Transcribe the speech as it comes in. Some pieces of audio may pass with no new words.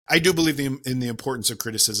I do believe in the importance of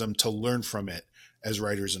criticism to learn from it as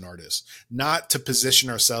writers and artists, not to position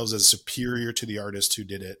ourselves as superior to the artist who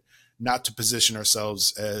did it, not to position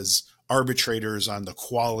ourselves as arbitrators on the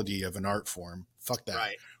quality of an art form. Fuck that.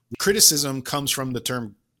 Right. Criticism comes from the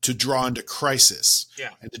term to draw into crisis. Yeah.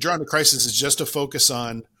 And to draw into crisis is just to focus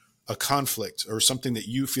on a conflict or something that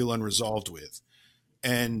you feel unresolved with.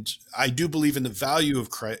 And I do believe in the value of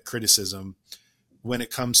criticism when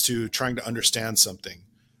it comes to trying to understand something.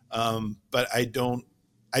 But I don't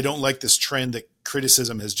like this trend that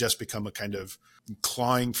criticism has just become a kind of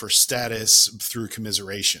clawing for status through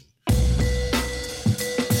commiseration.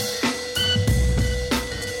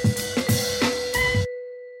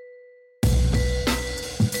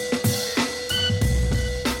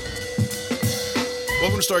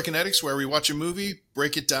 Welcome to Story Kinetics, where we watch a movie,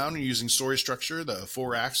 break it down using story structure, the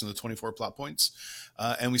 4 acts and the 24 plot points,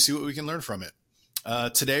 and we see what we can learn from it.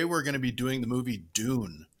 Today, we're going to be doing the movie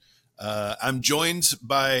Dune. I'm joined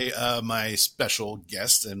by my special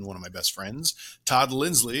guest and one of my best friends, Todd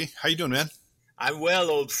Lindsley. How you doing, man? I'm well,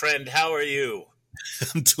 old friend. How are you?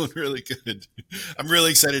 I'm doing really good. I'm really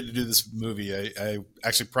excited to do this movie. I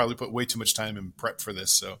actually probably put way too much time in prep for this,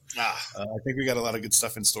 so I think we got a lot of good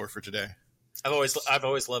stuff in store for today. I've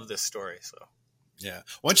always loved this story. So, yeah.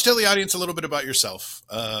 Why don't you tell the audience a little bit about yourself?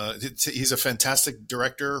 He's a fantastic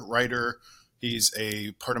director, writer. He's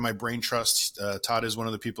a part of my brain trust. Todd is one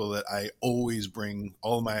of the people that I always bring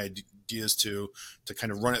all my ideas to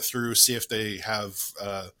kind of run it through, see if they have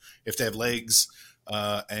legs.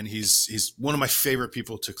 And he's one of my favorite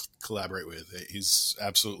people to collaborate with. He's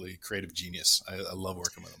absolutely creative genius. I love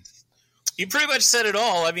working with him. You pretty much said it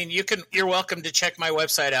all. I mean, you're welcome to check my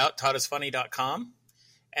website out, toddisfunny.com.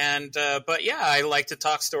 And, but yeah, I like to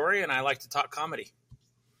talk story and I like to talk comedy.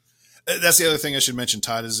 That's the other thing I should mention.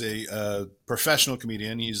 Todd is a professional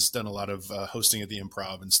comedian. He's done a lot of hosting at the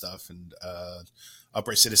Improv and stuff, and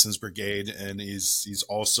Upright Citizens Brigade. And he's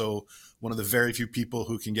also one of the very few people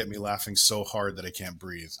who can get me laughing so hard that I can't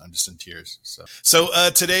breathe. I'm just in tears. So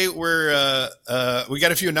today we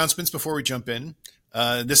got a few announcements before we jump in.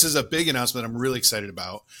 This is a big announcement I'm really excited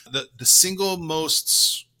about. The single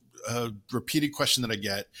most repeated question that I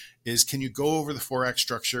get is, can you go over the 4-act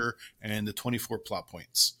structure and the 24 plot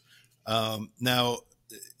points? Now,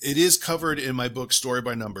 it is covered in my book, Story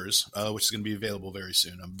by Numbers, which is going to be available very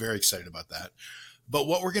soon. I'm very excited about that. But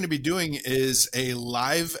what we're going to be doing is a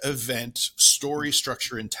live event story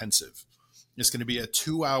structure intensive. It's going to be a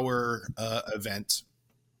 2-hour event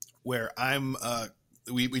where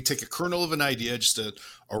we take a kernel of an idea, just a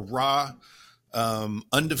raw,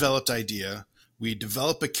 undeveloped idea. We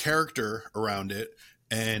develop a character around it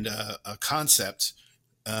and a concept.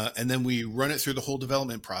 And then we run it through the whole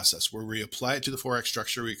development process where we apply it to the 4-act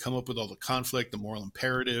structure. We come up with all the conflict, the moral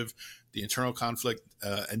imperative, the internal conflict,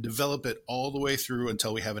 and develop it all the way through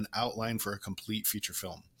until we have an outline for a complete feature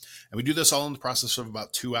film. And we do this all in the process of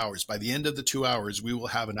about 2 hours. By the end of the 2 hours, we will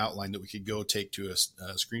have an outline that we could go take to a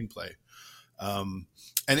screenplay. And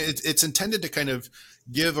it's intended to kind of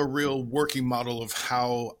give a real working model of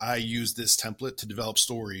how I use this template to develop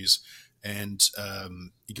stories. And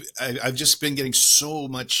I've just been getting so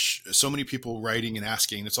many people writing and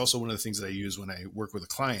asking. It's also one of the things that I use when I work with a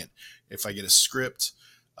client. If I get a script,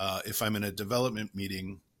 if I'm in a development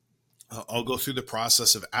meeting, I'll go through the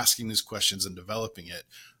process of asking these questions and developing it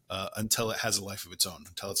until it has a life of its own,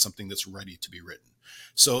 until it's something that's ready to be written.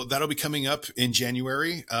 So that'll be coming up in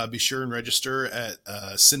January. Be sure and register at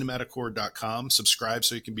cinematicore.com. Subscribe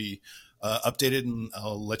so you can be updated, and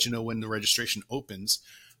I'll let you know when the registration opens.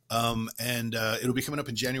 And it'll be coming up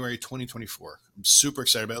in January 2024. I'm super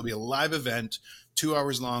excited about it. It'll be a live event, 2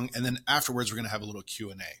 hours long, and then afterwards we're going to have a little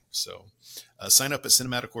Q&A. So sign up at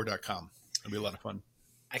cinematicore.com. It'll be a lot of fun.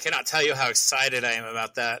 I cannot tell you how excited I am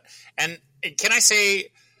about that. And can I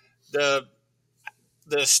say the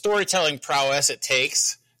storytelling prowess it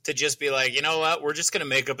takes to just be like, you know what, we're just going to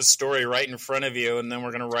make up a story right in front of you, and then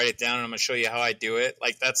we're going to write it down, and I'm going to show you how I do it.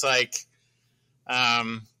 Like, that's like,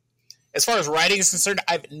 as far as writing is concerned,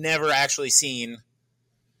 I've never actually seen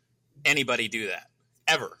anybody do that,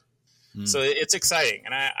 ever. So it's exciting,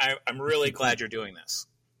 and I'm really glad you're doing this.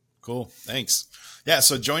 Cool. Thanks. Yeah,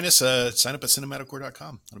 so join us. Sign up at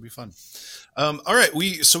cinematicore.com. That'll be fun. All right,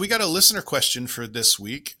 we got a listener question for this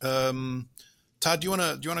week. Todd, do you want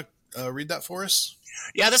to read that for us?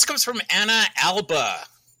 Yeah, this comes from Anna Alba.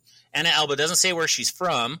 Anna Alba doesn't say where she's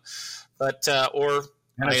from, but or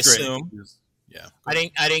I assume. Great. Yeah, I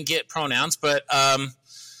didn't get pronouns, but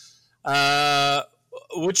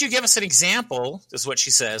would you give us an example? This is what she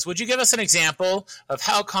says. Would you give us an example of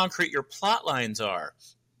how concrete your plot lines are?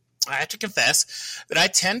 I have to confess that I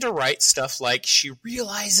tend to write stuff like she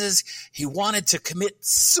realizes he wanted to commit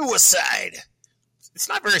suicide. It's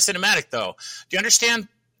not very cinematic, though. Do you understand?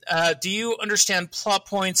 Do you understand plot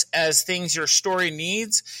points as things your story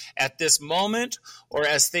needs at this moment, or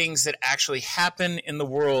as things that actually happen in the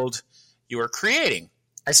world you are creating?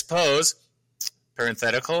 I suppose,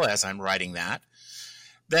 parenthetical, as I'm writing that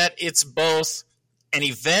it's both an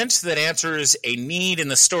event that answers a need in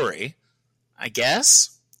the story, I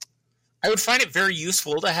guess. I would find it very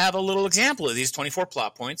useful to have a little example of these 24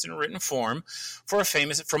 plot points in written form from a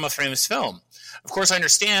famous film. Of course, I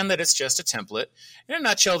understand that it's just a template. In a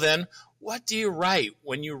nutshell, then, what do you write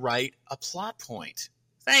when you write a plot point?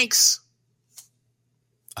 Thanks.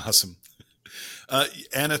 Awesome.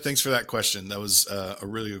 Anna, thanks for that question. That was a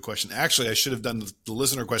really good question. Actually, I should have done the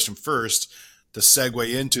listener question first to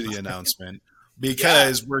segue into the announcement,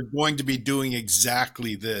 because we're going to be doing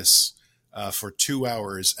exactly this for 2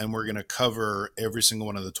 hours, and we're going to cover every single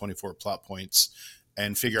one of the 24 plot points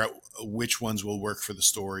and figure out which ones will work for the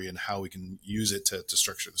story and how we can use it to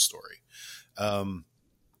structure the story.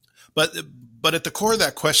 But at the core of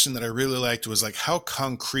that question that I really liked was like, how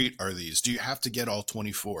concrete are these? Do you have to get all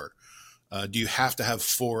 24? Do you have to have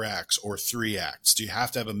 4 acts or 3 acts? Do you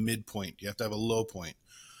have to have a midpoint? Do you have to have a low point?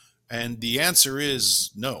 And the answer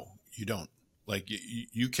is no, you don't. Like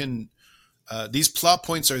you can, these plot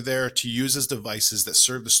points are there to use as devices that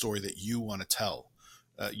serve the story that you want to tell.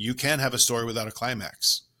 You can have a story without a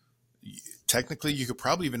climax. Technically, you could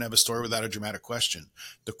probably even have a story without a dramatic question.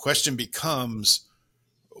 The question becomes,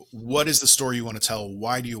 what is the story you want to tell?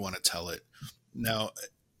 Why do you want to tell it? Now,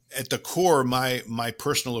 at the core, my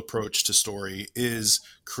personal approach to story is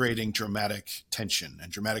creating dramatic tension.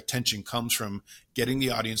 And dramatic tension comes from getting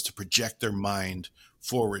the audience to project their mind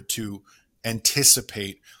forward, to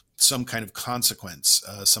anticipate some kind of consequence,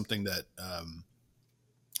 something that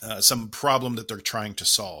some problem that they're trying to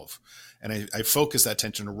solve. And I focus that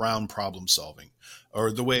tension around problem solving,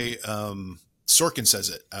 or the way Sorkin says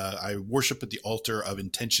it, I worship at the altar of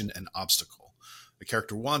intention and obstacle. The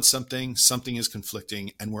character wants something, something is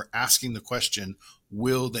conflicting, and we're asking the question,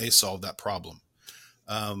 will they solve that problem?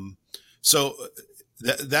 So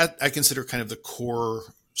that I consider kind of the core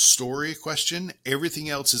story question. Everything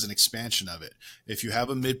else is an expansion of it. If you have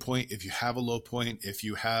a midpoint, if you have a low point, if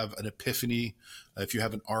you have an epiphany, if you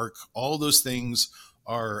have an arc, all those things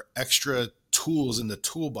are extra tools in the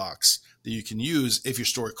toolbox that you can use if your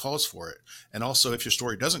story calls for it. And also, if your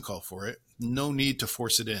story doesn't call for it, no need to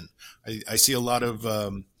force it in. I see a lot of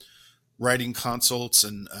writing consults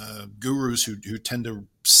and gurus who tend to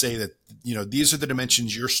say that, these are the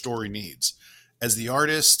dimensions your story needs. As the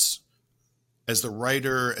artist, as the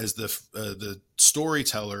writer, as the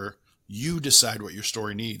storyteller, you decide what your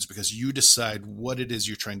story needs, because you decide what it is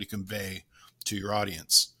you're trying to convey to your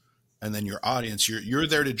audience. And then your audience, you're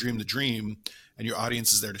there to dream the dream, and your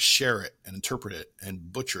audience is there to share it and interpret it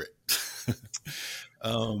and butcher it.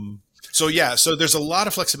 So there's a lot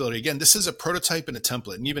of flexibility. Again, this is a prototype and a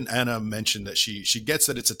template. And even Anna mentioned that she gets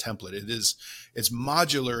that it's a template. It's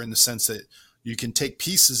modular in the sense that you can take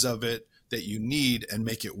pieces of it that you need and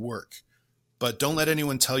make it work. But don't let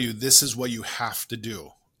anyone tell you this is what you have to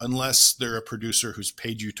do, unless they're a producer who's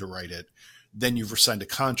paid you to write it. Then you've signed a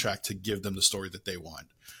contract to give them the story that they want.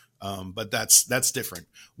 But that's different.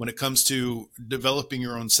 When it comes to developing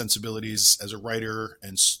your own sensibilities as a writer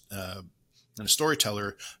and a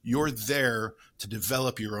storyteller, you're there to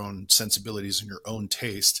develop your own sensibilities and your own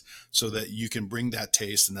taste, so that you can bring that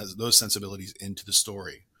taste and those sensibilities into the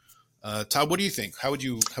story. Todd, what do you think? How would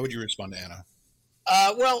you respond to Anna?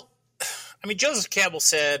 Well, I mean, Joseph Campbell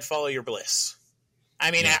said, "Follow your bliss." I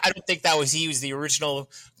mean, yeah. I don't think he was the original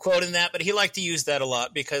quote in that, but he liked to use that a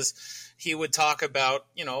lot, because he would talk about,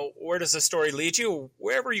 where does the story lead you?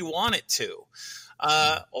 Wherever you want it to.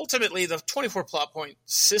 Ultimately, the 24 plot point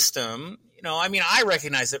system, I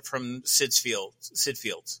recognize it from Sid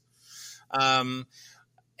Fields.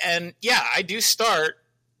 And yeah, I do start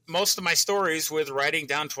most of my stories with writing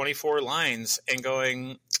down 24 lines and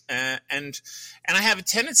going, and I have a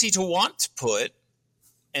tendency to want to put,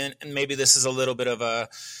 and maybe this is a little bit of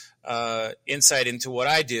a insight into what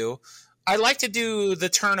I do. I like to do the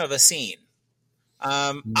turn of a scene.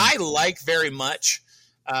 I like very much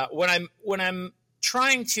when I'm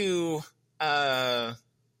trying to. I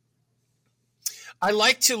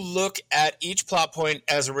like to look at each plot point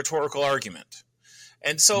as a rhetorical argument,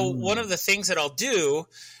 and so one of the things that I'll do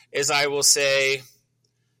is I will say,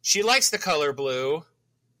 "She likes the color blue.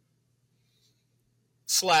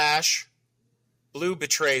 / blue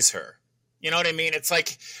betrays her." You know what I mean? It's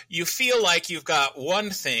like you feel like you've got one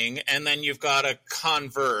thing, and then you've got a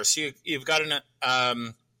converse. You've got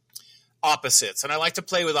opposites. And I like to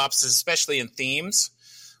play with opposites, especially in themes,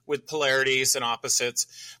 with polarities and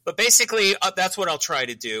opposites. But basically, that's what I'll try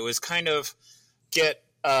to do, is kind of get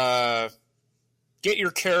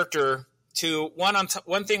your character to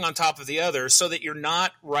one thing on top of the other, so that you're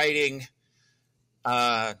not writing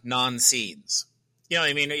non-scenes. You know what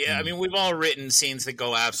I mean? I mean, we've all written scenes that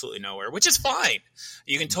go absolutely nowhere, which is fine.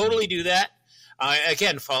 You can totally do that.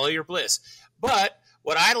 Again, follow your bliss. But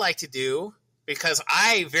what I like to do, because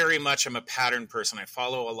I very much am a pattern person, I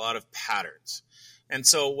follow a lot of patterns. And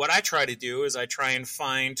so what I try to do is I try and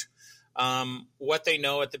find what they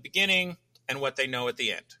know at the beginning and what they know at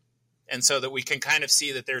the end. And so that we can kind of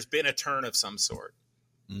see that there's been a turn of some sort.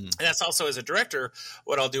 And that's also, as a director,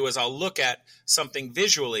 what I'll do is I'll look at something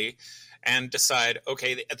visually and decide,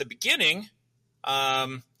 okay, at the beginning,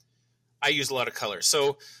 I use a lot of colors.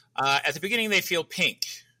 So at the beginning, they feel pink.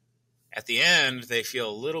 At the end, they feel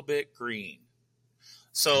a little bit green.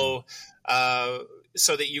 So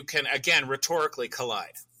so that you can, again, rhetorically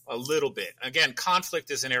collide a little bit. Again, conflict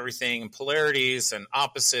is in everything, and polarities and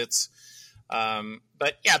opposites.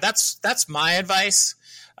 But yeah, that's my advice.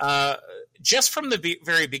 Just from the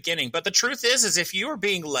very beginning. But the truth is if you are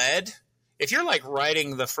being led, if you're like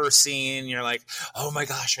writing the first scene, you're like, oh my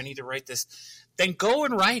gosh, I need to write this, then go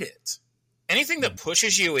and write it. Anything that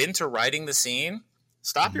pushes you into writing the scene,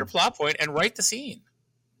 stop your plot point and write the scene.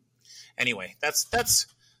 Anyway, that's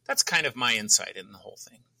kind of my insight in the whole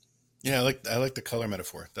thing. Yeah, I like the color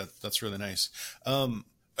metaphor. That's really nice.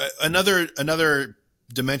 Another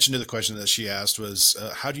dimension to the question that she asked was,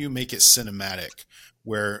 how do you make it cinematic?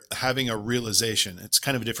 Where having a realization, it's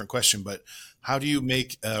kind of a different question, but how do you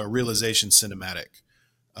make a realization cinematic?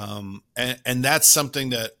 And that's something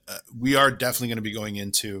that we are definitely going to be going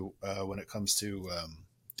into when it comes to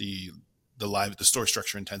the story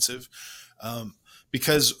structure intensive,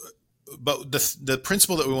 but the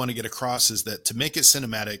principle that we want to get across is that to make it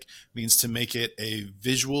cinematic means to make it a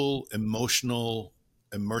visual, emotional,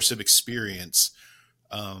 immersive experience.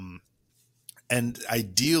 And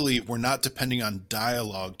ideally, we're not depending on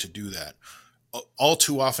dialogue to do that. All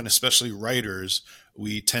too often, especially writers,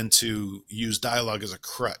 we tend to use dialogue as a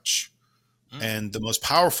crutch. And the most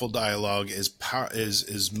powerful dialogue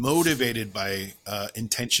is motivated by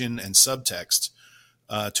intention and subtext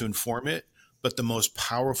to inform it. But the most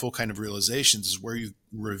powerful kind of realizations is where you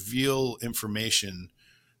reveal information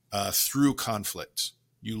through conflict.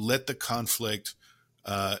 You let the conflict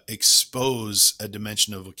expose a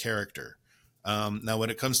dimension of a character. Now,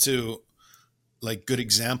 when it comes to like good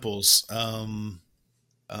examples, the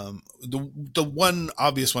one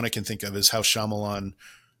obvious one I can think of is how Shyamalan,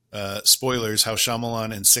 spoilers, how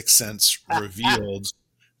Shyamalan in Sixth Sense revealed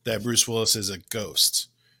that Bruce Willis is a ghost.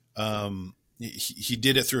 He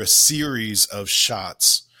did it through a series of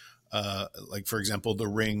shots, like, for example, the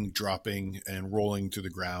ring dropping and rolling through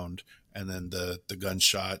the ground, and then the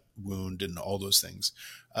gunshot wound and all those things.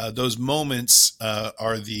 Those moments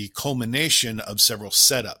are the culmination of several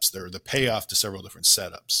setups. They're the payoff to several different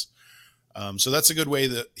setups. So that's a good way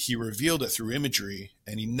that he revealed it through imagery,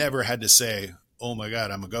 and he never had to say, oh my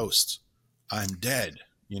God, I'm a ghost. I'm dead.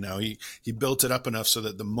 You know, he built it up enough so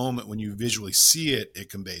that the moment when you visually see it,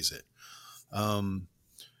 it conveys it.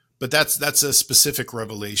 But that's a specific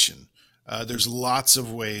revelation. There's lots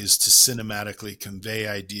of ways to cinematically convey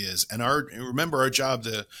ideas, and remember our job,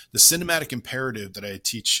 the cinematic imperative that I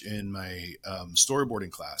teach in my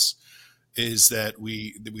storyboarding class is that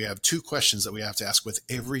we have two questions that we have to ask with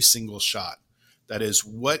every single shot. That is,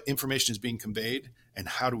 what information is being conveyed, and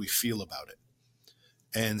how do we feel about it?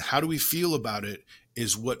 And how do we feel about it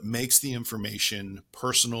is what makes the information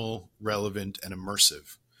personal, relevant, and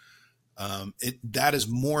immersive. That is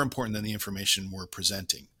more important than the information we're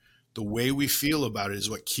presenting. The way we feel about it is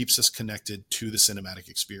what keeps us connected to the cinematic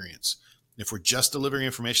experience. If we're just delivering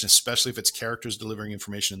information, especially if it's characters delivering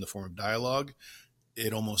information in the form of dialogue,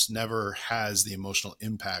 it almost never has the emotional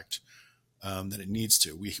impact that it needs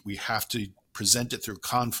to. We have to present it through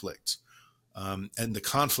conflict. And the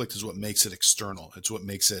conflict is what makes it external. It's what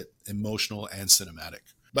makes it emotional and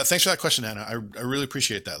cinematic. But thanks for that question, Anna. I really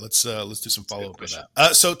appreciate that. Let's do some follow-up with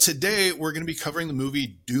that. So today we're going to be covering the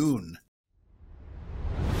movie Dune.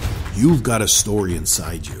 You've got a story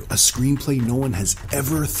inside you, a screenplay no one has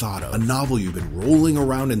ever thought of, a novel you've been rolling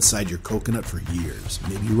around inside your coconut for years.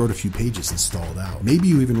 Maybe you wrote a few pages and stalled out. Maybe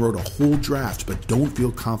you even wrote a whole draft but don't feel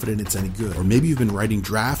confident it's any good. Or maybe you've been writing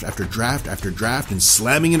draft after draft after draft and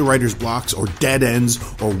slamming into writer's blocks or dead ends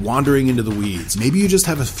or wandering into the weeds. Maybe you just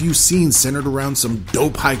have a few scenes centered around some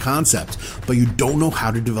dope high concept, but you don't know how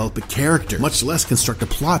to develop a character, much less construct a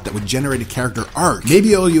plot that would generate a character arc.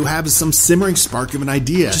 Maybe all you have is some simmering spark of an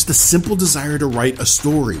idea, just a simple desire to write a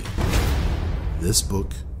story. this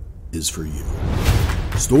book is for you.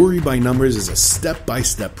 Story by Numbers is a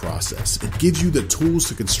step-by-step process. It gives you the tools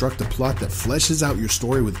to construct a plot that fleshes out your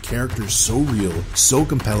story with characters so real, so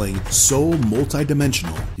compelling, so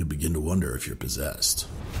multidimensional, you'll begin to wonder if you're possessed.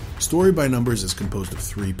 Story by Numbers is composed of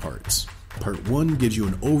 3 parts. Part 1 gives you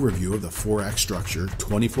an overview of the 4-act structure,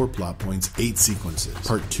 24 plot points, 8 sequences.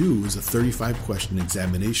 Part 2 is a 35-question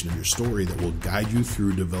examination of your story that will guide you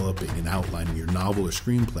through developing and outlining your novel or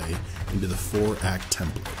screenplay into the 4-act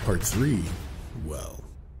template. Part 3, well,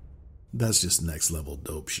 that's just next level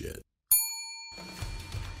dope shit.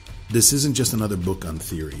 This isn't just another book on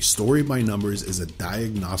theory. Story by Numbers is a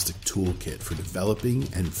diagnostic toolkit for developing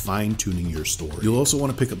and fine-tuning your story. You'll also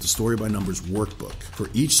want to pick up the Story by Numbers workbook. For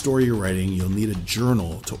each story you're writing, you'll need a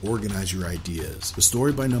journal to organize your ideas. The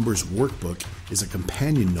Story by Numbers workbook is a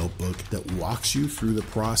companion notebook that walks you through the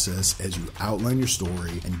process as you outline your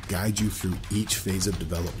story and guide you through each phase of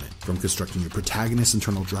development. From constructing your protagonist's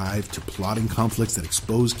internal drive, to plotting conflicts that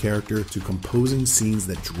expose character, to composing scenes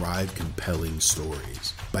that drive compelling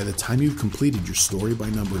stories. By the time you've completed your Story by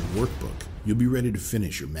Numbers workbook, you'll be ready to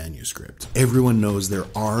finish your manuscript. Everyone knows there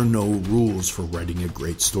are no rules for writing a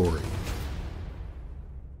great story.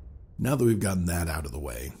 Now that we've gotten that out of the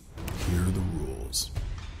way, here are the rules.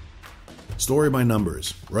 Story by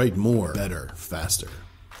Numbers. Write more, better, faster,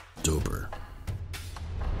 doper.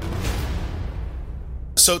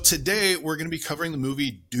 So today we're going to be covering the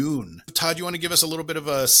movie Dune. Todd, you want to give us a little bit of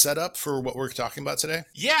a setup for what we're talking about today?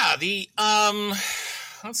 Yeah, the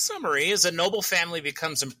summary is a noble family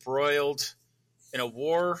becomes embroiled in a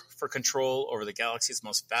war for control over the galaxy's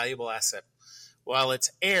most valuable asset, while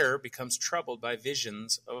its heir becomes troubled by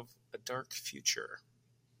visions of a dark future.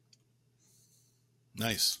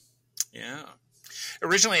 Nice. Yeah.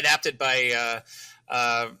 Originally adapted by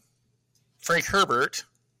Frank Herbert,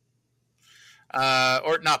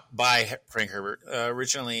 or not by Frank Herbert,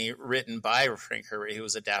 originally written by Frank Herbert. He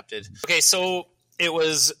was adapted. Okay, so it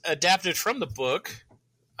was adapted from the book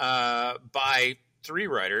by 3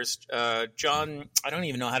 writers. John, I don't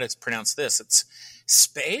even know how to pronounce this. It's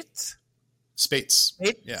Spates? Spates.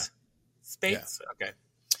 Yeah. Spates? Yeah.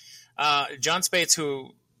 Okay. John Spates,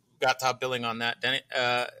 who got top billing on that,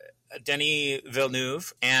 Denis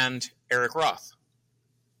Villeneuve, and Eric Roth.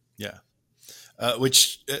 Yeah. I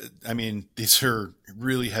mean, these are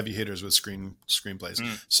really heavy hitters with screenplays.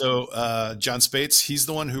 So John Spates, he's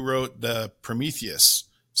the one who wrote the Prometheus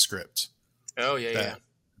script. Oh, yeah.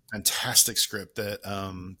 Fantastic script that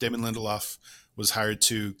Damon Lindelof was hired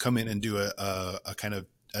to come in and do a kind of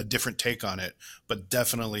a different take on it, but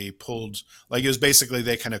definitely pulled, like, it was basically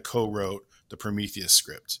they kind of co-wrote the Prometheus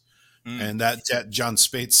script. And that John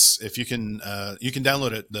Spates, if you can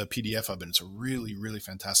download it, the PDF of it. It's a really, really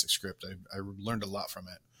fantastic script. I learned a lot from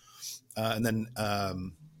it. And then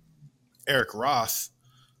Eric Roth,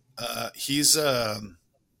 he's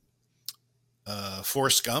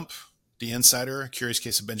Forrest Gump, The Insider, Curious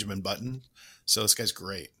Case of Benjamin Button. So this guy's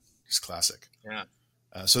great. He's classic. Yeah.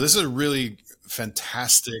 So this is a really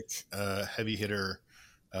fantastic heavy hitter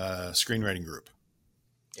screenwriting group.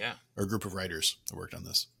 Yeah. Or group of writers that worked on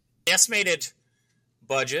this. The estimated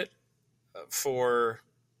budget for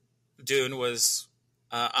Dune was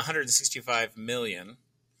 $165 million,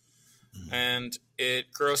 and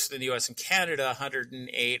it grossed in the U.S. and Canada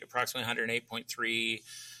approximately $108.3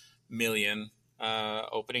 million.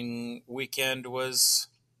 Opening weekend was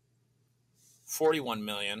 $41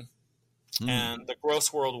 million, and the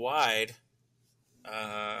gross worldwide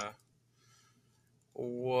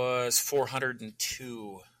was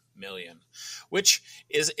 $402 million, which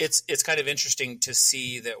is it's kind of interesting to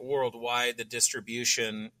see that worldwide the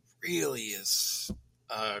distribution really is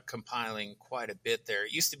compiling quite a bit there.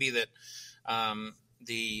 It used to be that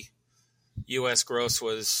the U.S. gross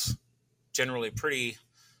was generally pretty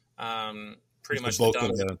much the bulk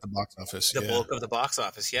of the box office. The bulk of the box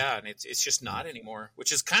office, yeah, and it's just not anymore,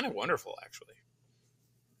 which is kind of wonderful, actually.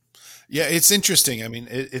 Yeah, it's interesting. I mean,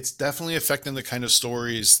 it's definitely affecting the kind of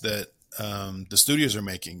stories that the studios are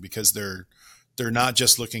making, because they're not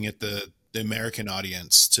just looking at the American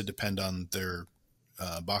audience to depend on their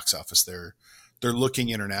box office. They're looking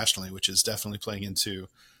internationally, which is definitely playing into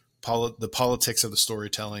the politics of the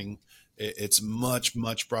storytelling. It's much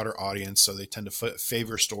broader audience, so they tend to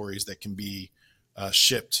favor stories that can be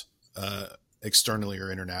shipped externally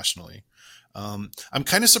or internationally. I'm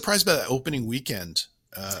kind of surprised by that opening weekend.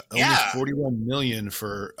 Only $41 million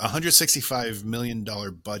for $165 million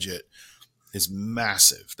budget is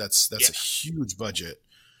massive. That's a huge budget.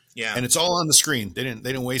 Yeah. And it's all on the screen. They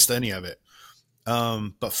didn't waste any of it.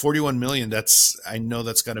 But 41 million, I know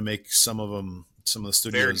that's got to make some of the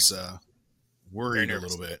studios worried a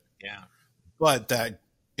little bit. Yeah. but that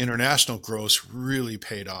international gross really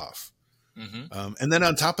paid off. Mm-hmm. And then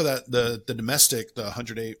on top of that, the domestic, the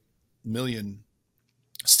 108 million,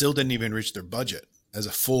 still didn't even reach their budget as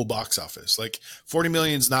a full box office. Like 40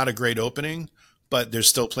 million is not a great opening, but there's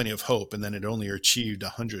still plenty of hope. And then it only achieved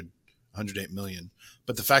 108 million.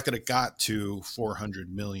 But the fact that it got to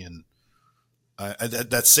 400 million,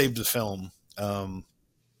 that saved the film.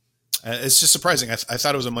 It's just surprising. I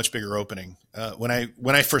thought it was a much bigger opening. When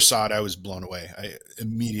I first saw it, I was blown away.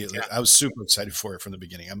 I was super excited for it from the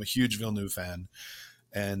beginning. I'm a huge Villeneuve fan,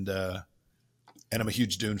 and I'm a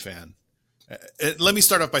huge Dune fan. Let me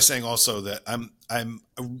start off by saying also that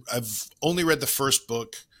I've only read the first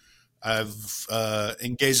book. I've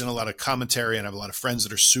engaged in a lot of commentary, and I have a lot of friends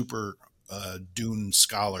that are super Dune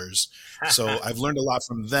scholars. So I've learned a lot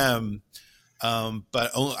from them.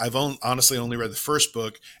 But I've honestly only read the first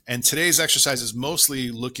book, and today's exercise is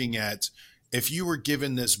mostly looking at, if you were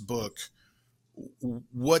given this book,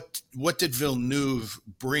 what did Villeneuve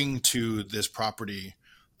bring to this property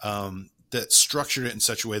that structured it in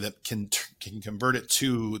such a way that can convert it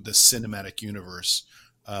to the cinematic universe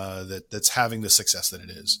that's having the success that it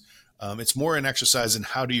is. It's more an exercise in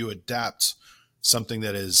how do you adapt something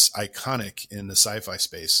that is iconic in the sci-fi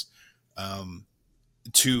space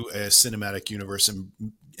to a cinematic universe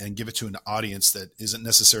and give it to an audience that isn't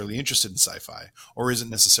necessarily interested in sci-fi or isn't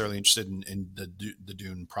necessarily interested in the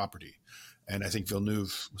Dune property. And I think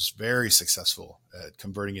Villeneuve was very successful at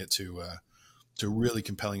converting it to a really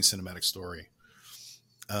compelling cinematic story.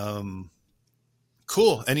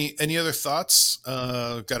 Cool. Any other thoughts?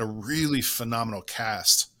 Got a really phenomenal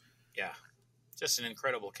cast. Yeah, just an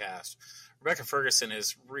incredible cast. Rebecca Ferguson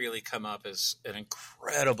has really come up as an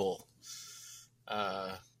incredible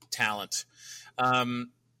talent, and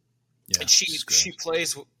she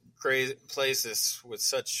plays this with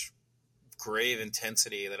such grave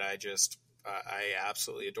intensity that I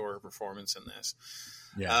absolutely adore her performance in this.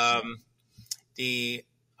 Yeah.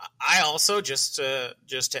 I also just to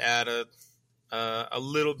add a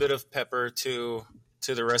little bit of pepper to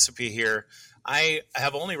the recipe here. I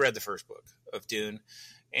have only read the first book of Dune,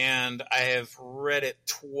 and I have read it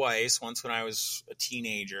twice. Once when I was a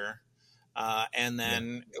teenager. And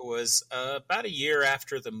then it was about a year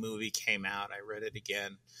after the movie came out, I read it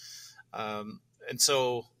again. And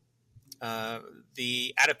so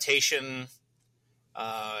the adaptation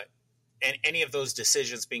and any of those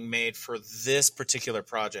decisions being made for this particular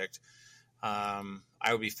project, I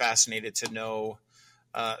would be fascinated to know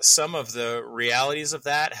some of the realities of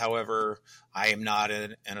that. However, I am not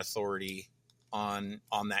an authority on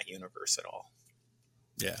that universe at all.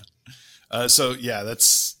 Yeah.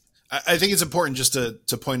 I think it's important just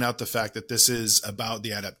to point out the fact that this is about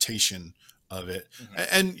the adaptation of it. Mm-hmm.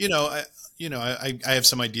 And, I have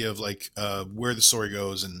some idea of like where the story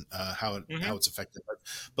goes and how it's affected.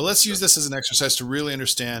 But let's use this as an exercise to really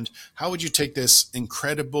understand, how would you take this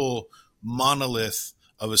incredible monolith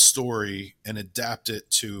of a story and adapt it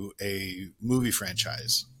to a movie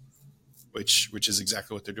franchise, which is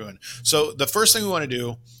exactly what they're doing. So the first thing we want to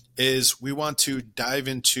do is we want to dive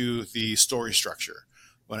into the story structure.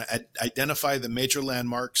 We want to identify the major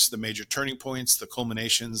landmarks, the major turning points, the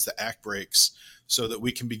culminations, the act breaks, so that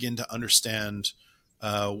we can begin to understand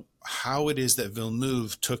how it is that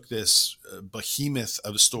Villeneuve took this behemoth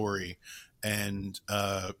of a story and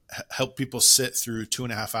help people sit through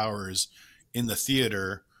 2.5 hours in the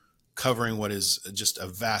theater covering what is just a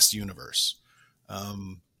vast universe.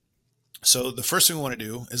 So the first thing we want to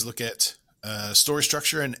do is look at story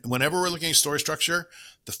structure. And whenever we're looking at story structure,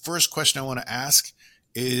 the first question I want to ask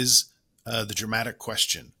is the dramatic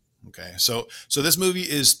question. Okay. So this movie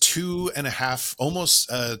is 2.5,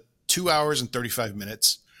 almost 2 hours and 35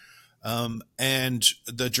 minutes. And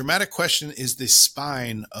the dramatic question is the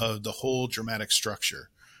spine of the whole dramatic structure.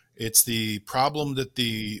 It's the problem that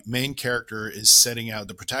the main character is setting out,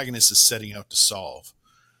 the protagonist is setting out to solve.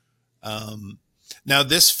 Now,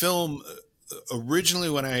 this film, originally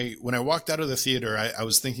when I walked out of the theater, I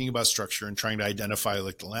was thinking about structure and trying to identify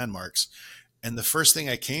like the landmarks. And the first thing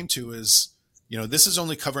I came to is, this is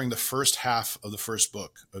only covering the first half of the first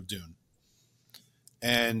book of Dune.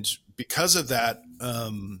 And because of that,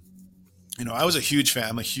 I was a huge fan.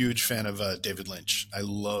 I'm a huge fan of David Lynch. I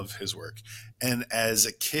love his work. And as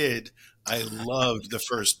a kid, I loved the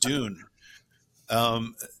first Dune.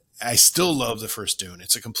 I still love the first Dune.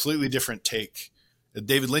 It's a completely different take.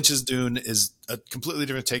 David Lynch's Dune is a completely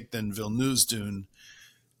different take than Villeneuve's Dune.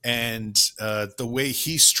 And the way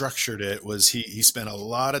he structured it was he spent a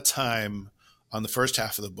lot of time on the first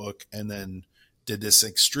half of the book and then did this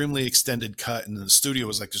extremely extended cut. And the studio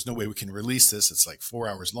was like, there's no way we can release this. It's like 4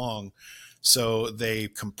 hours long. So they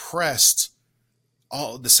compressed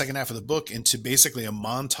all the second half of the book into basically a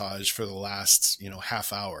montage for the last,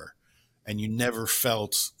 half hour, and you never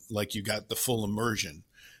felt like you got the full immersion.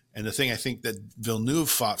 And the thing I think that Villeneuve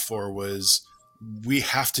fought for was, we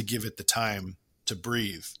have to give it the time to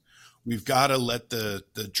breathe. We've got to let the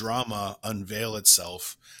drama unveil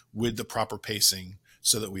itself with the proper pacing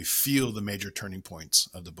so that we feel the major turning points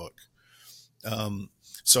of the book.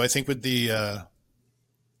 So I think with the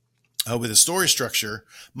story structure,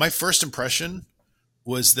 my first impression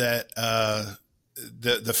was that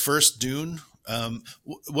the first Dune,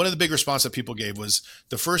 one of the big response that people gave was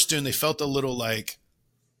the first Dune, they felt a little like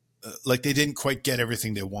they didn't quite get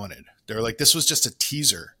everything they wanted. They were like, this was just a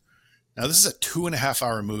teaser. Now this is a 2.5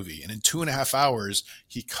 hour movie, and in 2.5 hours,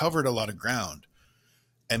 he covered a lot of ground.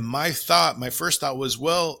 And my first thought was,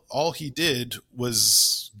 well, all he did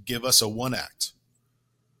was give us a one act.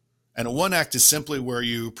 And a one act is simply where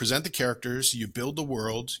you present the characters, you build the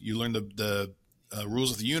world, you learn the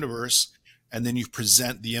rules of the universe, and then you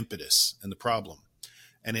present the impetus and the problem.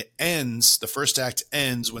 And the first act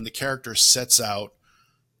ends when the character sets out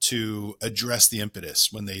to address the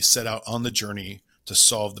impetus, when they set out on the journey to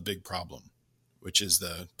solve the big problem, which is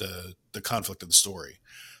the conflict of the story.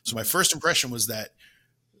 So my first impression was that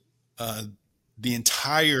the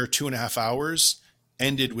entire 2.5 hours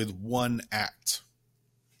ended with one act.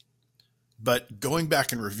 But going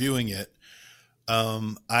back and reviewing it,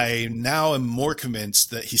 I now am more convinced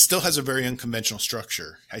that he still has a very unconventional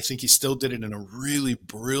structure. I think he still did it in a really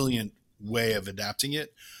brilliant way of adapting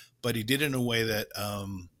it, but he did it in a way that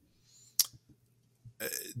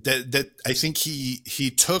that I think he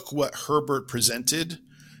took what Herbert presented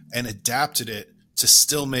and adapted it to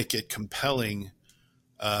still make it compelling,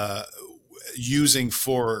 using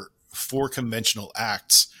four conventional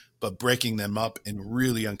acts, but breaking them up in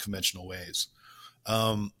really unconventional ways.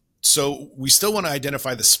 So we still want to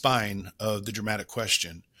identify the spine of the dramatic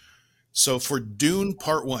question. So for Dune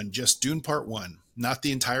Part 1, just Dune Part 1, not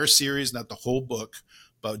the entire series, not the whole book,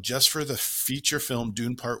 but just for the feature film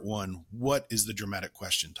Dune Part 1, what is the dramatic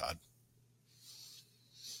question, Todd?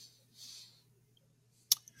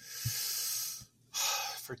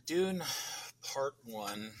 For Dune Part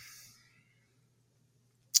 1.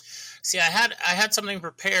 See, I had something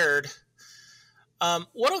prepared.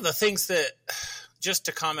 One of the things that, just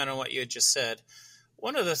to comment on what you had just said,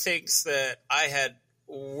 one of the things that I had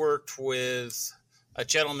worked with a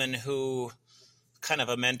gentleman who, kind of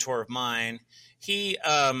a mentor of mine, he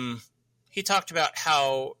talked about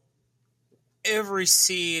how every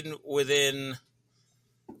scene within,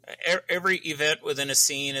 every event within a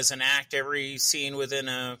scene is an act, every scene within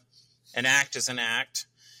an act is an act.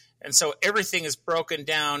 And so everything is broken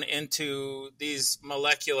down into these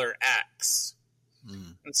molecular acts.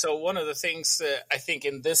 Mm. And so one of the things that I think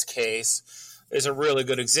in this case is a really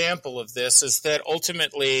good example of this is that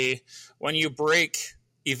ultimately when you break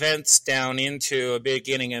events down into a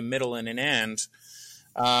beginning, a middle, and an end,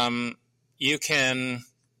 you can,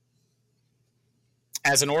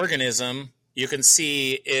 as an organism, you can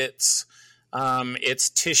see its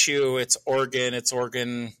tissue, its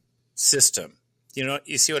organ system.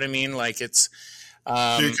 You see what I mean? Like it's.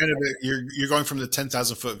 So you're going from the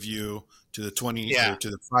 10,000 foot view to the 20 to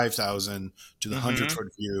the 5,000 to the 100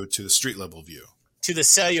 foot view to the street level view to the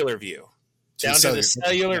cellular view down to the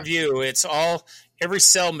cellular view. It's all, every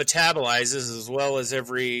cell metabolizes as well as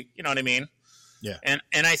every, you know what I mean? Yeah. And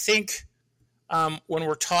I think when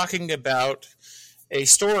we're talking about a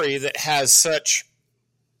story that has such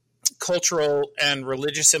cultural and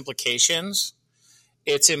religious implications,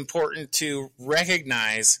 it's important to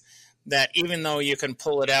recognize that even though you can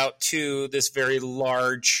pull it out to this very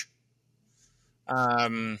large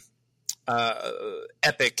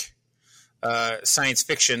epic science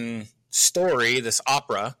fiction story, this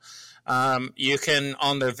opera, you can,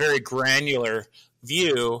 on the very granular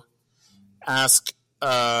view, ask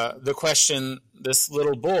the question, this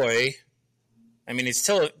little boy, I mean, he's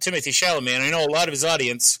Timothy Chalamet, and I know a lot of his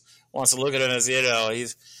audience wants to look at him as,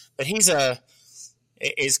 he's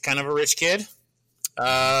kind of a rich kid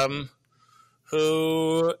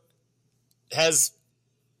who has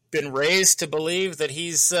been raised to believe that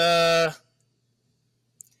he's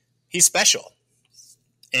special,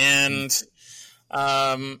 and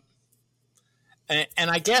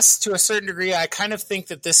I guess to a certain degree, I kind of think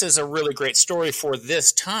that this is a really great story for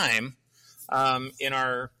this time in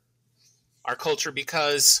our culture,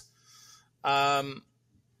 because in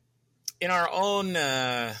our own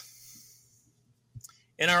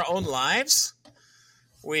lives,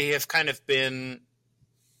 we have kind of been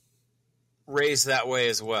raised that way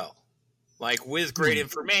as well, like with great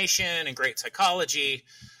information and great psychology.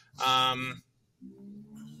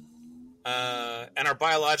 and our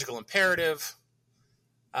biological imperative.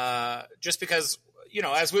 Just because,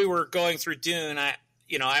 as we were going through Dune, I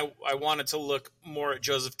wanted to look more at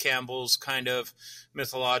Joseph Campbell's kind of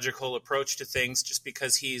mythological approach to things, just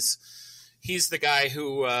because he's the guy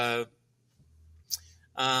who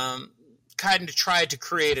kind of tried to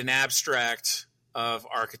create an abstract of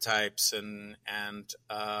archetypes and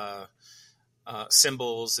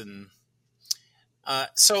symbols, and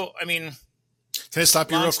so I mean, can I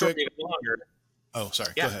stop you real quick? Oh,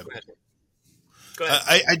 sorry. Yeah, go ahead. Go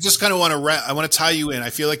ahead. I just kind of want to I want to tie you in. I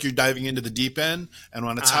feel like you're diving into the deep end, and I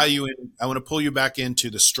want to tie you in. I want to pull you back into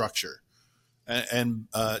the structure and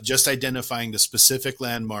just identifying the specific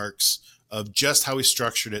landmarks of just how we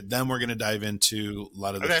structured it. Then we're going to dive into a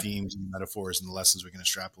lot of the themes and metaphors and the lessons we can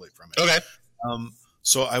extrapolate from it. Okay.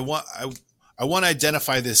 So I want to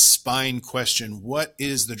identify this spine question. What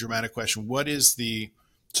is the dramatic question?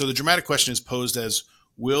 So the dramatic question is posed as,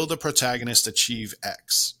 will the protagonist achieve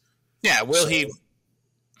X? Yeah. Will he rule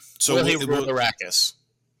Arrakis?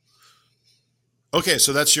 Okay.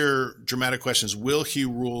 So that's your dramatic question, is, will he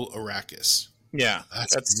rule Arrakis? Yeah.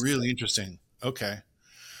 That's really interesting. Okay.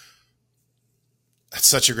 That's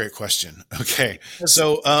such a great question. Okay.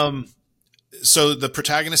 So the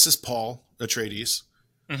protagonist is Paul Atreides.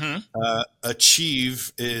 Mm-hmm.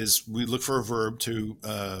 Achieve is, we look for a verb to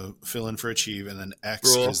fill in for achieve, and then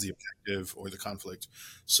X is the objective or the conflict.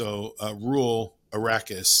 So rule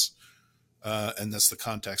Arrakis, and that's the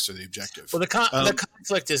context or the objective. Well, the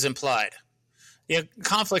conflict is implied. The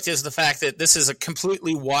conflict is the fact that this is a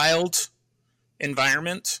completely wild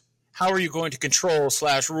environment. How are you going to control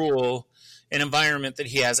 / rule an environment that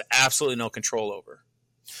he has absolutely no control over?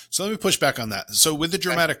 So let me push back on that. So with the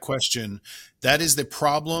dramatic question, that is the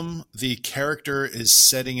problem the character is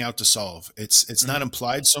setting out to solve. It's not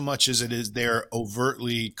implied so much as it is they're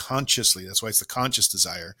overtly, consciously, that's why it's the conscious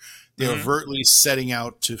desire. They're overtly setting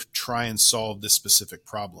out to try and solve this specific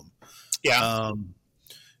problem. Yeah.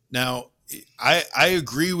 Now, I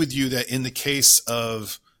agree with you that in the case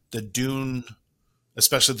of the Dune,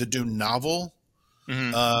 especially the Dune novel,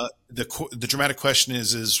 the dramatic question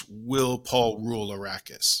is will Paul rule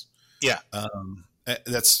Arrakis? Yeah.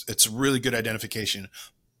 It's a really good identification.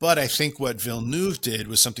 But I think what Villeneuve did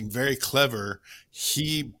was something very clever.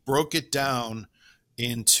 He broke it down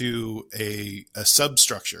into a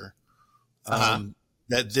substructure,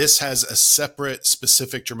 that this has a separate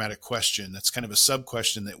specific dramatic question. That's kind of a sub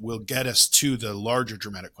question that will get us to the larger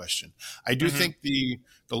dramatic question. I do think the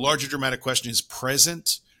larger dramatic question is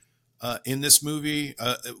present in this movie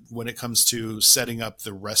when it comes to setting up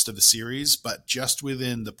the rest of the series, but just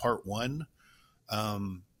within the part one,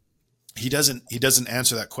 he doesn't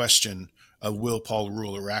answer that question of will Paul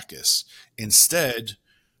rule Arrakis. Instead,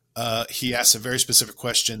 he asks a very specific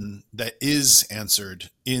question that is answered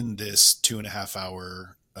in this 2.5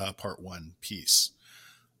 hour part one piece.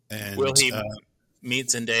 And will he meet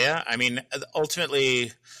Zendaya? I mean,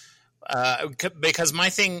 ultimately, because my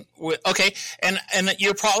thing and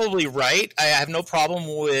you're probably right. I have no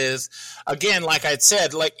problem with, again, like I'd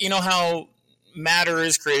said, like, how matter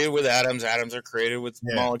is created with atoms are created with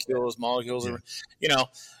molecules are,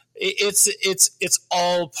 it's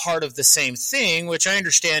all part of the same thing, which I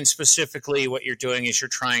understand. Specifically what you're doing is you're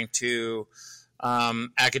trying to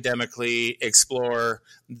academically explore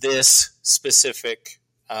this specific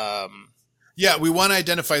we want to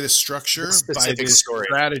identify the structure by the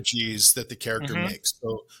strategies that the character makes.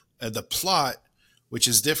 So the plot, which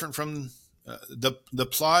is different from the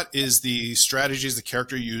plot, is the strategies the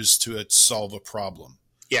character used to solve a problem.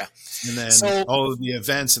 Yeah. And then all of the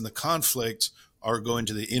events and the conflict are going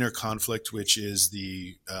to the inner conflict, which is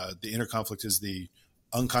the inner conflict is the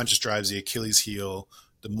unconscious drives, the Achilles heel,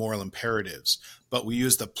 the moral imperatives. But we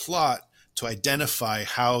use the plot to identify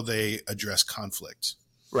how they address conflict.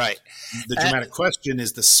 Right. The dramatic question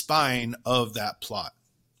is the spine of that plot.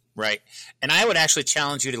 Right. And I would actually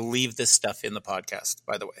challenge you to leave this stuff in the podcast,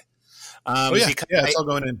 by the way. It's all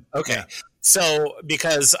going in. Okay. Yeah. So,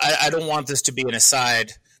 because I don't want this to be an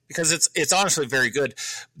aside, because it's honestly very good.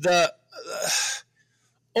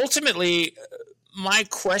 Ultimately, my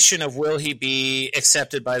question of will he be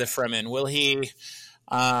accepted by the Fremen? Will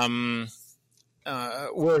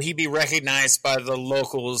he be recognized by the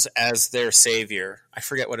locals as their savior? I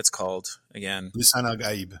forget what it's called again. Lisan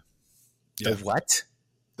al-Gaib. The what?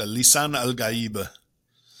 The Lisan al-Gaib.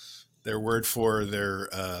 Their word for their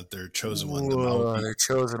chosen one. Their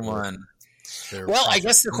chosen one. Well, I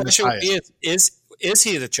guess the question would be: is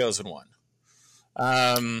he the chosen one?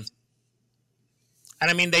 And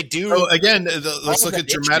I mean, they do. So again, let's look at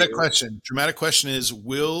dramatic question. Dramatic question is: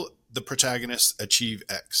 will the protagonist achieve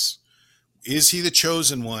X? is he the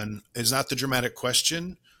chosen one is not the dramatic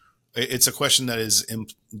question. It's a question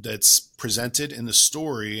that that's presented in the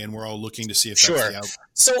story, and we're all looking to see if that's Sure. the outcome.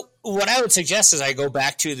 So what I would suggest is I go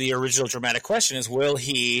back to the original dramatic question: is will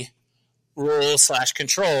he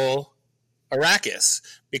rule/control Arrakis?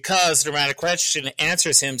 Because the dramatic question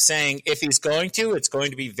answers him saying if he's going to, it's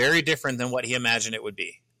going to be very different than what he imagined it would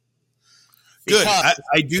be. Good.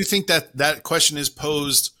 I do think that question is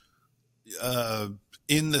posed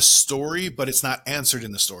in the story, but it's not answered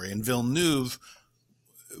in the story. And Villeneuve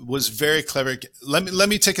was very clever. Let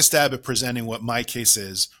me take a stab at presenting what my case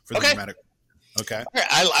is for the dramatic. Okay.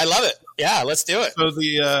 I love it. Yeah, let's do it.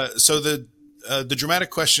 So the dramatic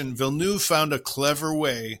question, Villeneuve found a clever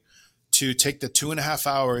way to take the 2.5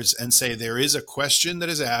 hours and say there is a question that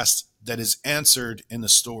is asked that is answered in the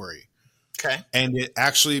story. Okay. And it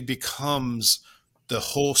actually becomes the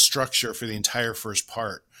whole structure for the entire first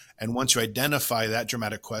part. And once you identify that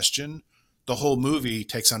dramatic question, the whole movie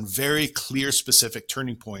takes on very clear, specific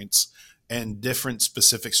turning points and different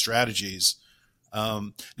specific strategies.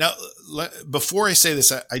 Now, before I say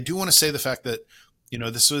this, I do want to say the fact that,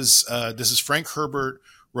 this is Frank Herbert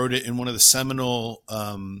wrote it in one of the seminal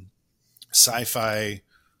sci-fi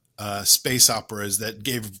space operas that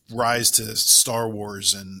gave rise to Star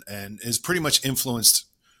Wars and is pretty much influenced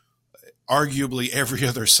arguably every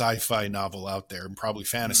other sci-fi novel out there, and probably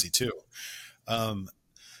fantasy too.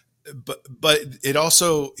 But it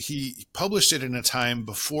also, he published it in a time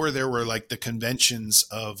before there were like the conventions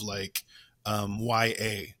of like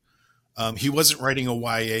YA. He wasn't writing a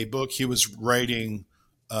YA book. He was writing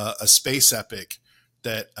a space epic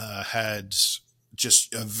that had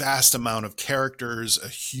just a vast amount of characters, a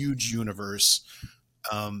huge universe.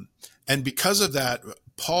 And because of that,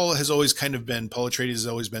 Paul Atreides has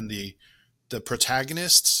always been the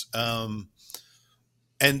protagonist. And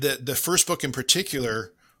the first book in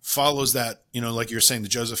particular follows that, like you're saying, the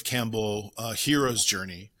Joseph Campbell hero's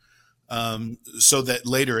journey, so that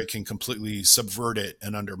later it can completely subvert it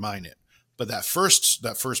and undermine it. But that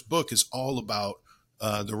first book is all about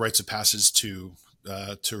the rites of passage to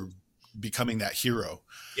becoming that hero.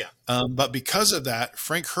 Yeah. But because of that,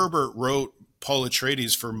 Frank Herbert wrote Paul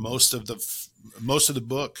Atreides for most of the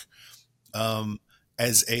book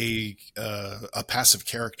as a passive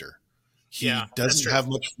character. He doesn't have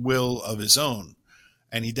much will of his own,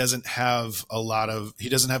 and he doesn't have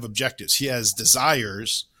objectives. He has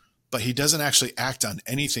desires, but he doesn't actually act on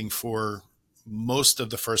anything for most of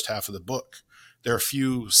the first half of the book. There are a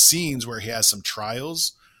few scenes where he has some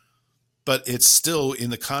trials, but it's still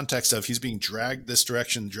in the context of he's being dragged this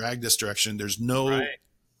direction. There's no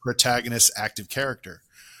protagonist active character.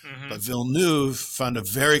 Mm-hmm. But Villeneuve found a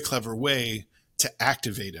very clever way to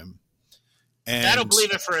activate him. And I don't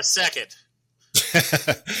believe it for a second.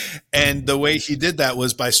 And the way he did that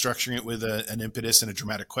was by structuring it with an impetus and a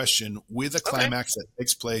dramatic question with a climax that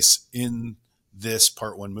takes place in this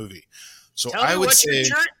part 1 movie. So I would say,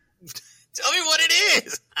 tell me what it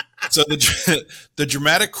is. So the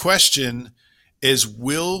dramatic question is,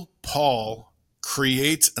 will Paul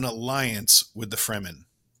create an alliance with the Fremen?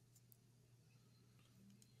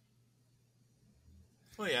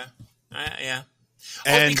 Oh yeah. Yeah.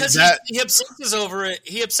 And because he obsesses over it.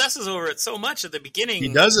 He obsesses over it so much at the beginning.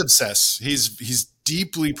 He does obsess. He's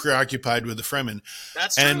deeply preoccupied with the Fremen.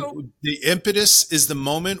 That's true. And the impetus is the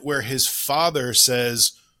moment where his father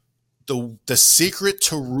says, the secret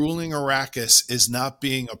to ruling Arrakis is not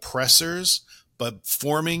being oppressors, but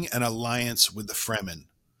forming an alliance with the Fremen.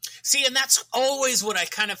 See, and that's always what I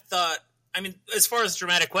kind of thought. I mean, as far as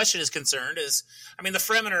dramatic question is concerned, the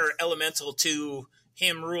Fremen are elemental to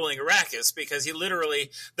him ruling Arrakis, because the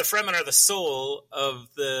Fremen are the soul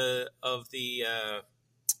of the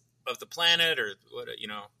planet, or what,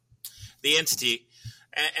 the entity.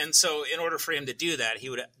 And so in order for him to do that, he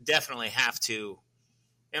would definitely have to,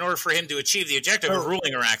 in order for him to achieve the objective of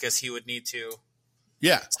ruling Arrakis, he would need to.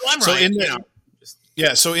 Yeah. So I'm right.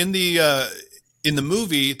 So in the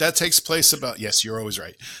movie, that takes place yes, you're always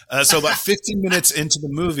right. So about 15 minutes into the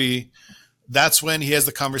movie, that's when he has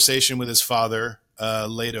the conversation with his father,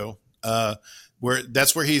 Leto, where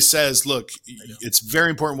he says, look, it's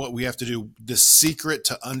very important what we have to do. The secret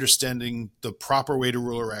to understanding the proper way to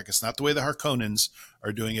rule Arrakis, not the way the Harkonnens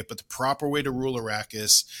are doing it, but the proper way to rule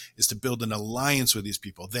Arrakis is to build an alliance with these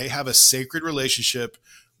people. They have a sacred relationship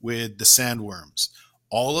with the sandworms.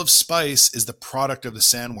 All of spice is the product of the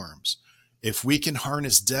sandworms. If we can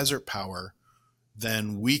harness desert power,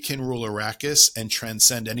 then we can rule Arrakis and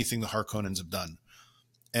transcend anything the Harkonnens have done.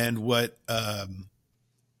 And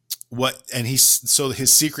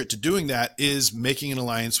his secret to doing that is making an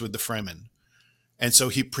alliance with the Fremen. And so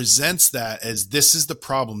he presents that as, this is the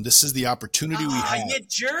problem. This is the opportunity we have. You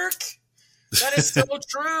jerk. That is so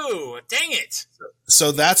true. Dang it.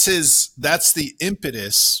 So that's the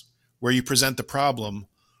impetus where you present the problem.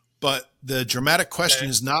 But the dramatic question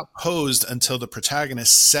is not posed until the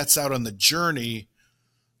protagonist sets out on the journey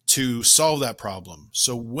to solve that problem.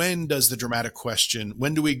 So when does the dramatic question,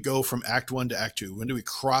 when do we go from act 1 to act 2? When do we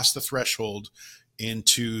cross the threshold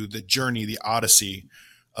into the journey, the odyssey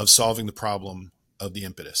of solving the problem of the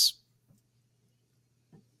impetus?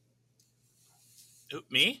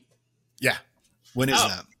 Me? Yeah. When is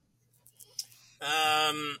that?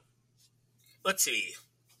 Let's see.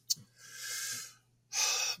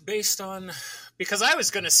 Based on, because I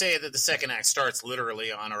was going to say that the second act starts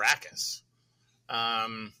literally on Arrakis.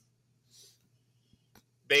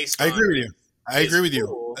 Based I agree with you. I agree with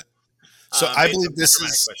you. So I believe this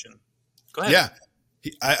is. Question. Go ahead.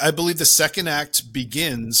 Yeah, I believe the second act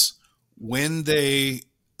begins when they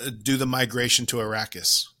do the migration to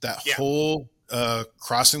Arrakis. That whole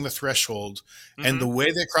crossing the threshold, and the way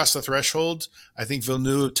they cross the threshold, I think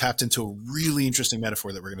Villeneuve tapped into a really interesting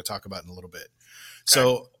metaphor that we're going to talk about in a little bit.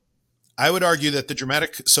 So I would argue that the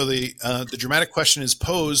dramatic question is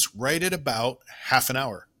posed right at about half an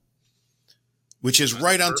hour, which is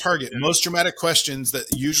right on target. Most dramatic questions, that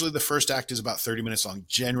usually the first act is about 30 minutes long,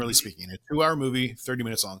 generally speaking. A 2-hour movie, 30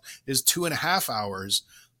 minutes long, is 2.5 hours,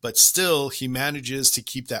 but still he manages to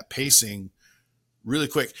keep that pacing really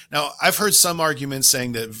quick. Now, I've heard some arguments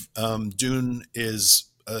saying that Dune is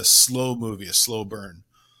a slow movie, a slow burn.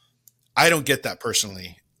 I don't get that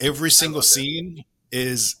personally. Every single scene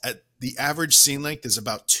is at the average scene length is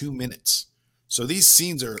about 2 minutes. So these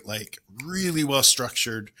scenes are like really well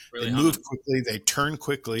structured. They move quickly, they turn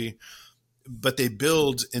quickly, but they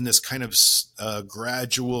build in this kind of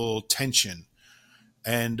gradual tension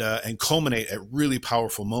and culminate at really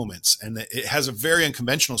powerful moments. And it has a very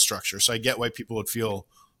unconventional structure. So I get why people would feel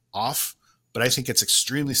off, but I think it's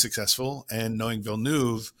extremely successful. And knowing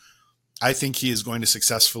Villeneuve, I think he is going to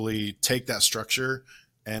successfully take that structure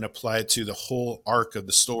and apply it to the whole arc of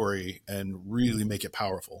the story and really make it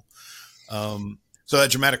powerful. So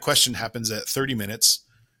that dramatic question happens at 30 minutes.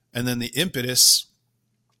 And then the impetus,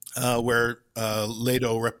 where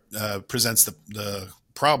Leto presents the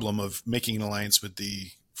problem of making an alliance with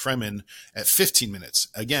the Fremen, at 15 minutes.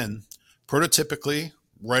 Again, prototypically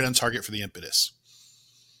right on target for the impetus.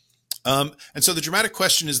 And so the dramatic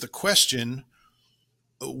question is the question,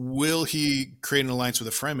 will he create an alliance with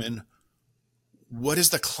the Fremen? What is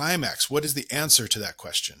the climax? What is the answer to that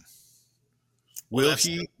question? Will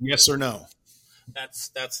he? Yes or no? That's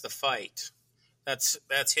the fight. That's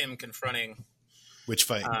him confronting. Which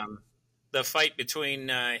fight? The fight between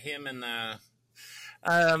him and the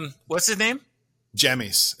what's his name?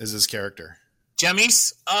 Jamis is his character.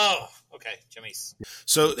 Jamis? Oh, okay, Jamis.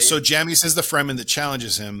 So Jamis is the Fremen that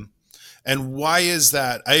challenges him. And why is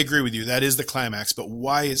that? I agree with you. That is the climax. But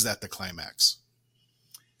why is that the climax?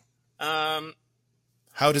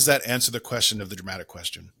 How does that answer the question of the dramatic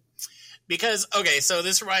question? Because, okay, so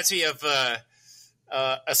this reminds me of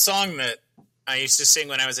a song that I used to sing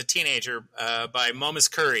when I was a teenager by Momus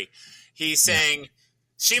Curry. He sang,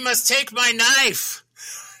 "She must take my knife."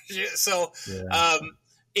 So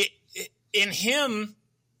in him,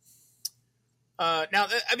 now,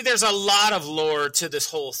 I mean, there's a lot of lore to this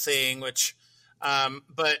whole thing, which,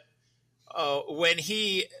 but when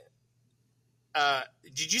he,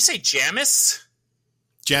 did you say Jamis?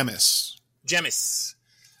 Jamis. Jamis.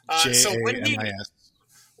 So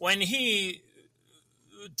when he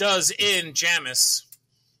does in Jamis,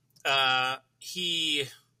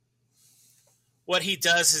 what he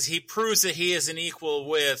does is he proves that he is an equal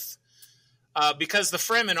with, because the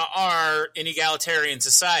Fremen are an egalitarian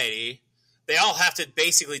society. They all have to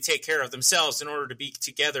basically take care of themselves in order to be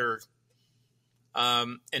together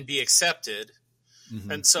and be accepted.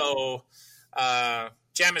 Mm-hmm. And so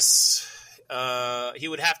Jamis, he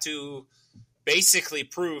would have to basically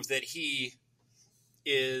prove that he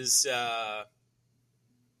is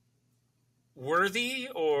worthy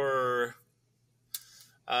or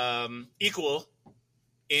equal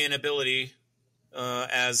in ability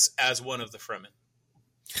as one of the Fremen.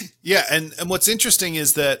 Yeah, and what's interesting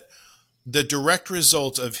is that the direct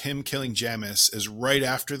result of him killing Jamis is right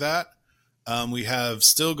after that. We have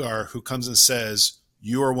Stilgar, who comes and says,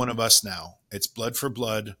 "You are one of us now. It's blood for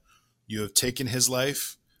blood. You have taken his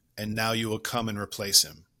life, and now you will come and replace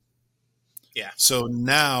him." Yeah. So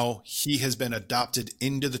now he has been adopted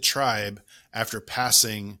into the tribe after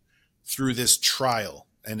passing through this trial,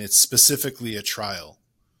 and it's specifically a trial.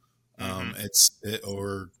 Mm-hmm.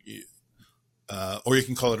 Or you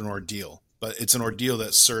can call it an ordeal, but it's an ordeal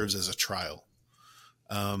that serves as a trial.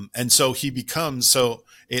 And so so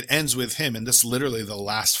it ends with him, and this is literally the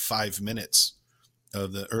last 5 minutes or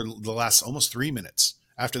the last almost 3 minutes.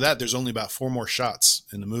 After that, there's only about 4 more shots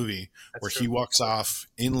in the movie That's where true. he walks off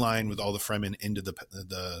in line with all the Fremen into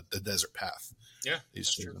the desert path. Yeah,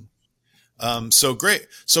 That's true. So great.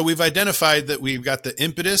 So we've identified that we've got the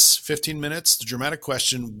impetus, 15 minutes, the dramatic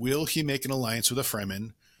question, will he make an alliance with a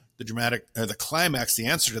Fremen? The climax, the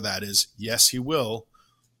answer to that is yes, he will.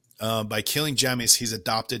 By killing Jamis, he's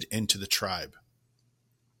adopted into the tribe.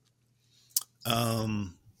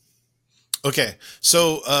 Okay,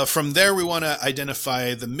 so from there we want to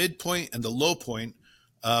identify the midpoint and the low point.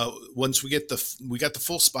 Once we got the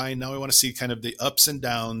full spine, now we want to see kind of the ups and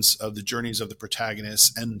downs of the journeys of the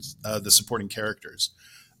protagonists and the supporting characters.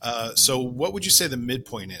 So what would you say the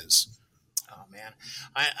midpoint is? Oh man,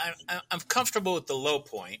 I'm comfortable with the low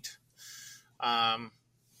point.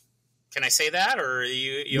 Can I say that, or are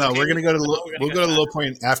you No, okay we're going to go to we'll go to the low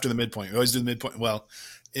point after the midpoint. We always do the midpoint. Well,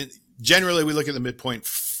 generally we look at the midpoint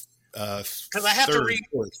because I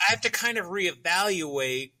have to kind of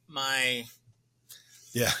reevaluate my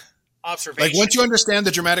observation. Like once you understand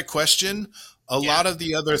the dramatic question, a lot of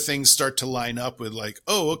the other things start to line up with like,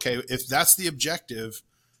 oh, okay, if that's the objective,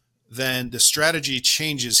 then the strategy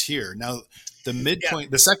changes here. Now, the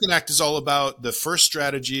midpoint, the second act is all about the first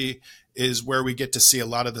strategy is where we get to see a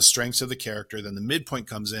lot of the strengths of the character. Then the midpoint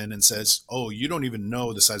comes in and says, oh, you don't even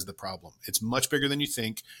know the size of the problem. It's much bigger than you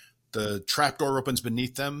think. The trapdoor opens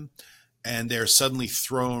beneath them, and they're suddenly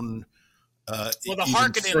thrown. Well, the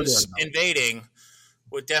Harkonnens invading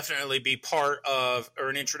would definitely be part of or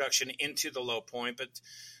an introduction into the low point. But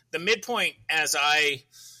the midpoint, as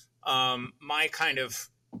my kind of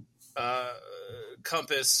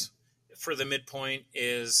compass for the midpoint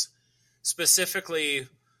is specifically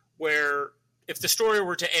where if the story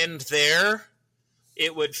were to end there,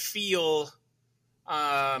 it would feel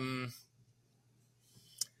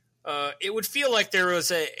like there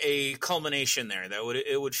was a culmination there.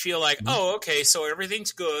 It would feel like, oh, okay, so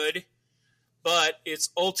everything's good, but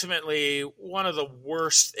it's ultimately one of the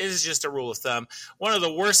worst. It is just a rule of thumb. One of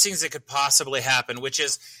the worst things that could possibly happen, which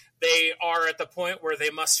is they are at the point where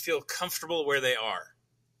they must feel comfortable where they are,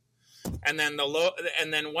 and then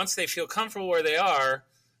once they feel comfortable where they are,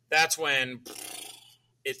 that's when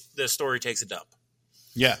the story takes a dump.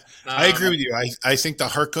 Yeah, I agree with you. I think the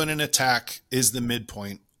Harkonnen attack is the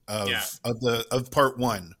midpoint of part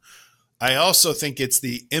one. I also think it's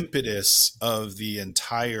the impetus of the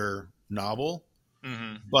entire novel.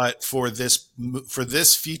 Mm-hmm. But for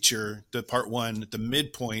this feature, the part one, the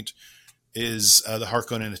midpoint is the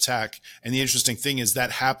Harkonnen attack. And the interesting thing is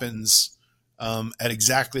that happens at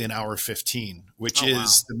exactly an hour 15, which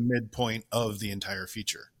is the midpoint of the entire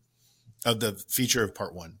feature, of the feature of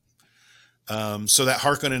part one. So that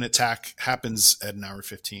Harkonnen attack happens at an hour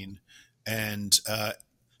 15. And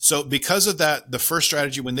so because of that, the first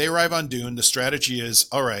strategy, when they arrive on Dune, the strategy is,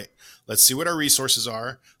 all right, let's see what our resources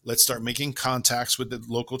are. Let's start making contacts with the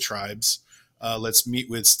local tribes. Let's meet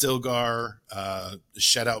with Stilgar.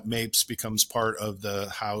 Shed Out Mapes becomes part of the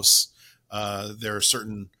house. There are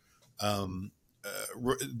certain the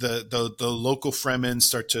local Fremen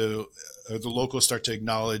the locals start to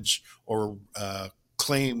acknowledge or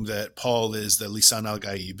claim that Paul is the Lisan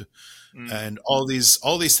al-Gaib. And all these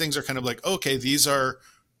things are kind of like, okay, these are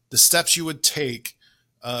the steps you would take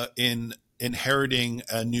in inheriting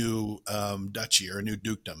a new duchy or a new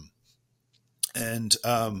dukedom, and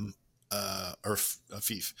or a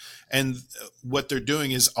fief. And what they're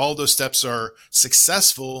doing is all those steps are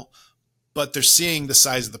successful, but they're seeing the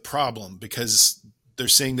size of the problem because they're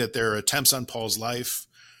seeing that there are attempts on Paul's life.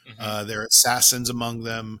 Mm-hmm. There are assassins among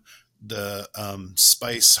them. The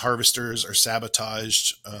spice harvesters are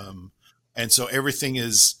sabotaged. And so everything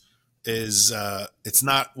is it's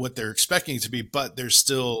not what they're expecting it to be, but there's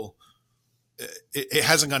still, it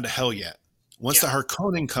hasn't gone to hell yet. Once the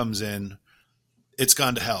Harkonnen comes in, it's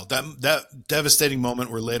gone to hell. That devastating moment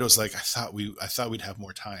where Leto's like, I thought we'd have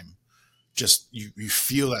more time. Just you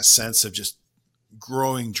feel that sense of just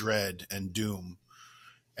growing dread and doom,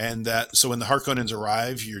 and that so when the Harkonnens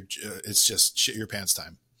arrive, it's just shit your pants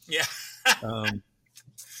time. Yeah.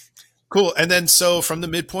 Cool. And then so from the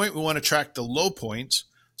midpoint, we want to track the low point.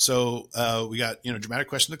 So we got dramatic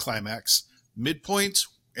question to climax. Midpoint,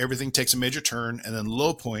 everything takes a major turn, and then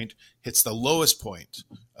low point hits the lowest point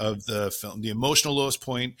of the film, the emotional lowest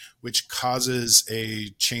point, which causes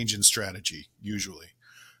a change in strategy usually.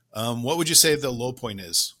 What would you say the low point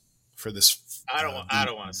is for this? I don't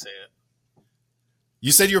want to say it.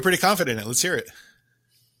 You said you were pretty confident in it. Let's hear it.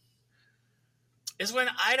 Is when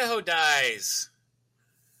Idaho dies.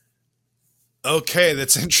 Okay,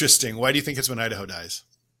 that's interesting. Why do you think it's when Idaho dies?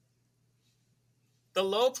 The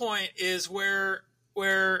low point is where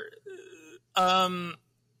um,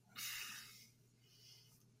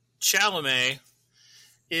 Chalamet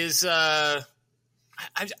is. Again,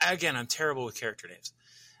 I'm terrible with character names.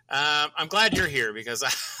 I'm glad you're here because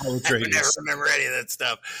I would never remember any of that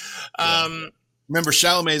stuff. Remember,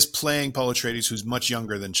 Chalamet is playing Paul Atreides, who's much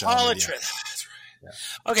younger than Chalamet. Paul Atreides. That's right.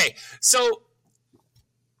 Yeah. Okay, so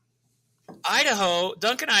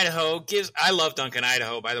Duncan Idaho gives. I love Duncan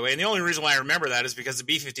Idaho, by the way, and the only reason why I remember that is because the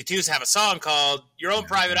B-52s have a song called "Your Own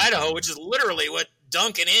Private Idaho," which is literally what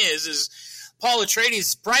Duncan is Paul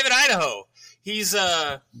Atreides' Private Idaho. He's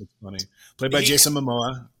That's funny. Played by Jason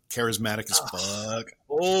Momoa, charismatic as fuck.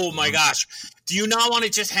 Oh my gosh! Do you not want to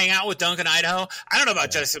just hang out with Duncan Idaho? I don't know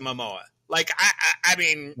about Jason Momoa. Like I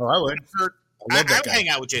mean, I would. I would hang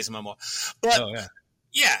out with Jason Momoa, but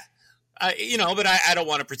yeah. But I don't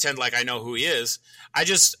want to pretend like I know who he is. I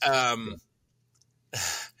just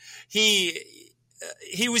he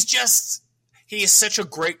is such a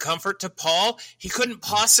great comfort to Paul. He couldn't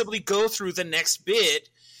possibly go through the next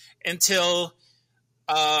bit until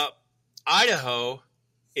Idaho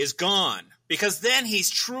is gone, because then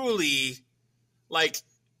he's truly like,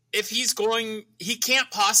 if he's going, he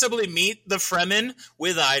can't possibly meet the Fremen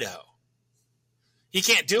with Idaho. He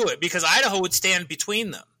can't do it because Idaho would stand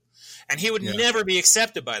between them. And he would never be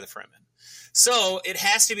accepted by the Fremen. So it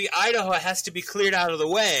has to be, Idaho has to be cleared out of the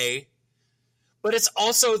way. But it's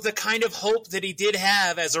also the kind of hope that he did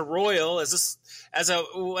have as a royal, as a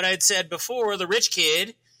what I had said before, the rich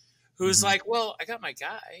kid who's like, well, I got my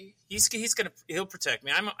guy. He'll protect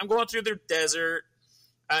me. I'm going through the desert.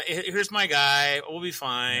 Here's my guy. We'll be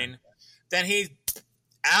fine. Then he's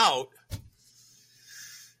out.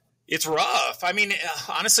 It's rough. I mean,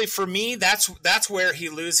 honestly, for me, that's where he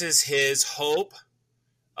loses his hope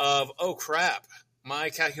of, oh, crap, my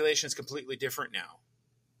calculation is completely different now.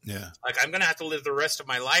 Yeah. Like, I'm going to have to live the rest of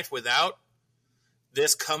my life without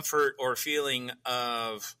this comfort or feeling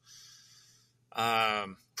of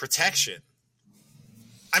protection.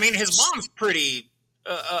 I mean, his mom's pretty,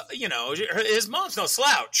 his mom's no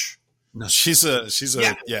slouch. No, she's a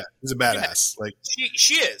badass. Like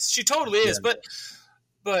she is. She totally is. But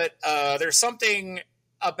there's something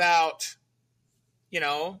about,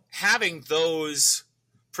 having those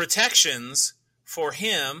protections for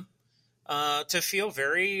him to feel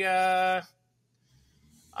very to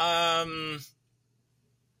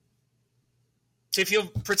feel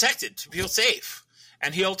protected, to feel safe.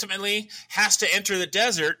 And he ultimately has to enter the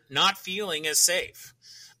desert not feeling as safe.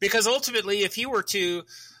 Because ultimately, if he were to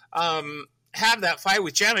have that fight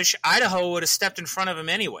with Jemish, Idaho would have stepped in front of him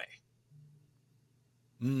anyway.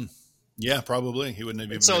 Yeah, probably. He wouldn't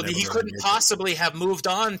have even. So he couldn't possibly have moved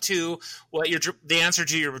on to the answer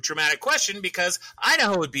to your dramatic question, because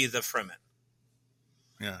Idaho would be the Fremen.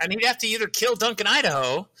 Yeah. And he'd have to either kill Duncan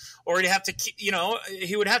Idaho, or he'd have to,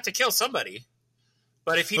 he would have to kill somebody.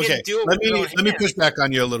 But if he didn't do it, let me push back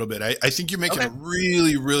on you a little bit. I think you're making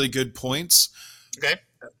really, really good points. Okay.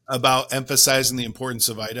 About emphasizing the importance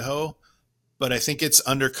of Idaho, but I think it's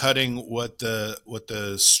undercutting what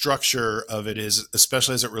the structure of it is,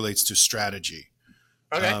 especially as it relates to strategy,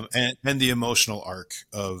 and the emotional arc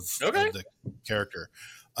of the character.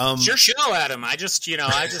 It's your show, Adam. I just live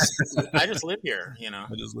here. I just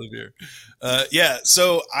live here.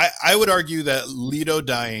 So I would argue that Leto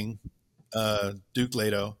dying, Duke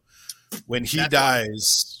Leto, when he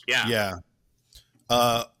dies,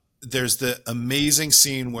 there's the amazing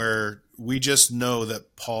scene where we just know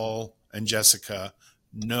that Paul and Jessica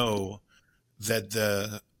know that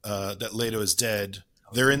that Leto is dead.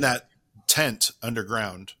 They're in that tent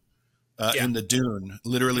underground, in the dune,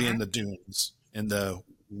 literally in the dunes, in the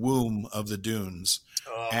womb of the dunes,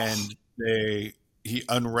 and he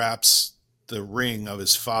unwraps the ring of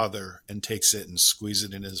his father and takes it and squeezes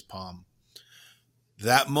it in his palm.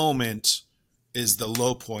 That moment is the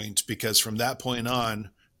low point, because from that point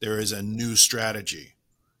on, there is a new strategy.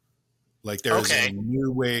 Like there is a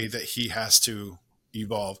new way that he has to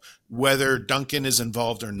evolve. Whether Duncan is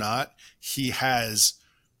involved or not, he has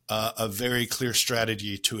a very clear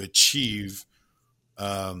strategy to achieve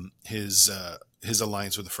his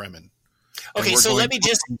alliance with the Fremen. Okay, so let me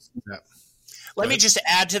just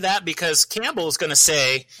add to that, because Campbell is going to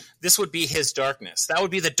say this would be his darkness. That would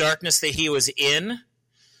be the darkness that he was in,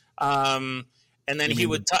 and then he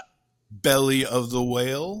would. Belly of the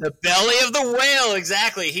whale. The belly of the whale,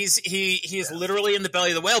 exactly. He's literally in the belly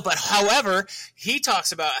of the whale. But however, he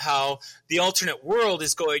talks about how the alternate world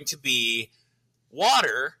is going to be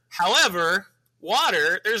water. However,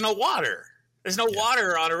 there's no water. There's no Yeah.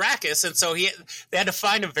 water on Arrakis, and so they had to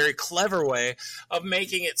find a very clever way of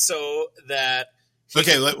making it so that.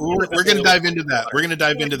 Okay, we're going to dive into that. We're going to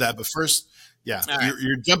dive into that, but first, yeah, All right.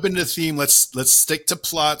 you're jumping into theme. Let's stick to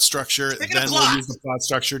plot structure. Stick to Then plot. we'll use the plot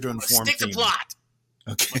structure to inform Stick to theme. plot.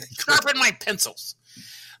 Okay. Sharpen my pencils.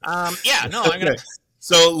 Yeah, no, I'm gonna. Okay.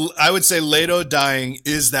 So I would say Leto dying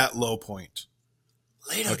is that low point.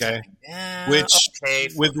 Leto Okay. dying. Yeah, Which okay,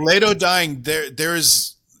 with Leto dying,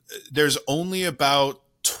 there's only about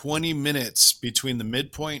 20 minutes between the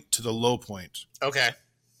midpoint to the low point. Okay.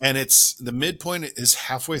 And the midpoint is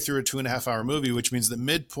halfway through a 2.5 hour movie, which means the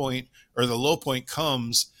midpoint or the low point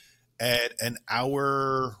comes at an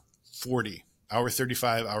hour 40, hour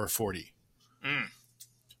 35, hour 40,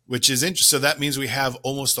 which is interesting. So that means we have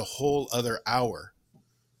almost a whole other hour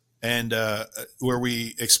and where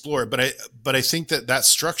we explore. But I think that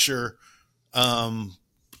structure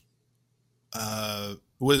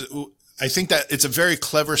I think that it's a very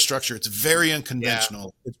clever structure. It's very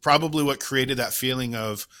unconventional. Yeah. It's probably what created that feeling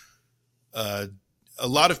of a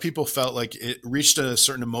lot of people felt like it reached a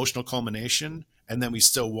certain emotional culmination, and then we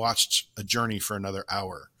still watched a journey for another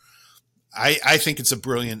hour. I think it's a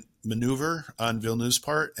brilliant maneuver on Villeneuve's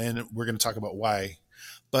part, and we're going to talk about why.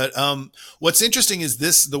 But what's interesting is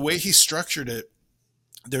the way he structured it.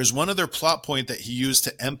 There's one other plot point that he used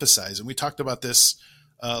to emphasize, and we talked about this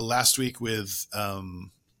last week with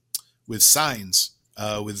Signs,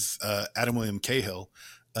 with Adam William Cahill,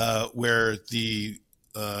 where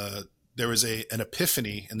there was an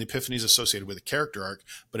epiphany, and the epiphany is associated with a character arc,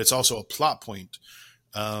 but it's also a plot point.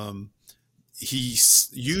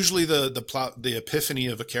 Usually the epiphany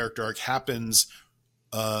of a character arc happens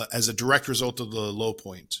as a direct result of the low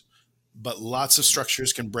point, but lots of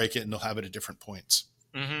structures can break it, and they'll have it at different points.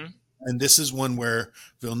 Mm-hmm. And this is one where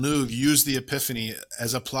Villeneuve used the epiphany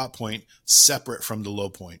as a plot point separate from the low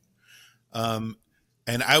point. And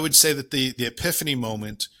I would say that the epiphany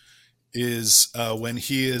moment is when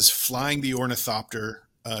he is flying the ornithopter.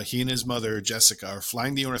 He and his mother, Jessica, are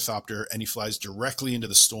flying the ornithopter, and he flies directly into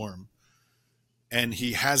the storm. And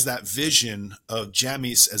he has that vision of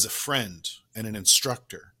Jamis as a friend and an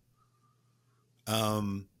instructor.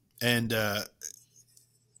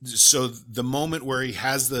 So the moment where he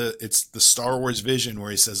has it's the Star Wars vision where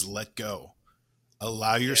he says, "Let go,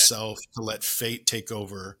 allow yourself to let fate take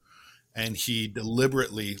over." And he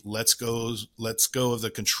deliberately lets go of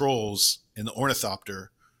the controls in the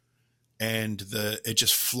ornithopter, and it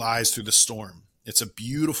just flies through the storm. It's a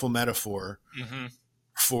beautiful metaphor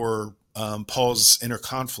for Paul's inner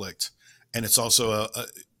conflict, and it's also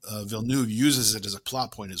Villeneuve uses it as a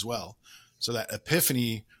plot point as well. So that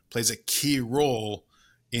epiphany plays a key role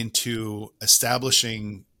into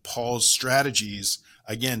establishing Paul's strategies,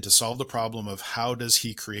 again, to solve the problem of how does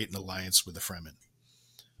he create an alliance with the Fremen.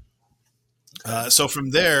 So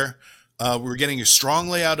from there, we're getting a strong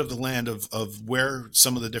layout of the land of where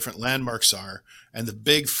some of the different landmarks are. And the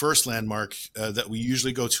big first landmark that we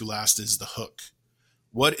usually go to last is the Hook.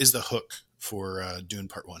 What is the Hook for Dune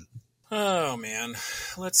Part 1? Oh, man.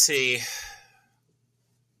 Let's see.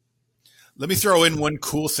 Let me throw in one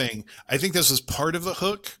cool thing. I think this was part of the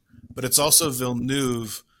Hook, but it's also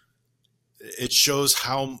Villeneuve. It shows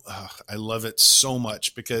how I love it so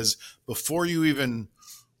much, because before you even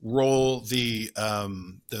roll the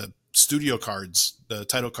studio cards, the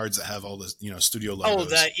title cards that have all the studio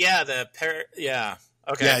logos. Oh, yeah,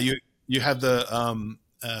 okay. Yeah, you have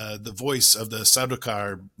the voice of the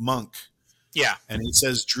Sardaukar monk. Yeah, and it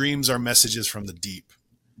says, "Dreams are messages from the deep."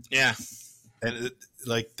 Yeah, and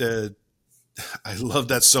I love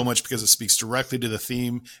that so much because it speaks directly to the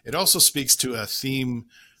theme. It also speaks to a theme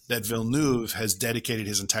that Villeneuve has dedicated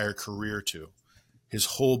his entire career to. His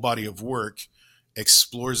whole body of work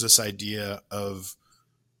explores this idea of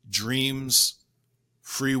dreams,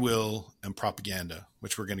 free will, and propaganda,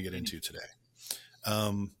 which we're going to get into today.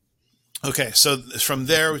 Okay, so from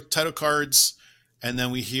there, title cards, and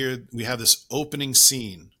then we have this opening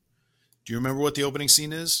scene. Do you remember what the opening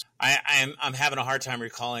scene is? I'm having a hard time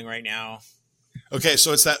recalling right now. Okay,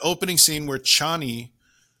 so it's that opening scene where Chani,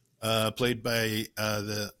 played by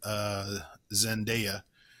the Zendaya,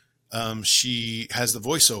 she has the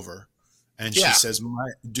voiceover, and she says,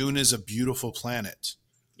 "Dune is a beautiful planet."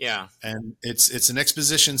 Yeah, and it's an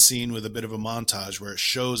exposition scene with a bit of a montage where it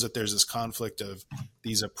shows that there's this conflict of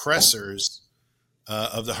these oppressors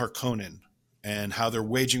of the Harkonnen and how they're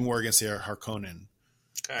waging war against the Harkonnen.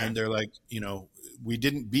 Okay. And they're like, we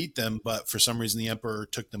didn't beat them, but for some reason the Emperor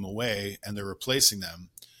took them away and they're replacing them.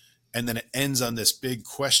 And then it ends on this big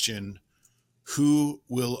question: who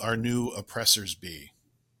will our new oppressors be?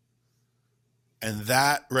 And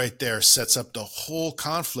that right there sets up the whole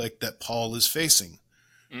conflict that Paul is facing.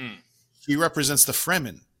 Mm. He represents the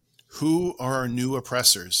Fremen, who are our new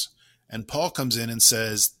oppressors. And Paul comes in and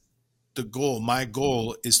says, my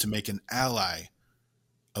goal is to make an ally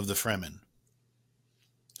of the Fremen.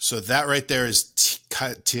 So that right there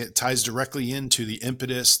ties directly into the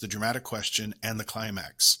impetus, the dramatic question, and the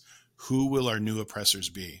climax. Who will our new oppressors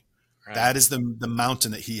be? Right. That is the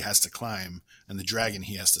mountain that he has to climb and the dragon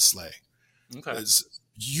he has to slay. Okay. It's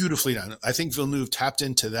beautifully done. I think Villeneuve tapped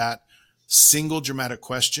into that single dramatic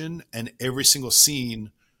question, and every single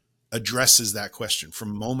scene addresses that question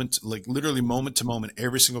from literally moment to moment.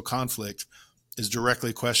 Every single conflict is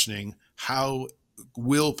directly questioning how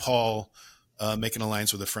will Paul make an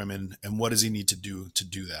alliance with the Fremen, and what does he need to do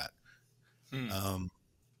that?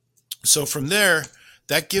 So from there,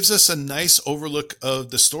 that gives us a nice overlook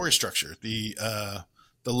of the story structure, the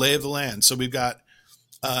lay of the land. So we've got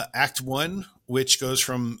Act 1, which goes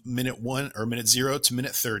from minute 0 to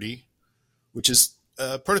minute 30, which is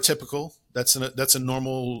prototypical. That's a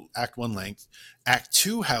normal Act 1 length. Act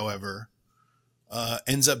 2, however,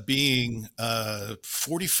 ends up being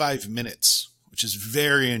 45 minutes, which is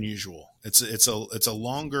very unusual. It's a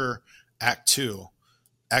longer Act 2.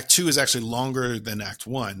 Act 2 is actually longer than Act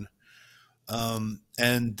 1.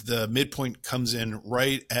 And the midpoint comes in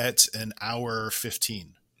right at an hour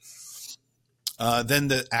 15. Then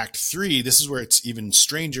the Act 3, this is where it's even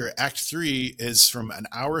stranger. Act 3 is from an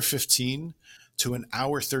hour 15 to an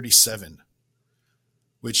hour 37.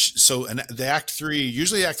 The Act 3,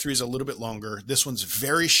 usually Act 3 is a little bit longer. This one's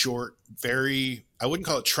very short, I wouldn't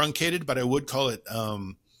call it truncated, but I would call it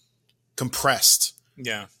compressed.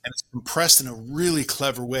 Yeah. And it's compressed in a really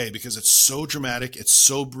clever way because it's so dramatic, it's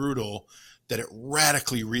so brutal that it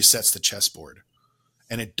radically resets the chessboard.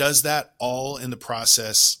 And it does that all in the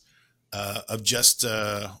process of just,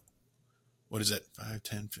 5,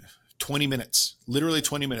 10, 20 minutes, literally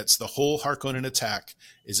 20 minutes. The whole Harkonnen attack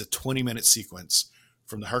is a 20-minute sequence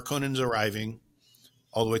from the Harkonnens arriving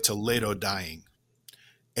all the way to Leto dying.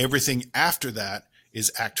 Everything after that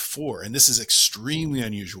is Act 4, and this is extremely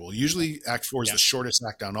unusual. Usually Act 4 is the shortest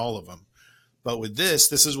act on all of them. But with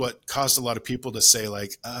this is what caused a lot of people to say,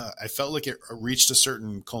 like, I felt like it reached a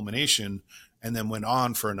certain culmination and then went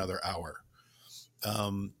on for another hour.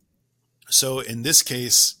 So in this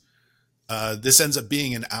case, this ends up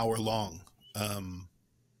being an hour long,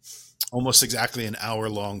 almost exactly an hour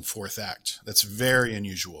long fourth act. That's very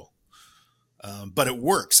unusual. But it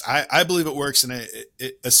works. I believe it works. And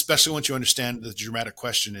especially once you understand the dramatic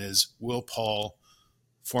question is, will Paul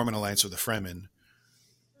form an alliance with the Fremen?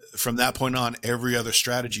 From that point on, every other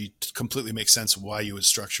strategy completely makes sense of why you would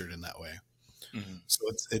structure it in that way. Mm-hmm. So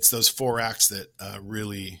it's those 4 acts that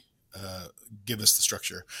really give us the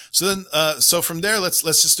structure. So then, so from there, let's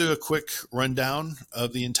just do a quick rundown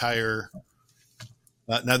of the entire.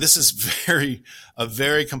 Now, this is a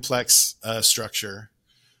very complex structure,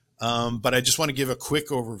 but I just want to give a quick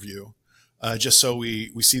overview, just so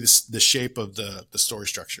we see the shape of the story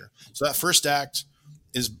structure. So that first act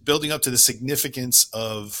is building up to the significance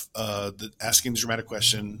of asking the dramatic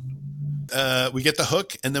question. We get the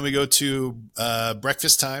hook, and then we go to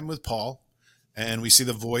breakfast time with Paul, and we see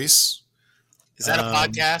the voice. Is that a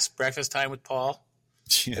podcast? Breakfast time with Paul?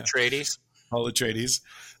 Yeah. Atreides? Paul Atreides.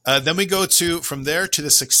 Then we go from there to the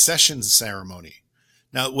succession ceremony.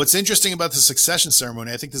 Now, what's interesting about the succession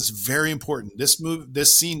ceremony, I think this is very important.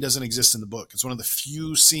 This scene doesn't exist in the book. It's one of the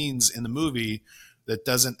few scenes in the movie that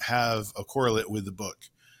doesn't have a correlate with the book.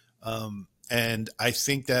 And I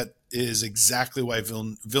think that is exactly why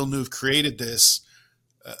Villeneuve created this.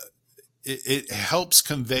 It helps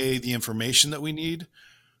convey the information that we need.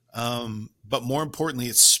 But more importantly,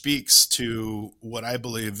 it speaks to what I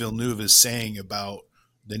believe Villeneuve is saying about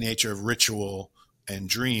the nature of ritual and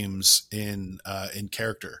dreams in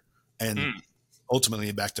character, and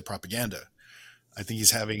ultimately back to propaganda. I think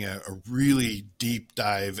he's having a really deep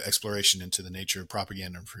dive exploration into the nature of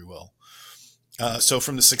propaganda and free will. So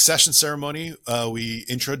from the succession ceremony, we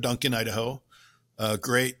intro Duncan, Idaho.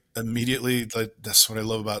 Great. Immediately, that's what I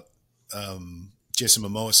love about Jason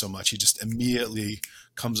Momoa so much. He just immediately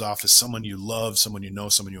comes off as someone you love, someone you know,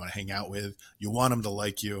 someone you want to hang out with. You want him to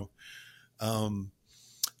like you.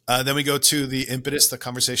 Then we go to the impetus, the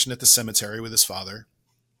conversation at the cemetery with his father.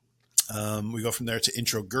 We go from there to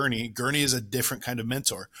intro Gurney. Gurney is a different kind of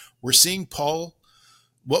mentor. We're seeing Paul.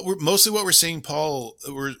 We're seeing Paul.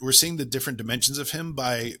 We're seeing the different dimensions of him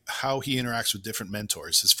by how he interacts with different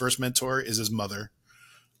mentors. His first mentor is his mother,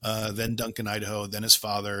 then Duncan, Idaho, then his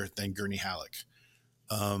father, then Gurney Halleck,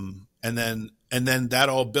 and then that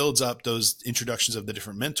all builds up. Those introductions of the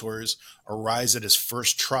different mentors arise at his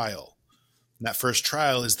first trial. And that first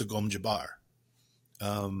trial is the Gom Jabbar,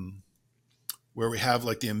 where we have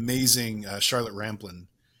like the amazing Charlotte Rampling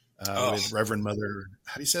with Reverend Mother.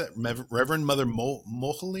 How do you say that? Reverend Mother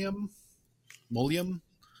Molium.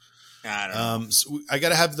 I don't know. So I got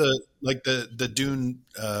to have the Dune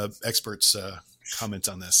experts comment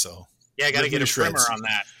on this. So Yeah, I got to get a primer on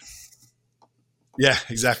that. Yeah,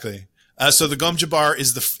 exactly. So the Gom Jabbar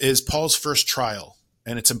is Paul's first trial,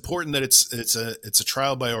 and it's important that it's a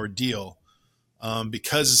trial by ordeal,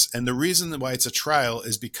 because the reason why it's a trial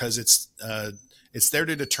is because it's there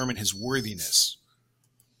to determine his worthiness.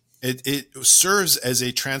 It serves as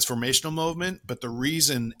a transformational moment, but the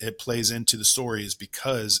reason it plays into the story is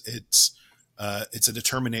because it's a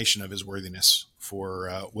determination of his worthiness for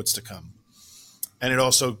what's to come, and it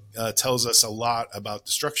also tells us a lot about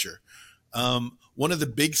the structure. One of the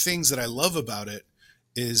big things that I love about it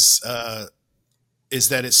is that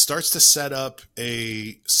it starts to set up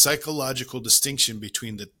a psychological distinction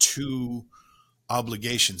between the two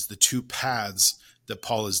obligations, the two paths that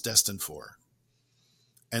Paul is destined for.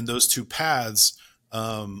 And those two paths,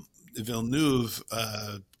 Villeneuve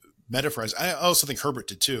metaphors, I also think Herbert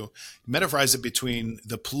did too, metaphors it between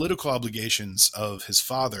the political obligations of his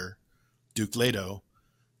father, Duke Leto,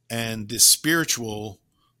 and the spiritual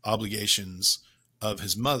obligations of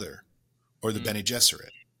his mother, or the Bene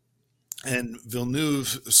Gesserit. And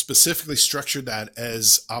Villeneuve specifically structured that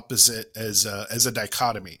as opposite, as a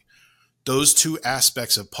dichotomy. Those two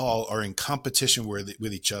aspects of Paul are in competition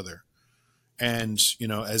with each other. And,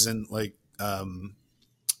 as in like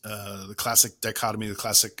the classic dichotomy,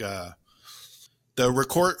 the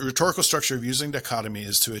rhetorical structure of using dichotomy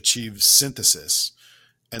is to achieve synthesis.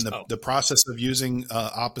 And the process of using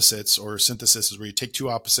opposites or synthesis is where you take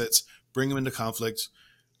two opposites, bring them into conflict,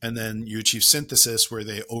 and then you achieve synthesis where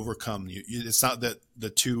they overcome. It's not that the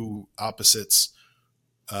two opposites,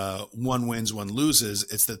 one wins, one loses.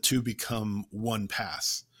 It's the two become one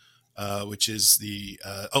path, which is the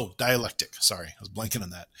dialectic. Sorry, I was blanking on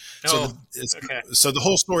that. So the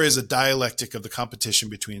whole story is a dialectic of the competition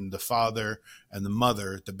between the father and the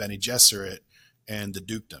mother, the Bene Gesserit, and the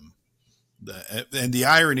dukedom. And the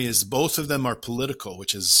irony is both of them are political,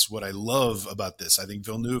 which is what I love about this. I think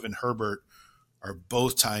Villeneuve and Herbert are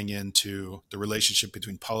both tying into the relationship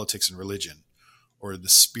between politics and religion, or the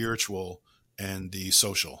spiritual and the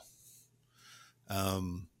social.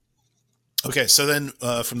 Okay, so then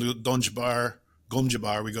from the Gom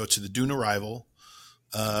Jabbar, we go to the Dune arrival.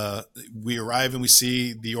 We arrive and we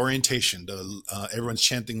see the orientation. Everyone's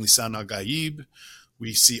chanting Lisan al-Gaib.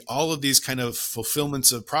 We see all of these kind of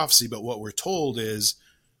fulfillments of prophecy, but what we're told is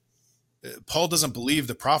Paul doesn't believe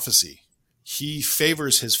the prophecy. He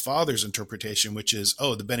favors his father's interpretation, which is,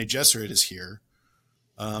 the Bene Gesserit is here,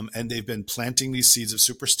 and they've been planting these seeds of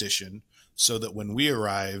superstition so that when we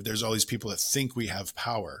arrive, there's all these people that think we have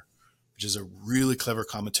power, which is a really clever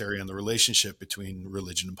commentary on the relationship between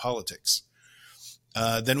religion and politics.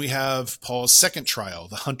 Then we have Paul's second trial,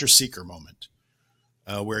 the hunter-seeker moment,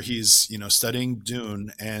 where he's, studying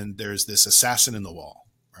Dune, and there's this assassin in the wall,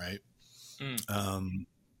 right?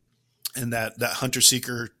 And that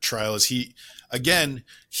hunter-seeker trial is he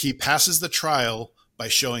passes the trial by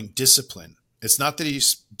showing discipline. It's not that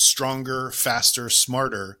he's stronger, faster,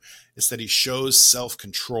 smarter. It's that he shows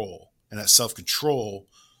self-control, and that self-control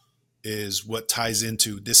is what ties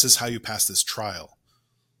into this is how you pass this trial.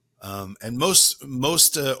 And most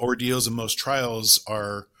ordeals and most trials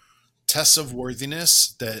are tests of worthiness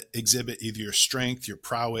that exhibit either your strength, your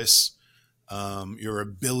prowess, your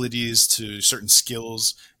abilities to certain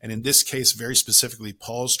skills. And in this case, very specifically,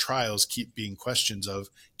 Paul's trials keep being questions of,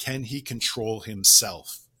 can he control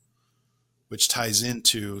himself? Which ties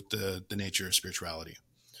into the nature of spirituality.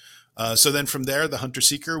 So then from there, the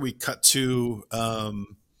hunter-seeker, we cut to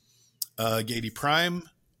Gedi Prime,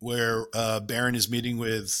 where Baron is meeting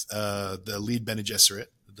with the lead Bene Gesserit,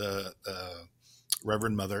 the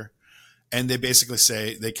Reverend Mother, and they basically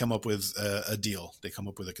say they come up with a deal. They come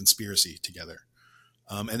up with a conspiracy together,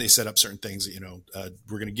 and they set up certain things. That,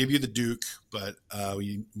 we're going to give you the Duke, but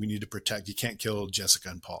we need to protect. You can't kill Jessica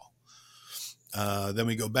and Paul. Then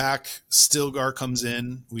we go back. Stilgar comes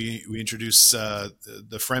in. We introduce the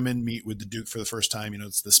Fremen meet with the Duke for the first time.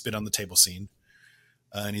 It's the spit on the table scene.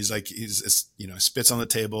 And he's spits on the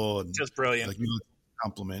table and just brilliant. Like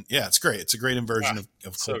compliment. Yeah, it's great. It's a great inversion of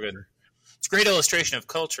culture. So good. It's a great illustration of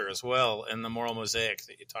culture as well, in the moral mosaic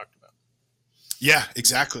that you talked about. Yeah,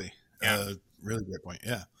 exactly. Yeah. Really great point.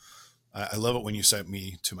 Yeah. I love it when you cite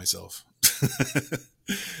me to myself.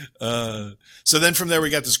 So then from there, we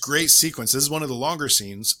got this great sequence. This is one of the longer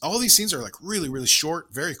scenes. All these scenes are like really, really short,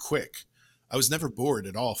 very quick. I was never bored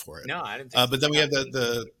at all for it. No, I didn't think but then we have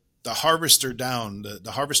the the harvester down.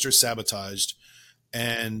 The harvester sabotaged,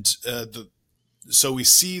 and so we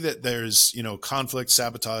see that there's conflict,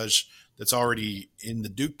 sabotage that's already in the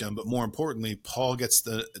dukedom. But more importantly, Paul gets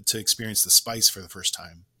to experience the spice for the first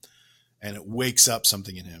time, and it wakes up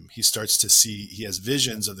something in him. He starts to see. He has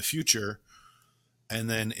visions of the future. And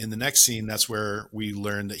then in the next scene, that's where we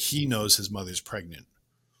learn that he knows his mother's pregnant.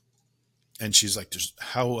 And she's like,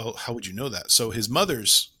 how would you know that? So his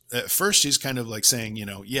mother's, at first she's kind of like saying,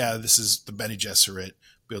 yeah, this is the Bene Gesserit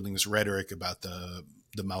building this rhetoric about the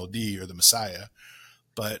Mahdi or the Messiah.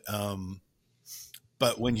 But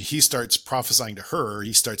when he starts prophesying to her,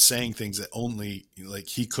 he starts saying things that only like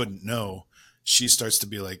he couldn't know. She starts to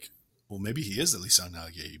be like, well, maybe he is the Lisan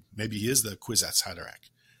al-Gaib. Maybe he is the Kwisatz Haderach.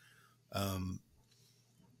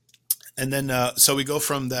 And then, so we go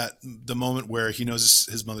from the moment where he knows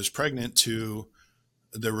his mother's pregnant to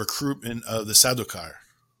the recruitment of the Sadokar.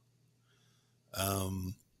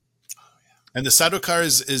 And the Sadokar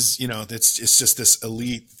is it's just this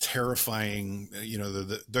elite, terrifying,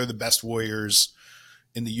 they're the best warriors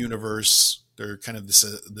in the universe. They're kind of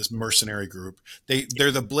this mercenary group.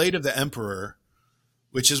 They're the blade of the Emperor,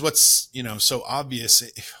 which is what's, so obvious.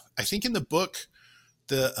 I think in the book,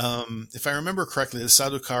 if I remember correctly, the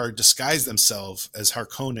Sadokar disguised themselves as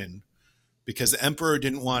Harkonnen because the Emperor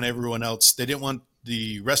didn't want everyone else. They didn't want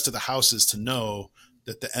the rest of the houses to know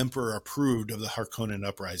that the Emperor approved of the Harkonnen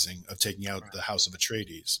uprising of taking out the House of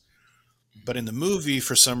Atreides. But in the movie,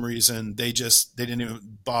 for some reason, they didn't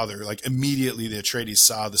even bother. Like immediately, the Atreides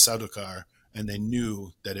saw the Sadokar and they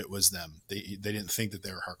knew that it was them. They didn't think that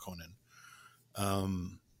they were Harkonnen.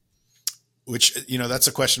 Which, that's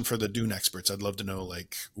a question for the Dune experts. I'd love to know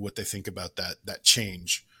like what they think about that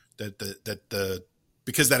change because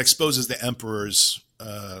that exposes the Emperor's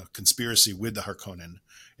conspiracy with the Harkonnen.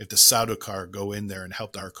 If the Sadokar go in there and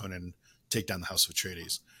help the Harkonnen take down the House of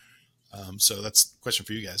Atreides. So that's a question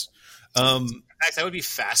for you guys. In fact, that would be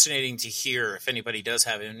fascinating to hear if anybody does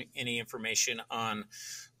have any information on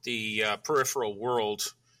the peripheral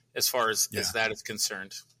world as far as that is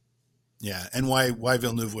concerned. Yeah, and why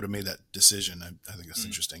Villeneuve would have made that decision. I think that's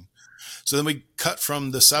interesting. So then we cut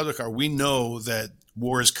from the Sadokar. We know that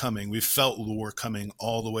war is coming. We've felt war coming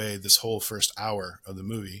all the way this whole first hour of the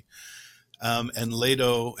movie. And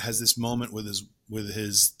Leto has this moment with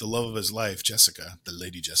the love of his life, Jessica, the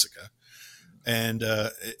Lady Jessica. And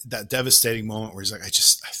that devastating moment where he's like, I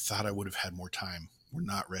thought I would have had more time. We're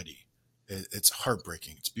not ready. It's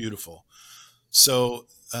heartbreaking. It's beautiful. So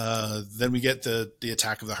then we get the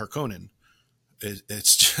attack of the Harkonnen.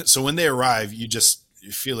 It's just, so when they arrive, you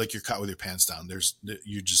feel like you're caught with your pants down.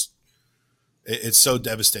 It's so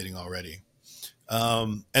devastating already.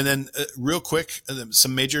 And then real quick,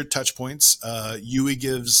 some major touch points. Yui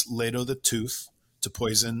gives Leto the tooth to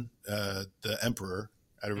poison the Emperor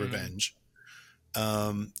out of revenge.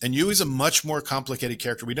 And Yui's a much more complicated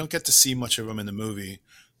character. We don't get to see much of him in the movie,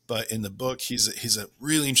 but in the book, he's a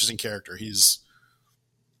really interesting character. He's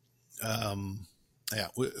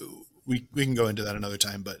we can go into that another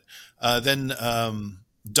time, but then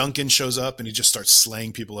Duncan shows up and he just starts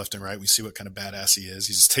slaying people left and right. We see what kind of badass he is.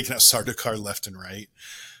 He's just taking out Sardaukar left and right.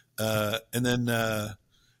 And then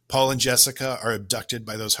Paul and Jessica are abducted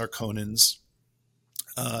by those Harkonnens.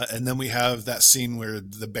 And then we have that scene where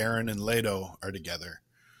the Baron and Leto are together,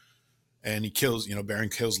 and Baron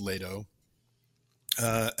kills Leto.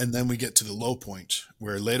 And then we get to the low point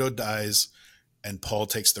where Leto dies and Paul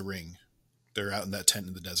takes the ring. They're out in that tent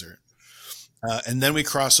in the desert. And then we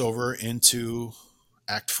cross over into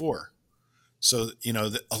Act 4. So,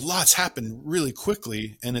 a lot's happened really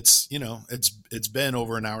quickly, and it's been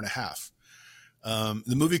over an hour and a half.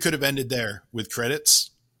 The movie could have ended there with credits.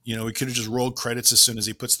 We could have just rolled credits as soon as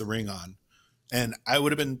he puts the ring on, and I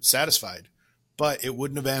would have been satisfied, but it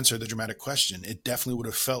wouldn't have answered the dramatic question. It definitely would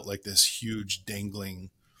have felt like this huge dangling,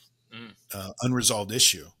 unresolved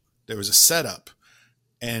issue. There was a setup,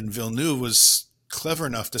 and Villeneuve was clever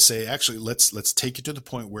enough to say, actually, let's take it to the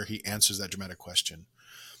point where he answers that dramatic question,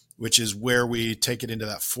 which is where we take it into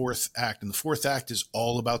that fourth act. And the fourth act is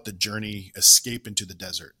all about the journey, escape into the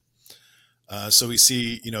desert. So we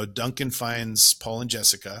see, Duncan finds Paul and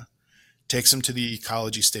Jessica, takes them to the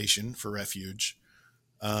ecology station for refuge.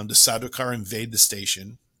 The Sadokar invade the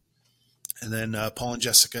station. And then Paul and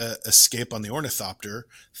Jessica escape on the ornithopter,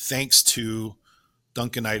 thanks to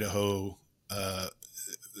Duncan Idaho,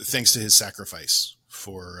 thanks to his sacrifice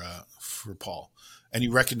for Paul. And he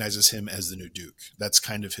recognizes him as the new Duke. That's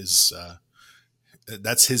kind of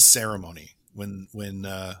that's his ceremony when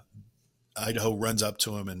Idaho runs up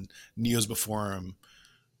to him and kneels before him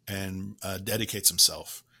and dedicates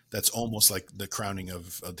himself. That's almost like the crowning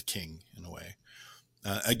of the king in a way.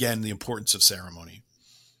 Again, the importance of ceremony.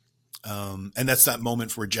 And that's that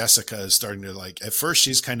moment where Jessica is starting to like, at first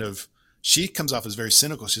she comes off as very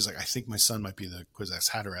cynical. She's like, I think my son might be the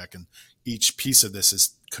Kwisatz Haderach. And each piece of this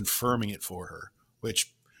is confirming it for her,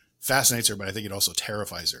 which fascinates her, but I think it also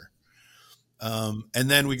terrifies her. And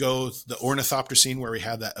then we go the ornithopter scene where we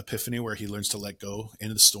have that epiphany where he learns to let go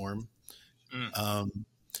into the storm.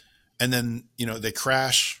 And then, they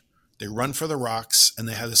crash, they run for the rocks, and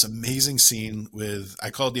they have this amazing scene with,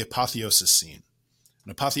 I call it the apotheosis scene.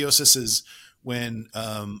 An apotheosis is when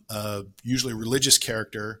usually a religious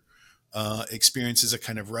character experiences a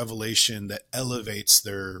kind of revelation that elevates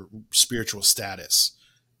their spiritual status.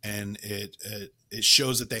 And it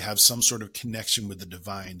shows that they have some sort of connection with the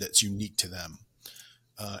divine that's unique to them.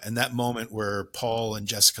 And that moment where Paul and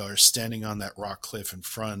Jessica are standing on that rock cliff in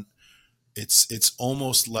front, it's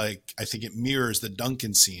almost like, I think it mirrors the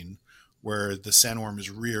Duncan scene where the sandworm is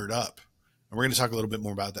reared up. And we're going to talk a little bit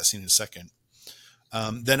more about that scene in a second.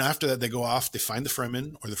 Then after that, they go off, they find the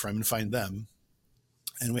Fremen, or the Fremen find them.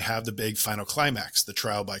 And we have the big final climax, the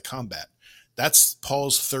trial by combat. That's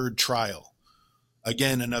Paul's third trial.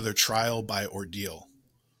 Again, another trial by ordeal.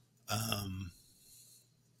 And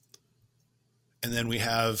then we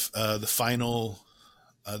have the final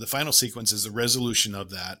sequence is the resolution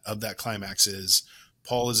of that climax is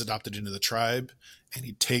Paul is adopted into the tribe and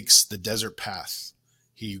he takes the desert path.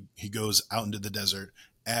 He goes out into the desert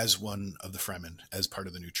as one of the Fremen, as part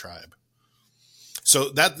of the new tribe. So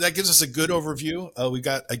that gives us a good overview. We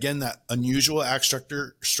got, again, that unusual act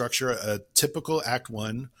structure, a typical act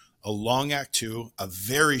 1, a long act 2, a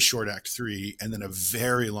very short act 3, and then a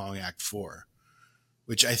very long act 4,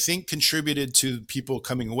 which I think contributed to people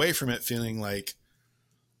coming away from it feeling like,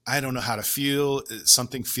 I don't know how to feel.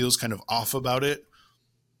 Something feels kind of off about it.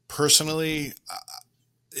 Personally,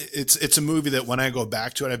 it's a movie that when I go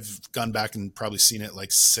back to it, I've gone back and probably seen it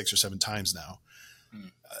like 6 or 7 times now.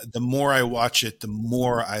 The more I watch it, the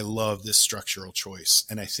more I love this structural choice.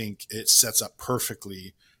 And I think it sets up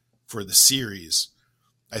perfectly for the series.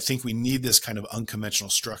 I think we need this kind of unconventional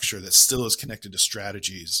structure that still is connected to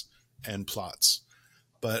strategies and plots.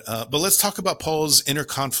 But let's talk about Paul's inner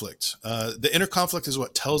conflict. The inner conflict is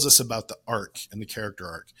what tells us about the arc and the character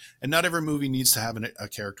arc. And not every movie needs to have a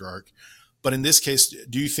character arc. But in this case,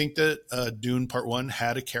 do you think that Dune Part 1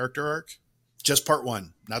 had a character arc? Just Part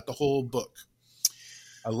 1, not the whole book.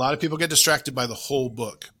 A lot of people get distracted by the whole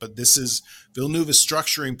book, but Villeneuve is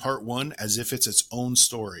structuring Part 1 as if it's its own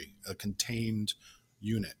story, a contained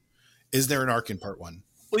unit. Is there an arc in Part 1?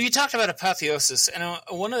 Well, you talked about apotheosis, and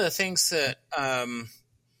one of the things that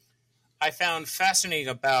I found fascinating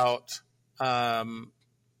about the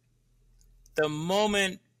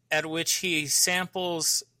moment at which he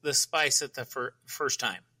samples the spice at the first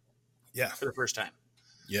time. Yeah. For the first time.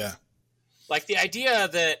 Yeah. Like the idea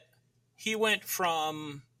that he went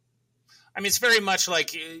from, I mean, it's very much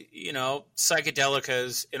like,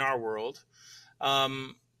 psychedelicas in our world.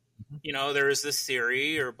 There is this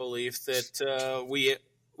theory or belief that we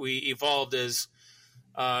evolved as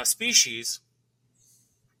species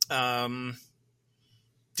due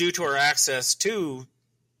to our access to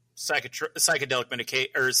psychedelic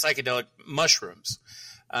mushrooms.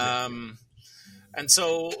 And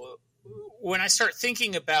so when I start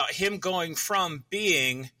thinking about him going from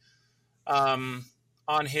being on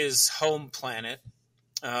his home planet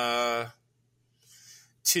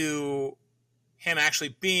to him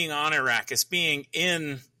actually being on Arrakis, being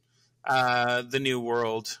in the new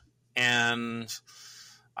world, and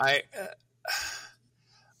I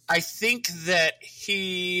think that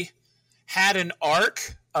he had an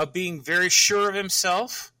arc of being very sure of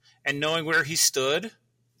himself and knowing where he stood,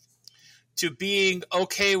 to being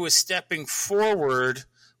okay with stepping forward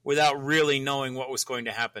without really knowing what was going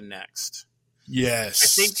to happen next. Yes. I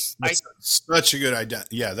think that's such a good idea.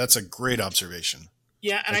 Yeah, that's a great observation.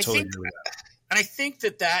 Yeah, and I think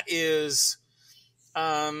that is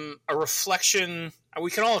a reflection. We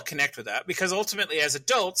can all connect with that because ultimately, as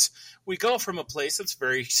adults, we go from a place that's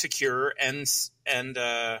very secure and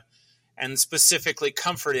specifically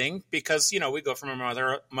comforting because we go from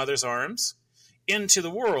our mother's arms into the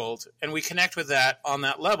world, and we connect with that on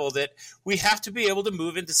that level that we have to be able to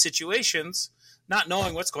move into situations not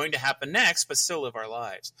knowing what's going to happen next, but still live our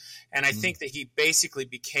lives. And I think that he basically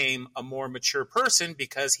became a more mature person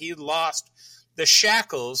because he lost the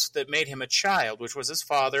shackles that made him a child, which was his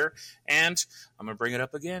father, and I'm going to bring it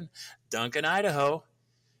up again, Duncan, Idaho,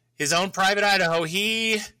 his own private Idaho.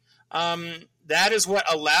 He, that is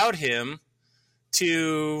what allowed him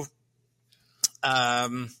to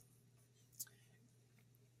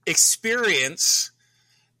experience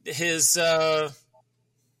his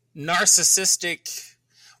narcissistic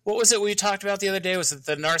what was it we talked about the other day? Was it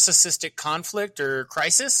the narcissistic conflict or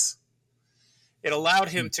crisis? It allowed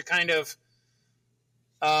him to kind of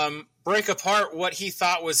break apart what he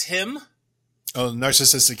thought was him. Oh,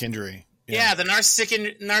 narcissistic injury. Yeah, the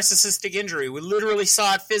narcissistic injury. We literally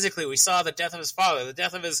saw it physically. We saw the death of his father, the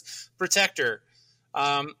death of his protector,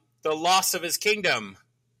 the loss of his kingdom.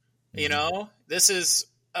 You know, this is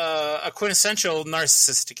a quintessential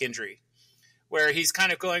narcissistic injury, where he's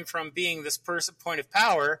kind of going from being this point of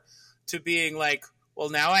power to being like, well,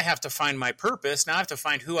 now I have to find my purpose. Now I have to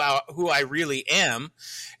find who I really am.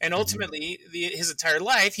 And ultimately, his entire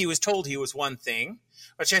life, he was told he was one thing,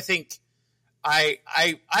 which I think I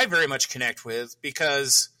very much connect with,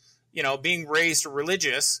 because, you know, being raised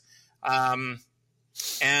religious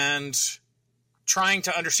and trying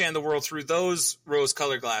to understand the world through those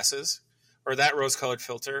rose-colored glasses, or that rose-colored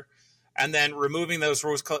filter, and then removing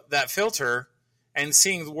that filter and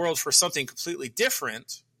seeing the world for something completely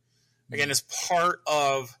different, again, is part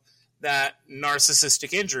of that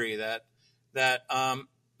narcissistic injury, that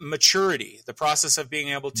maturity, the process of being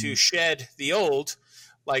able to shed the old,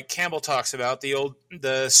 like Campbell talks about.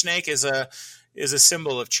 The snake is a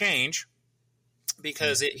symbol of change,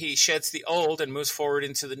 because he sheds the old and moves forward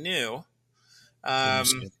into the new.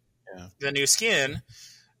 The new skin.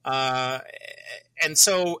 And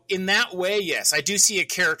so in that way, yes, I do see a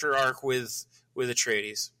character arc with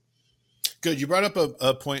Atreides. Good. You brought up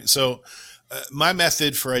a point. So my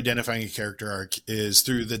method for identifying a character arc is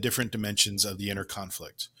through the different dimensions of the inner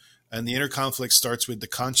conflict. And the inner conflict starts with the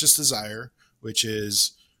conscious desire, which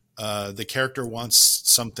is the character wants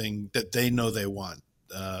something that they know they want.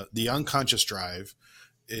 The unconscious drive,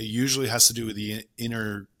 it usually has to do with the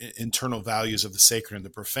internal values of the sacred and the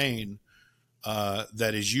profane,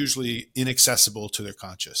 that is usually inaccessible to their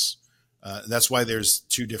conscious. That's why there's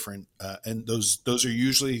two different, and those are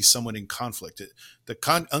usually somewhat in conflict.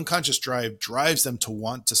 The unconscious drive drives them to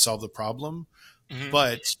want to solve the problem,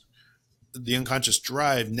 but the unconscious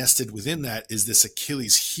drive nested within that is this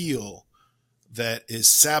Achilles heel that is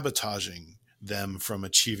sabotaging them from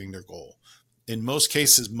achieving their goal. In most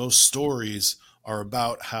cases, most stories are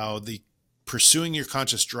about how the pursuing your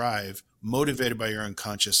conscious drive, motivated by your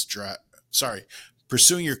unconscious drive,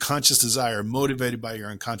 pursuing your conscious desire, motivated by your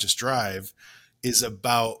unconscious drive, is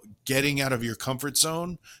about getting out of your comfort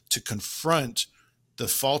zone to confront the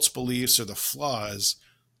false beliefs or the flaws,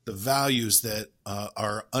 the values that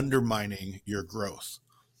are undermining your growth.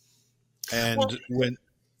 And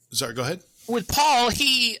go ahead. With Paul,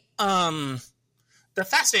 the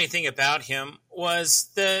fascinating thing about him was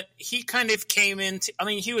that he kind of came into, I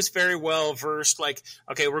mean, he was very well versed, like,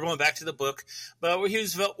 okay, we're going back to the book, but he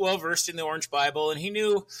was well versed in the Orange Bible, and he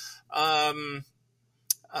knew the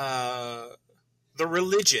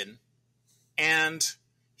religion, and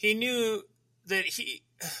he knew that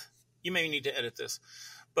you may need to edit this,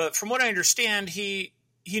 but from what I understand, he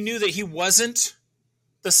knew that he wasn't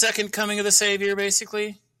the second coming of the Savior,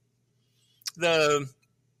 basically, the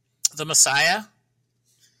Messiah.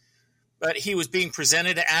 But he was being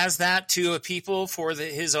presented as that to a people for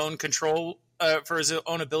his own control, for his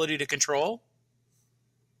own ability to control.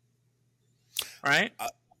 Right?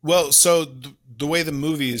 Well, so the way the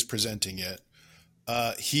movie is presenting it,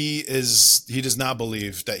 he does not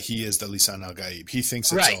believe that he is the Lisan al-Gaib. He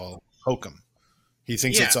thinks it's all hokum. He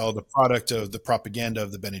thinks it's all the product of the propaganda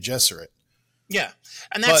of the Bene Gesserit. Yeah.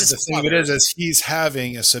 And that's the thing of it is he's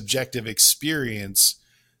having a subjective experience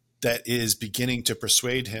that is beginning to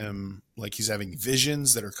persuade him, like he's having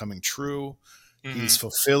visions that are coming true. He's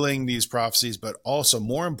fulfilling these prophecies, but also,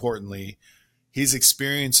 more importantly, he's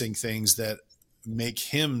experiencing things that make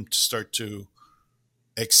him start to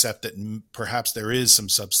accept that perhaps there is some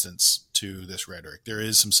substance to this rhetoric. There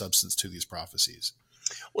is some substance to these prophecies.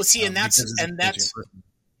 Well, see, and that's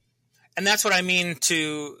what I mean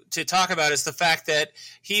to talk about, is the fact that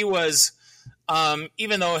he was,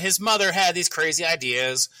 even though his mother had these crazy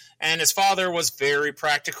ideas, and his father was very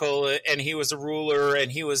practical, and he was a ruler,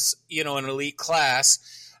 and he was, an elite class.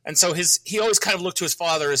 And so he always kind of looked to his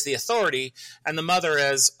father as the authority, and the mother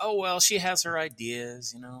as, oh, well, she has her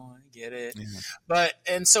ideas, I get it. Yeah.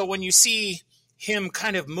 And so when you see him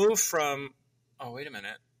kind of move from, oh, wait a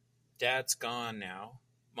minute, Dad's gone now,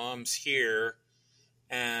 Mom's here,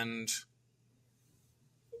 and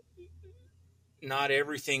not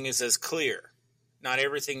everything is as clear. Not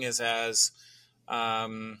everything is as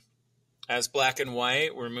black and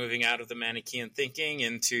white. We're moving out of the Manichaean thinking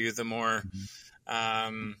into the more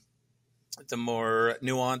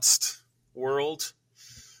nuanced world,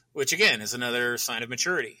 which again is another sign of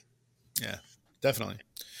maturity. Yeah, definitely.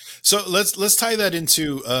 So let's tie that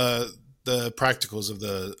into the practicals of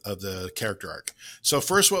the character arc. So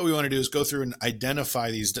first, what we want to do is go through and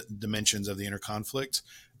identify these dimensions of the inner conflict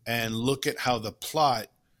and look at how the plot.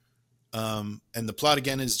 And the plot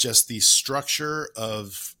again is just the structure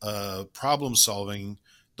of problem solving,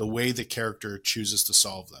 the way the character chooses to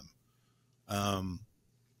solve them.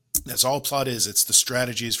 That's all plot is. It's the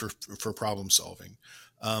strategies for problem solving.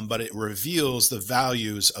 But it reveals the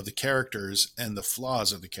values of the characters and the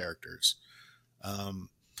flaws of the characters.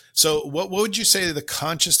 So what would you say the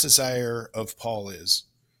conscious desire of Paul is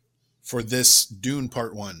for this Dune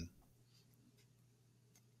Part 1?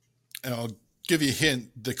 And I'll give you a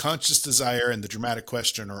hint. The conscious desire and the dramatic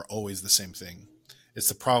question are always the same thing. It's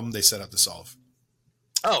the problem they set out to solve.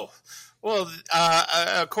 Oh, well,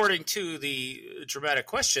 according to the dramatic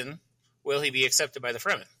question, will he be accepted by the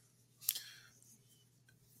Fremen?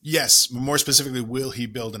 Yes. More specifically, will he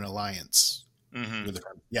build an alliance with the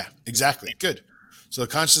Fremen? Yeah, exactly. Good. So the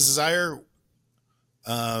conscious desire,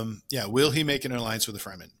 will he make an alliance with the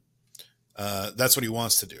Fremen? That's what he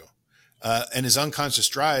wants to do. And his unconscious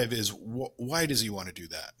drive is, why does he want to do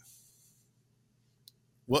that?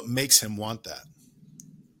 What makes him want that?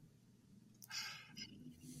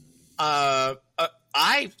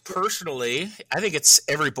 I personally, I think it's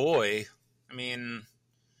every boy. I mean,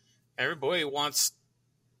 every boy wants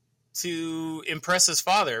to impress his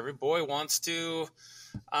father. Every boy wants to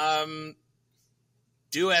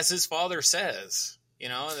do as his father says. You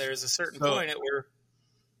know, there's a certain point at where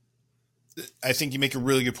I think you make a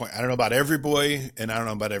really good point. I don't know about every boy and I don't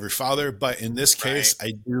know about every father, but in this case,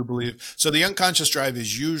 I do believe. So the unconscious drive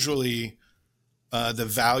is usually the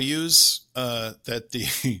values that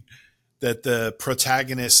the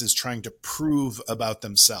protagonist is trying to prove about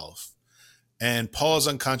themselves. And Paul's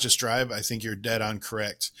unconscious drive, I think you're dead on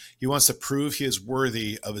correct. He wants to prove he is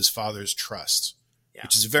worthy of his father's trust,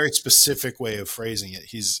 which is a very specific way of phrasing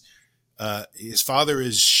it. His father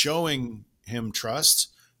is showing him trust,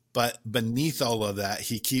 but beneath all of that,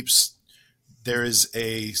 there is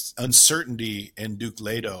a uncertainty in Duke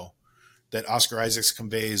Leto that Oscar Isaacs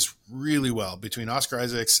conveys really well. Between Oscar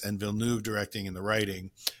Isaacs and Villeneuve directing and the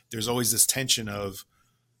writing, there's always this tension of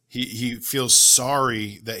he feels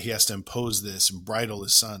sorry that he has to impose this and bridle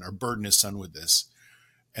his son or burden his son with this.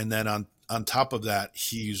 And then on top of that,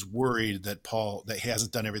 he's worried that he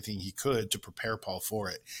hasn't done everything he could to prepare Paul for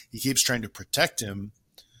it. He keeps trying to protect him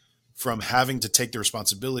from having to take the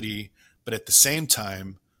responsibility, but at the same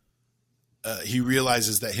time, he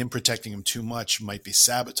realizes that him protecting him too much might be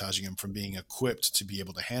sabotaging him from being equipped to be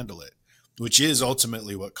able to handle it, which is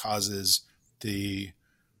ultimately what causes the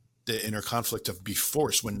inner conflict of be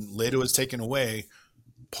forced. When Leto is taken away,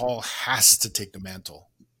 Paul has to take the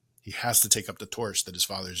mantle. He has to take up the torch that his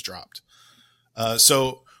father's dropped.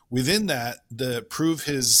 So within that, the prove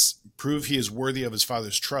he is worthy of his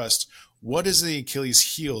father's trust. What is the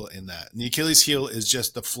Achilles heel in that? And the Achilles heel is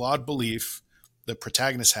just the flawed belief the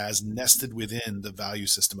protagonist has nested within the value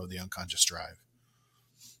system of the unconscious drive.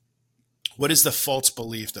 What is the false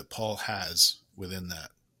belief that Paul has within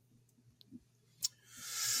that?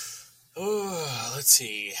 Oh, let's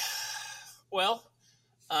see. Well,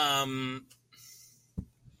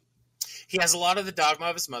 he has a lot of the dogma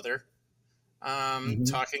of his mother,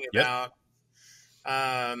 talking about,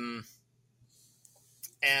 and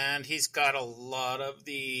he's got a lot of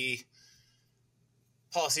the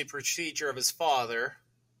policy and procedure of his father,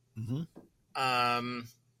 in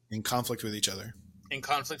conflict with each other.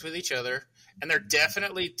 And there are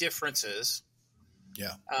definitely differences.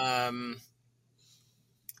 Yeah.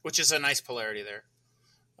 Which is a nice polarity there.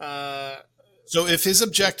 So if his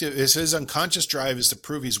objective is his unconscious drive is to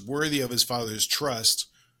prove he's worthy of his father's trust,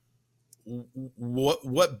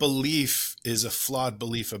 what belief is a flawed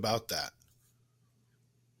belief about that?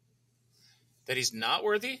 That he's not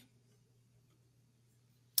worthy?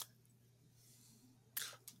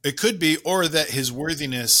 It could be, or that his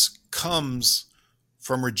worthiness comes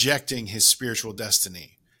from rejecting his spiritual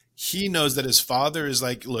destiny. He knows that his father is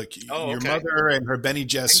like, look, your mother and her Bene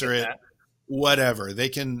Gesserit, whatever. They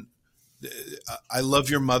can, I love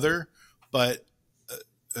your mother, but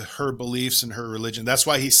her beliefs and her religion. That's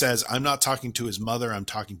why he says, I'm not talking to his mother. I'm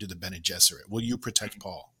talking to the Bene Gesserit. Will you protect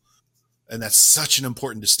Paul? And that's such an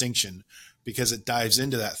important distinction because it dives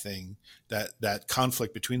into that thing, that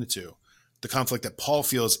conflict between the two. The conflict that Paul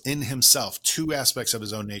feels in himself, two aspects of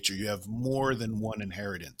his own nature. You have more than one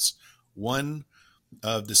inheritance. One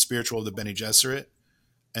of the spiritual of the Bene Gesserit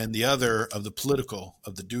and the other of the political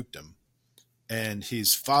of the dukedom. And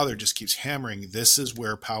his father just keeps hammering, this is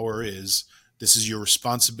where power is. This is your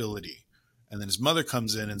responsibility. And then his mother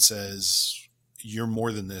comes in and says, you're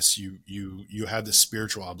more than this. You have this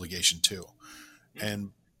spiritual obligation too.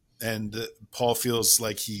 And Paul feels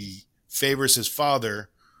like he favors his father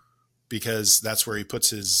because that's where he puts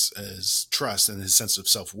his trust and his sense of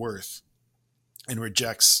self-worth, and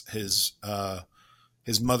rejects his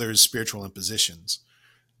mother's spiritual impositions.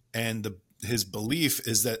 And his belief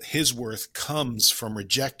is that his worth comes from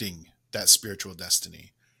rejecting that spiritual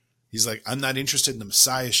destiny. He's like, I'm not interested in the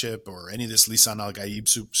messiahship or any of this Lisan al-Gaib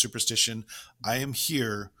superstition. I am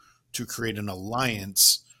here to create an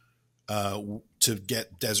alliance to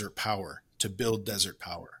get desert power, to build desert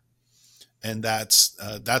power. And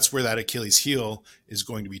that's where that Achilles heel is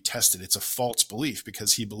going to be tested. It's a false belief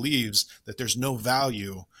because he believes that there's no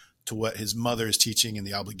value to what his mother is teaching and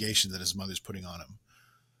the obligation that his mother's putting on him.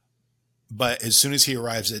 But as soon as he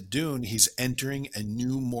arrives at Dune, he's entering a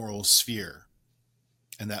new moral sphere.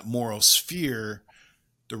 And that moral sphere,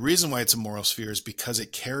 the reason why it's a moral sphere is because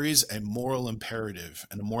it carries a moral imperative.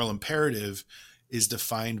 And a moral imperative is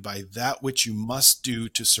defined by that which you must do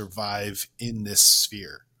to survive in this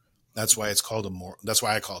sphere. That's why it's called that's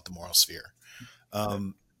why I call it the moral sphere.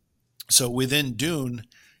 So within Dune,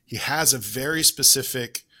 he has a very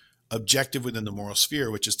specific objective within the moral sphere,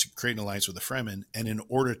 which is to create an alliance with the Fremen. And in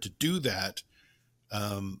order to do that,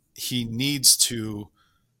 he needs to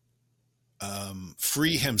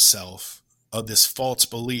free himself of this false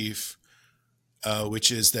belief,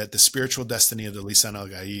 which is that the spiritual destiny of the Lisan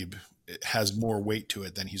al-Gaib has more weight to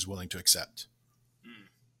it than he's willing to accept.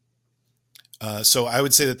 So I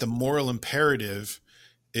would say that the moral imperative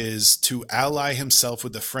is to ally himself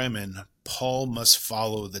with the Fremen. Paul must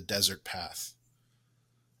follow the desert path.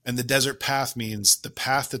 And the desert path means the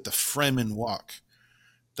path that the Fremen walk.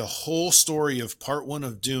 The whole story of part 1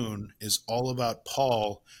 of Dune is all about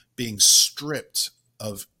Paul being stripped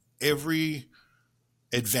of every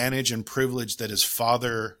advantage and privilege that his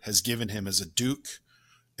father has given him as a duke,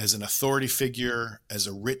 as an authority figure, as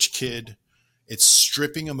a rich kid. It's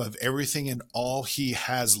stripping him of everything, and all he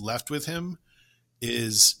has left with him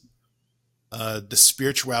is the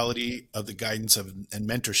spirituality of the guidance of and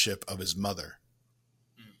mentorship of his mother.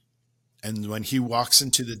 And when he walks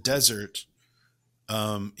into the desert,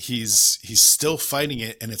 he's still fighting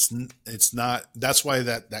it, and it's not. That's why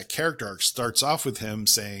that character arc starts off with him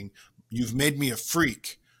saying, "You've made me a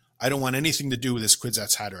freak. I don't want anything to do with this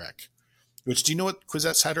Kwisatz Haderach." Which, do you know what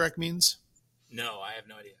Kwisatz Haderach means? No, I have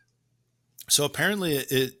no idea. So apparently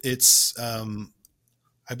it's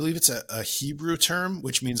I believe it's a Hebrew term,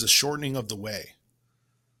 which means a shortening of the way.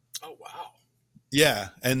 Oh, wow. Yeah.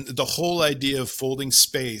 And the whole idea of folding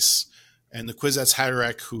space, and the Kwisatz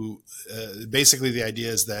Haderach, who basically the idea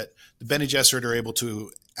is that the Bene Gesserit are able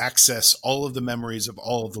to access all of the memories of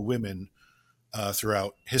all of the women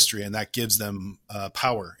throughout history, and that gives them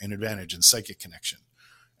power and advantage and psychic connection.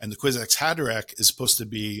 And the Kwisatz Haderach is supposed to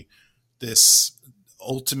be this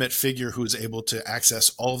ultimate figure who is able to access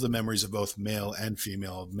all of the memories of both male and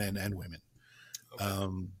female, men and women. Okay.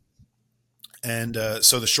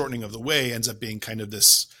 So the shortening of the way ends up being kind of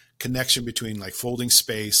this connection between like folding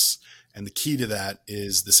space, and the key to that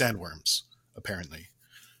is the sandworms, apparently.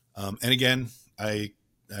 And again, I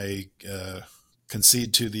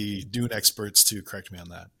concede to the Dune experts to correct me on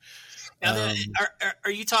that. Now, are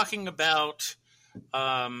you talking about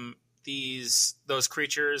those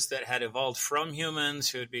creatures that had evolved from humans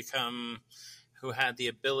who had the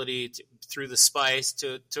ability to, through the spice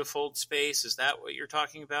to fold space? Is that what you're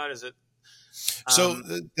talking about? Is it? So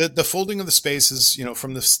the folding of the space is,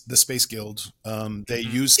 from the Space Guild. They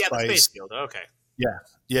use spice. The Space Guild. Okay.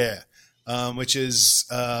 Yeah. Which is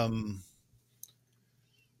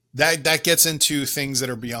that gets into things that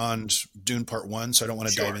are beyond Dune Part 1, so I don't want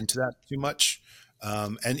to dive into that too much.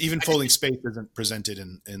 And even folding space isn't presented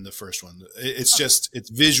in the first one. It's just, it's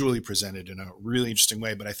visually presented in a really interesting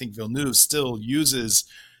way. But I think Villeneuve still uses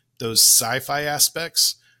those sci-fi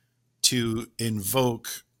aspects to invoke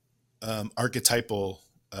archetypal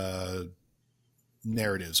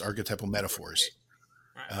narratives, archetypal metaphors.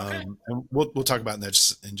 Okay. And we'll talk about that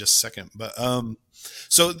in just a second. But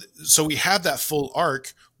so we have that full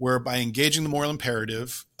arc where, by engaging the moral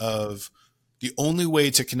imperative of the only way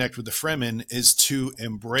to connect with the Fremen is to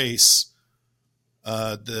embrace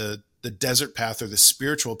the desert path, or the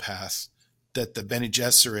spiritual path that the Bene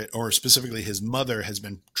Gesserit, or specifically his mother, has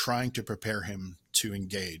been trying to prepare him to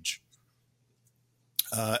engage,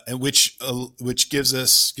 and which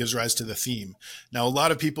gives rise to the theme. Now, a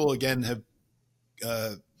lot of people again have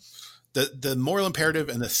the moral imperative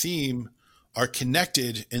and the theme are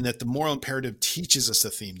connected in that the moral imperative teaches us the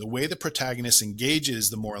theme. The way the protagonist engages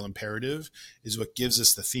the moral imperative is what gives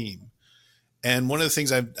us the theme. And one of the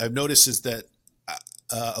things I've noticed is that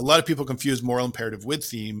a lot of people confuse moral imperative with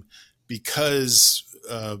theme, because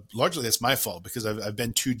largely that's my fault because I've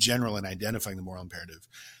been too general in identifying the moral imperative.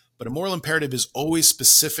 But a moral imperative is always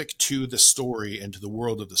specific to the story and to the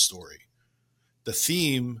world of the story. The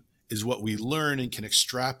theme is what we learn and can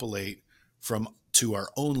extrapolate from to our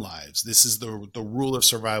own lives. This is the rule of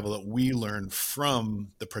survival that we learn from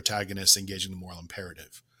the protagonist engaging the moral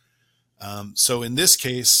imperative. So in this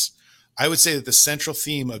case, I would say that the central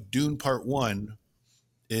theme of Dune Part 1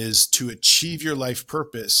 is to achieve your life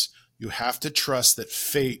purpose, you have to trust that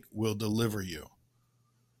fate will deliver you.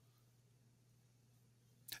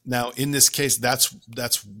 Now, in this case, that's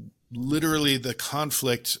literally the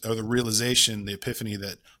conflict or the realization, the epiphany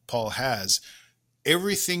that Paul has.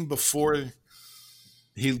 Everything before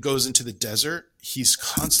he goes into the desert, he's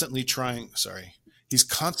constantly trying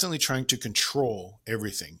to control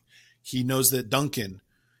everything. He knows that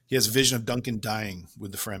he has a vision of Duncan dying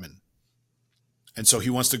with the Fremen. And so he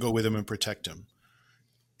wants to go with him and protect him.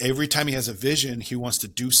 Every time he has a vision, he wants to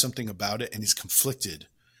do something about it, and he's conflicted.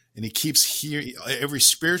 And he keeps hearing, every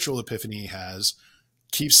spiritual epiphany he has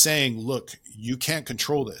keeps saying, look, you can't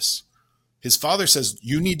control this. His father says,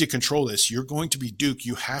 you need to control this. You're going to be Duke.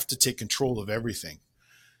 You have to take control of everything.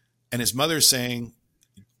 And his mother is saying,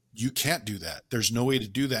 you can't do that. There's no way to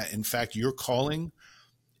do that. In fact, your calling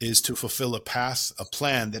is to fulfill a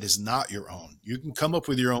plan that is not your own. You can come up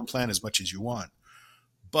with your own plan as much as you want,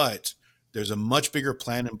 but there's a much bigger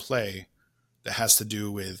plan in play that has to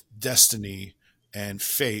do with destiny and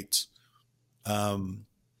fate,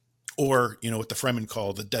 or what the Fremen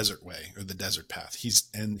call the desert way or the desert path.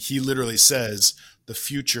 He literally says the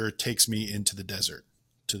future takes me into the desert,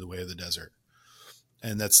 to the way of the desert,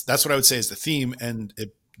 and that's what I would say is the theme. And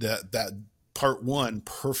that Part 1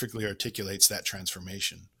 perfectly articulates that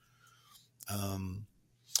transformation,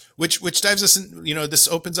 which dives us in. This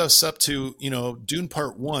opens us up to Dune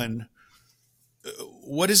Part 1.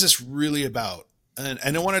 What is this really about?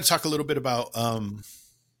 And I wanted to talk a little bit about,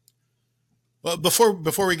 well,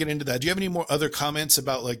 before we get into that, do you have any more other comments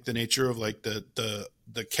about like the nature of like the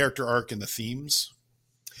character arc and the themes?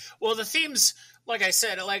 Well, the themes, like I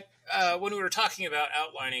said, like when we were talking about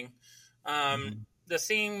outlining, the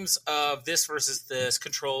themes of this versus this,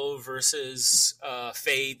 control versus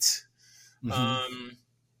fate.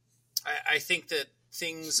 I think that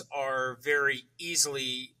things are very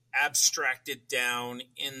easily abstracted down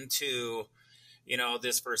into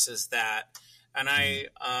this versus that, and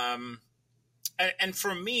and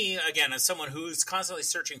for me, again, as someone who's constantly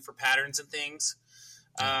searching for patterns and things,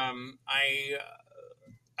 I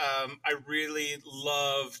really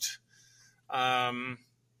loved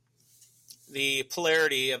the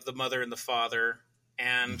polarity of the mother and the father,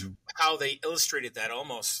 and how they illustrated that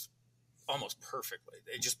almost perfectly.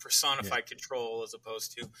 They just personified control as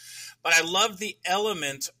opposed to. But I love the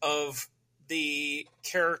element of the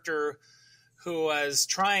character who was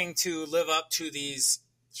trying to live up to these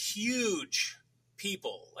huge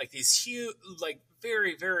people, like these huge, like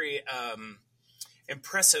very, very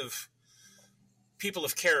impressive people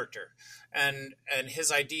of character, and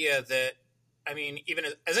his idea that, I mean, even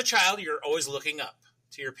as a child, you're always looking up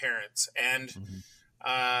to your parents, and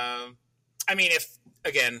I mean, if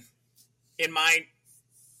again, in my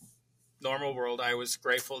normal world, I was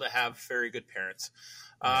grateful to have very good parents,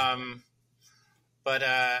 but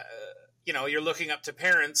you're looking up to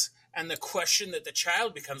parents, and the question that the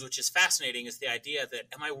child becomes, which is fascinating, is the idea that,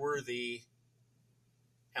 am I worthy?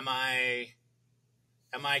 Can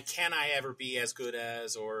I ever be as good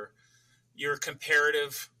as, or your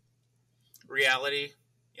comparative reality,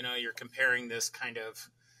 you're comparing this kind of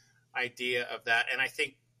idea of that. And I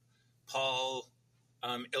think Paul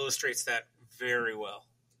illustrates that very well,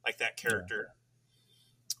 like that character,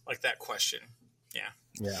 like that question. Yeah.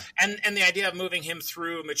 And the idea of moving him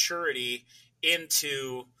through maturity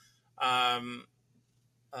into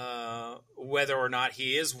whether or not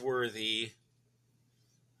he is worthy,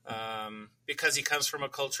 because he comes from a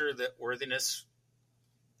culture that worthiness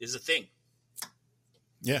is a thing.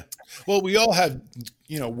 Yeah. Well, we all have,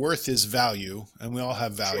 worth is value, and we all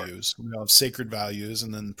have values. Sure. We all have sacred values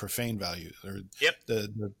and then profane values, or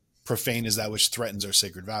the profane is that which threatens our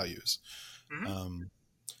sacred values.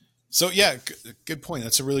 So yeah, good point.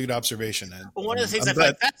 That's a really good observation. Well, one of the things I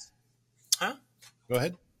find Go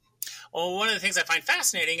ahead. Well, one of the things I find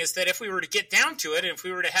fascinating is that if we were to get down to it, and if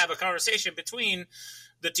we were to have a conversation between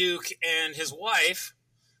the Duke and his wife,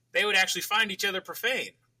 they would actually find each other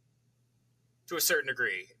profane to a certain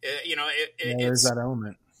degree. There's that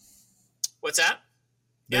element. What's that?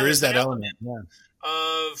 There is that element.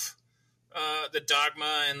 Of the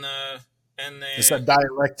dogma and the it's that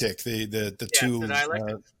dialectic. The two the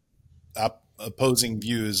dialectic. Opposing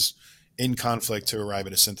views in conflict to arrive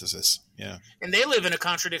at a synthesis. Yeah. And they live in a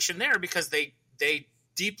contradiction there because they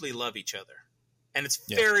deeply love each other, and it's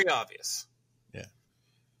Yeah. very obvious. Yeah.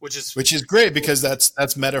 Which is great because that's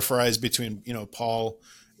metaphorized between, Paul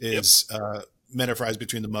is metaphorized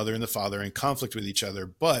between the mother and the father in conflict with each other,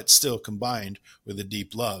 but still combined with a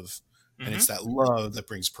deep love. And it's that love that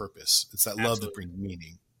brings purpose. It's that love that brings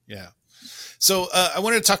meaning. Yeah. So I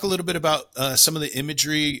wanted to talk a little bit about some of the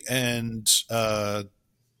imagery and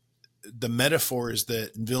the metaphors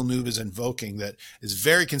that Villeneuve is invoking that is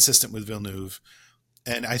very consistent with Villeneuve.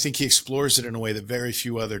 And I think he explores it in a way that very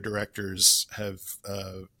few other directors have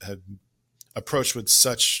approached with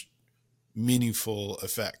such meaningful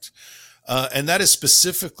effect. And that is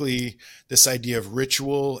specifically this idea of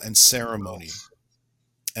ritual and ceremony.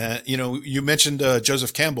 You mentioned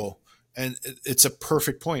Joseph Campbell, and it's a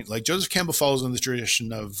perfect point. Like Joseph Campbell follows in the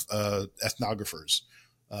tradition of ethnographers,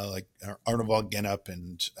 like Arnold Gennep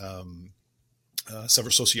and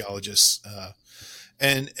several sociologists.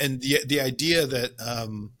 And the idea that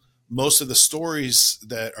most of the stories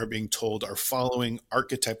that are being told are following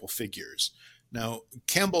archetypal figures. Now,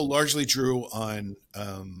 Campbell largely drew on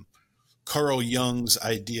Carl Jung's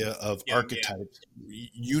idea of archetypes,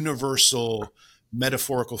 universal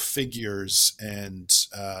metaphorical figures and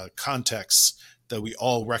contexts that we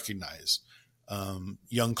all recognize.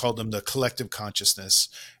 Jung called them the collective consciousness,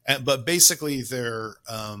 but basically they're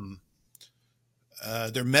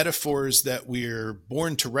metaphors that we're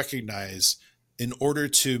born to recognize in order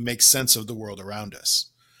to make sense of the world around us.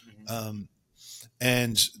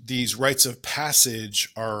 And these rites of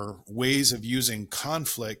passage are ways of using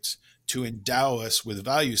conflict to endow us with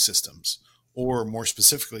value systems, or more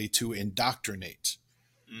specifically, to indoctrinate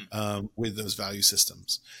with those value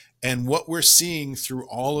systems. And what we're seeing through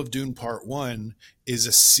all of Dune Part 1 is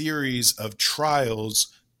a series of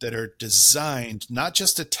trials that are designed not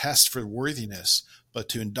just to test for worthiness, but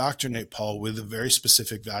to indoctrinate Paul with a very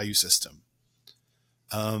specific value system.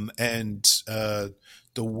 The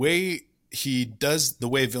way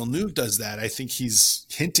Villeneuve does that, I think he's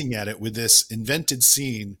hinting at it with this invented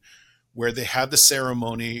scene where they have the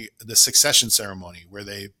ceremony, the succession ceremony, where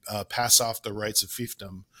they pass off the rights of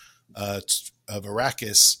fiefdom of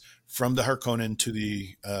Arrakis from the Harkonnen to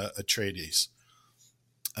the Atreides.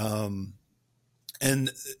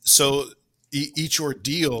 And so each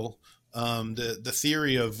ordeal, the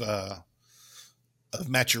theory of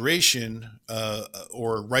maturation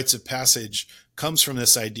or rites of passage comes from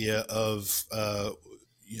this idea of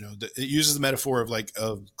it uses the metaphor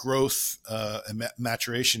of growth and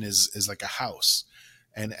maturation is like a house,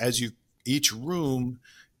 and as each room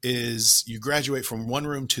is you graduate from one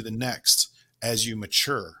room to the next as you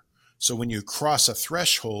mature. So when you cross a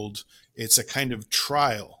threshold, it's a kind of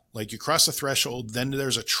trial. Like you cross a threshold, then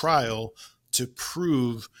there's a trial to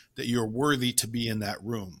prove that you're worthy to be in that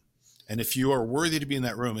room. And if you are worthy to be in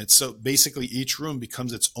that room, it's so basically each room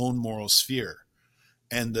becomes its own moral sphere.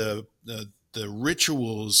 And the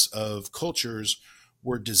rituals of cultures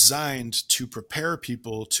were designed to prepare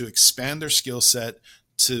people to expand their skill set,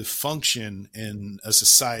 to function in a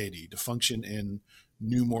society, to function in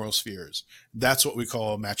new moral spheres. That's what we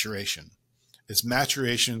call maturation. It's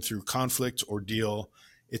maturation through conflict, ordeal.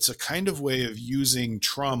 It's a kind of way of using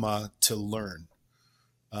trauma to learn.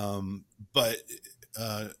 But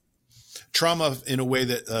trauma in a way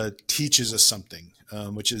that teaches us something,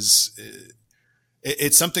 which is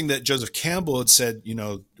it's something that Joseph Campbell had said,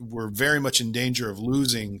 we're very much in danger of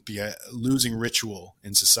losing ritual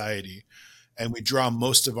in society. And we draw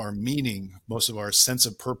most of our meaning, most of our sense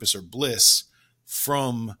of purpose or bliss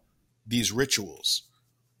from these rituals.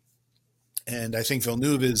 And I think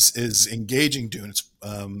Villeneuve is engaging Dune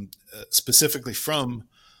specifically from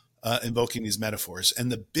invoking these metaphors.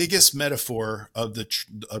 And the biggest metaphor of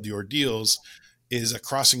the ordeals is a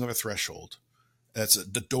crossing of a threshold. That's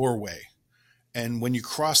the doorway. And when you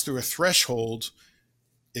cross through a threshold,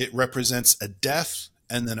 it represents a death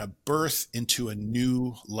and then a birth into a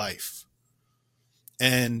new life.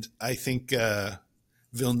 And I think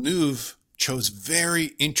Villeneuve chose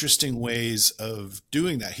very interesting ways of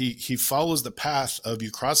doing that. He follows the path of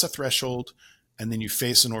you cross a threshold and then you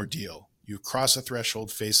face an ordeal. You cross a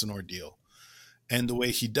threshold, face an ordeal. And the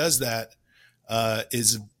way he does that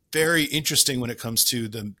is very interesting when it comes to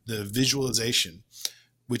the visualization,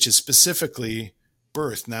 which is specifically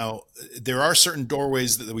birth. Now, there are certain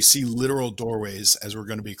doorways that we see, literal doorways, as we're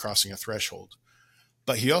going to be crossing a threshold.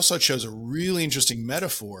 But he also chose a really interesting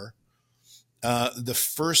metaphor. The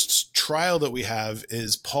first trial that we have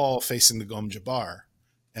is Paul facing the Gom Jabbar.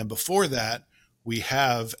 And before that, we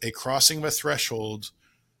have a crossing of a threshold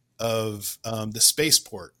of the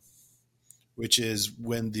spaceport, which is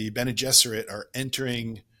when the Bene Gesserit are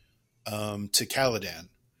entering to Caladan.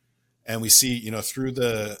 And we see, through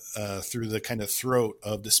the kind of throat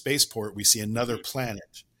of the spaceport, we see another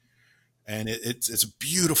planet. And it's a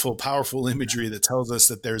beautiful, powerful imagery that tells us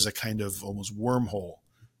that there's a kind of almost wormhole,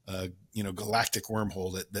 galactic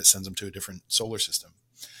wormhole that sends them to a different solar system.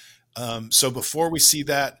 So before we see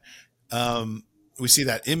that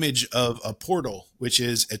image of a portal, which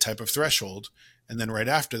is a type of threshold. And then right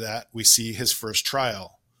after that, we see his first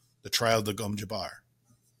trial, the trial of the Gom Jabbar.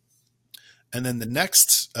 And then the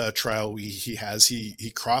next trial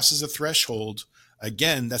he crosses a threshold.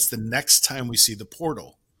 Again, that's the next time we see the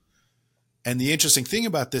portal. And the interesting thing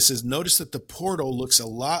about this is notice that the portal looks a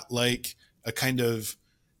lot like a kind of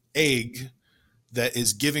egg that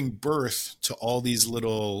is giving birth to all these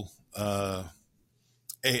little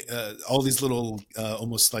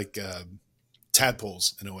almost like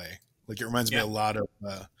tadpoles in a way. Like it reminds me a lot of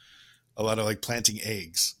like planting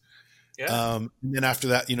eggs. Yeah. And then after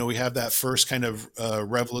that, we have that first kind of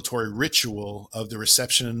revelatory ritual of the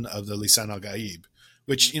reception of the Lisan al-Gaib,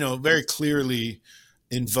 which, very clearly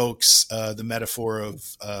invokes the metaphor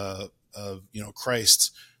of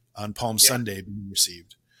Christ on Palm Sunday being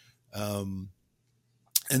received. And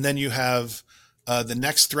then you have the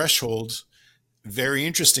next threshold, very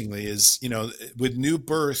interestingly, is, with new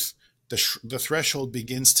birth, the threshold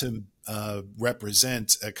begins to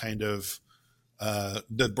represent a kind of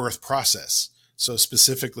the birth process. So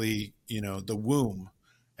specifically, the womb.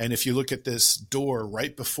 And if you look at this door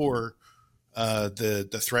right before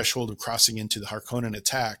the threshold of crossing into the Harkonnen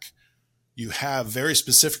attack, you have very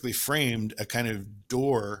specifically framed a kind of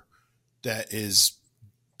door that is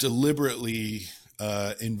deliberately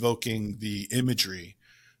invoking the imagery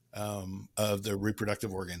of the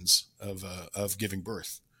reproductive organs of giving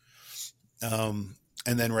birth. And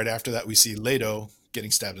then right after that, we see Leto getting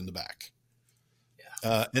stabbed in the back.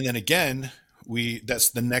 And then again, that's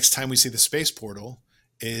the next time we see the space portal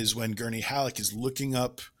is when Gurney Halleck is looking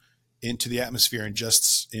up into the atmosphere, and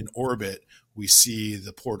just in orbit, we see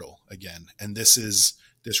the portal again. And this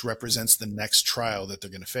represents the next trial that they're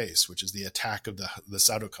going to face, which is the attack of the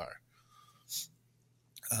Sardaukar.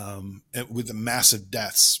 With the massive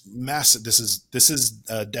deaths, this is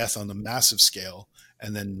death on the massive scale,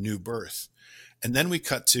 and then new birth. And then we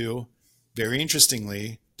cut to, very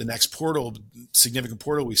interestingly, the next significant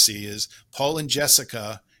portal we see is Paul and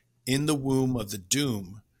Jessica in the womb of the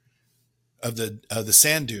Doom, of the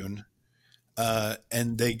sand dune,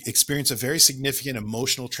 and they experience a very significant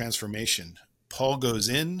emotional transformation. Paul goes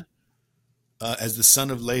in as the son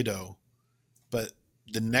of Leto, but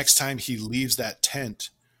the next time he leaves that tent,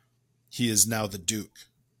 he is now the Duke.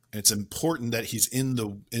 And it's important that he's in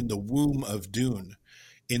the womb of Dune,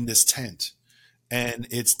 in this tent, and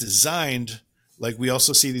it's designed. Like we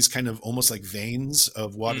also see these kind of almost like veins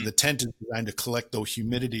of water. The tent is designed to collect the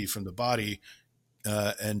humidity from the body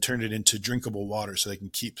and turn it into drinkable water so they can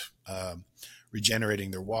keep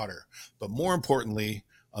regenerating their water. But more importantly,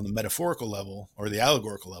 on the metaphorical level or the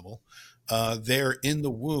allegorical level, they're in the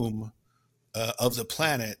womb of the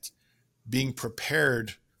planet being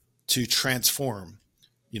prepared to transform.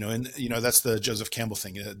 That's the Joseph Campbell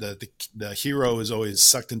thing. The hero is always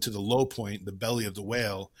sucked into the low point, the belly of the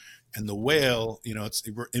whale. And the whale, it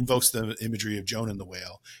invokes the imagery of Jonah and the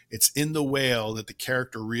whale. It's in the whale that the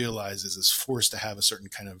character realizes is forced to have a certain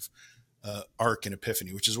kind of arc and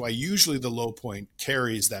epiphany, which is why usually the low point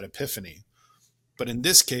carries that epiphany. But in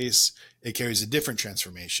this case, it carries a different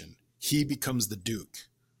transformation. He becomes the Duke,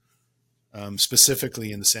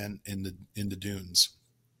 specifically in the dunes.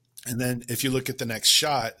 And then if you look at the next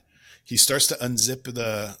shot, he starts to unzip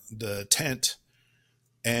the tent.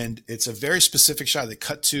 And it's a very specific shot. They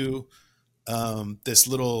cut to this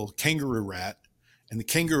little kangaroo rat, and the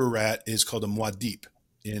kangaroo rat is called a muad'Dib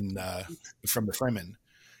from the Fremen.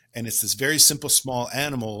 And it's this very simple, small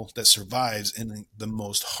animal that survives in the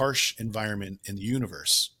most harsh environment in the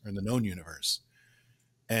universe, or in the known universe.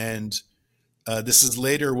 And this is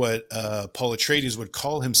later what Paul Atreides would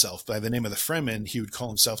call himself. By the name of the Fremen, he would call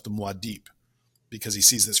himself the muad'Dib because he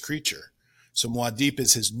sees this creature. So muad'Dib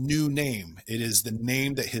is his new name. It is the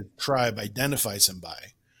name that his tribe identifies him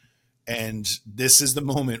by. And this is the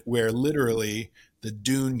moment where literally the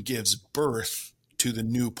Dune gives birth to the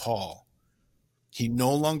new Paul. He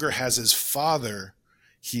no longer has his father.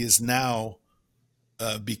 He is now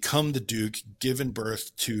become the Duke, given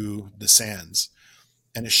birth to the Sands.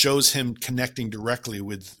 And it shows him connecting directly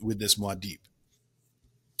with this muad'Dib.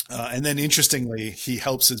 And then interestingly, he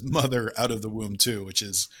helps his mother out of the womb too, which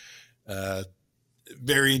is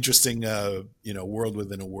very interesting, world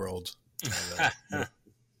within a world,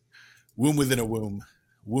 womb within a womb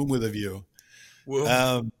with a view. Whoa.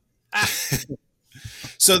 Um, Ah,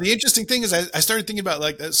 so the interesting thing is I started thinking about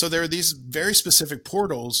like, so there are these very specific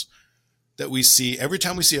portals that we see. Every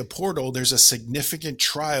time we see a portal, there's a significant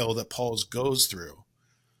trial that Paul's goes through.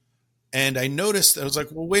 And I noticed, I was like,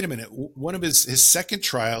 well, wait a minute. One of his second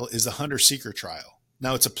trial is a hunter seeker trial.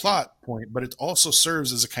 Now it's a plot point, but it also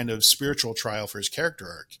serves as a kind of spiritual trial for his character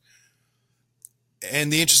arc.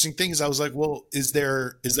 And the interesting thing is I was like, well, is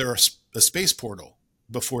there a space portal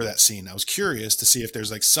before that scene? I was curious to see if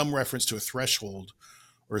there's like some reference to a threshold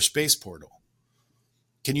or a space portal.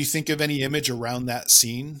 Can you think of any image around that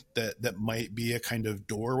scene that might be a kind of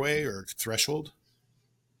doorway or threshold?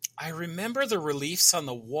 I remember the reliefs on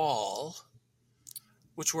the wall,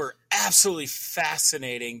 which were absolutely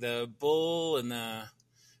fascinating. The bull and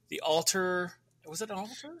the altar. Was it an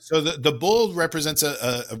altar? So the bull represents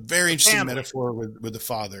a very The interesting family. metaphor with the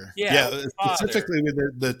father. Yeah, with the father. Specifically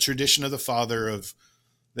with the tradition of the father of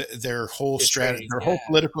their whole strategy, Betrayed. their Yeah. whole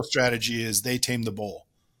political strategy is they tame the bull.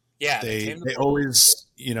 Yeah, they They tamed the they bull. always,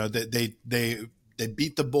 they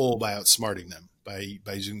beat the bull by outsmarting them by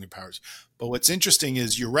using their powers. But what's interesting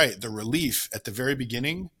is you're right. The relief at the very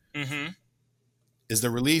beginning Mm-hmm. is the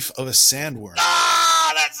relief of a sandworm.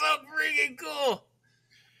 Ah, that's so freaking cool.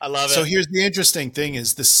 I love So it. here's the interesting thing: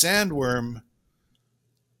 is the sandworm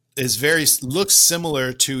is very looks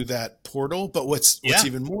similar to that portal, but what's Yeah.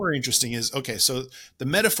 even more interesting is okay. So the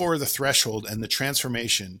metaphor of the threshold and the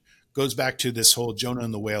transformation goes back to this whole Jonah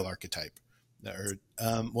and the whale archetype. Or,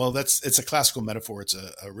 well, it's a classical metaphor. It's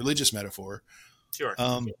a religious metaphor, Sure.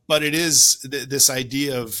 but it is this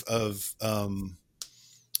idea of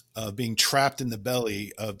being trapped in the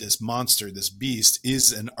belly of this monster, this beast,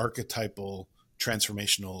 is an archetypal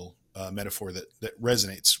transformational metaphor that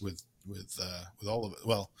resonates with all of it.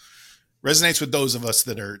 Well, resonates with those of us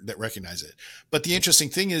that recognize it. But the interesting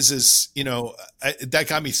thing is that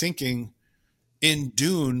got me thinking in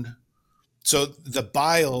Dune. So the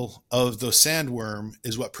bile of the sandworm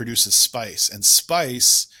is what produces spice, and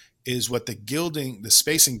spice is what the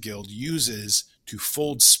spacing guild uses to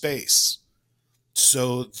fold space.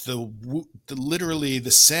 So literally the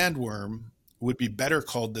sandworm would be better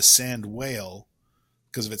called the sand whale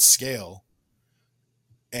because of its scale,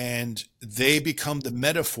 and they become the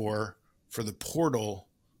metaphor for the portal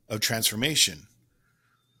of transformation.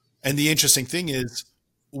 And the interesting thing is,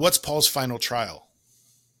 what's Paul's final trial?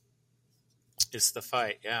 It's the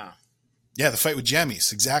fight. Yeah. Yeah, the fight with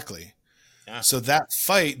Jammies, exactly. Yeah. So that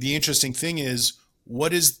fight, the interesting thing is,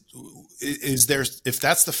 what is there? If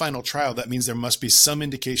that's the final trial, that means there must be some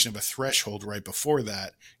indication of a threshold right before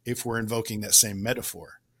that, if we're invoking that same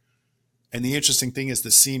metaphor. And the interesting thing is,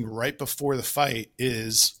 the scene right before the fight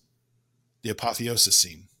is the apotheosis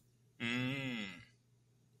scene. Mm.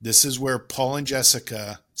 This is where Paul and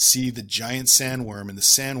Jessica see the giant sandworm, and the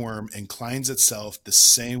sandworm inclines itself the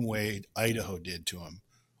same way Idaho did to him,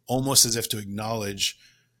 almost as if to acknowledge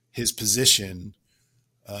his position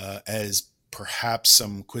as perhaps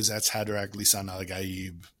some Kwisatz Haderach Lisan al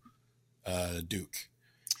Gaib Duke.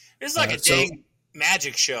 It's like a So dang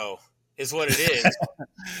magic show, is what it is.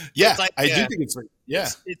 yeah, It's like I do think it's like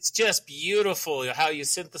it's just beautiful how you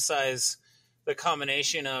synthesize the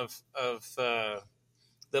combination of the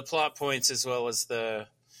plot points as well as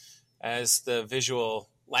the visual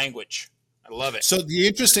language. I love it. So the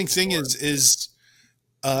interesting thing is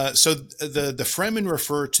so the Fremen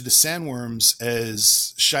refer to the sandworms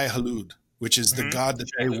as Shai Halud, which is the god that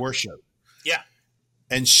they worship. Yeah.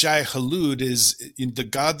 And Shai Halud is the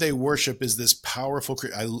god they worship is this powerful.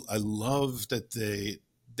 I love that they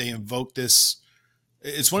invoke this.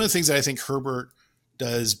 It's one of the things that I think Herbert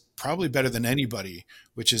does probably better than anybody,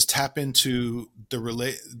 which is tap into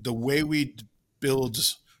the way we build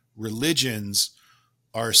religions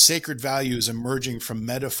are sacred values emerging from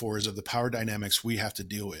metaphors of the power dynamics we have to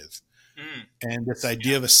deal with. Mm. And this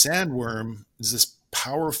idea of a sandworm is this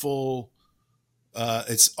powerful,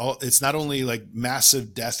 it's not only like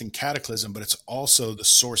massive death and cataclysm, but it's also the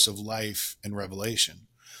source of life and revelation.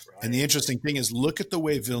 Right. And the interesting thing is, look at the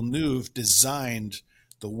way Villeneuve designed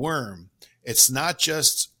the worm. It's not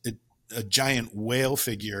just a giant whale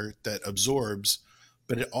figure that absorbs,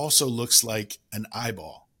 but it also looks like an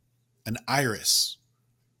eyeball, an iris.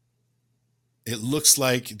 It looks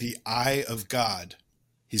like the eye of God.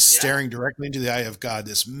 He's staring directly into the eye of God,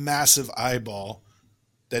 this massive eyeball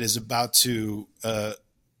that is about to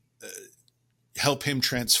help him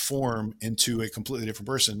transform into a completely different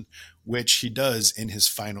person, which he does in his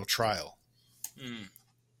final trial. Mm.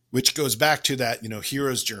 Which goes back to that,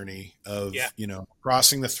 hero's journey of,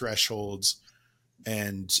 crossing the thresholds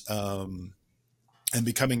and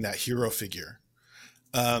becoming that hero figure.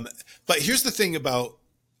 But here's the thing about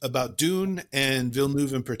about Dune and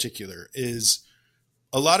Villeneuve in particular is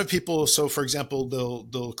a lot of people. So, for example,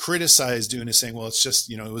 they'll criticize Dune as saying, well, it's just,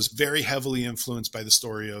 you know, it was very heavily influenced by the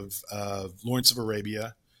story of Lawrence of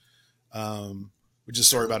Arabia, which is a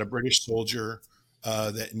story about a British soldier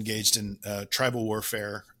that engaged in tribal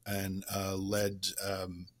warfare and led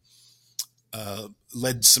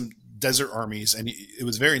some desert armies, and it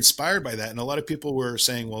was very inspired by that. And a lot of people were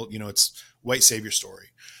saying, well, you know, it's white savior story.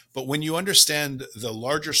 But when you understand the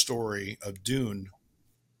larger story of Dune,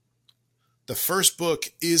 the first book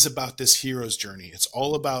is about this hero's journey. It's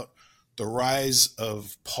all about the rise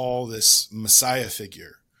of Paul, this Messiah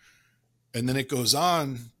figure. And then it goes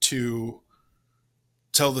on to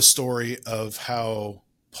tell the story of how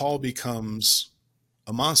Paul becomes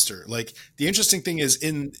a monster. Like, the interesting thing is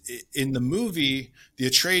in the movie, the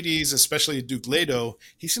Atreides, especially Duke Leto,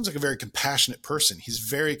 he seems like a very compassionate person. He's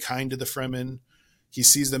very kind to the Fremen. He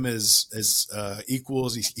sees them as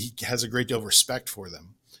equals. He has a great deal of respect for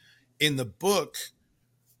them. In the book,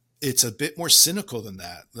 it's a bit more cynical than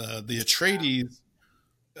that. The Atreides,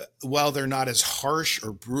 while they're not as harsh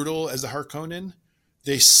or brutal as the Harkonnen,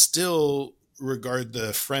 they still regard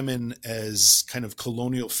the Fremen as kind of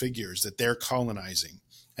colonial figures that they're colonizing,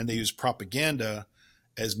 and they use propaganda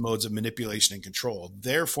as modes of manipulation and control.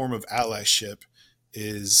 Their form of allyship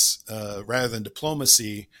is rather than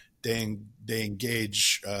diplomacy, they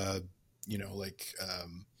engage, kind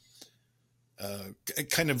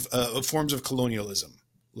of forms of colonialism,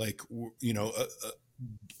 like,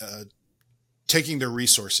 taking their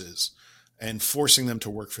resources and forcing them to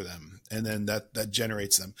work for them, and then that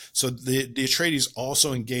generates them. So the Atreides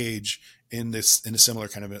also engage in a similar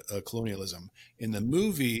kind of colonialism. In the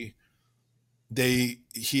movie,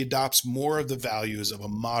 he adopts more of the values of a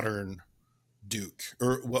modern Duke,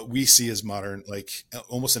 or what we see as modern, like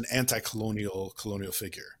almost an anti-colonial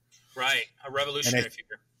figure. Right, a revolutionary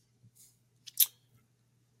figure.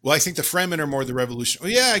 Well, I think the Fremen are more the revolution.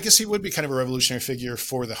 Well, yeah, I guess he would be kind of a revolutionary figure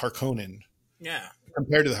for the Harkonnen. Yeah.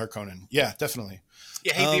 Compared to the Harkonnen. Yeah, definitely.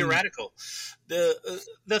 Yeah, he'd be a radical.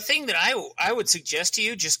 The thing that I would suggest to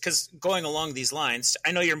you, just because going along these lines,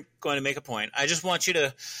 I know you're going to make a point. I just want you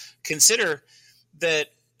to consider that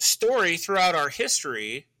story throughout our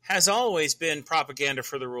history has always been propaganda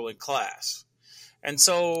for the ruling class. And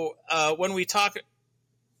so when we talk...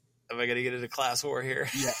 Am I going to get into class war here?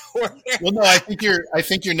 Yeah. Well, no, I think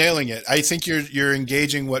you're nailing it. I think you're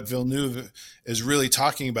engaging what Villeneuve is really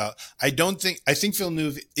talking about. I think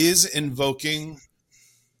Villeneuve is invoking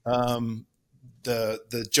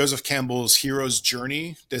the Joseph Campbell's hero's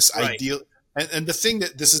journey, this right. ideal. And the thing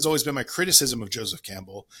that this has always been my criticism of Joseph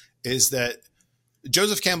Campbell is that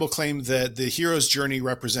Joseph Campbell claimed that the hero's journey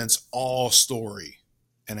represents all story.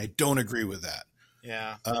 And I don't agree with that.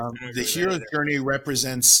 Yeah. The hero's journey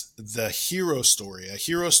represents the hero story. A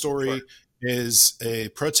hero story is a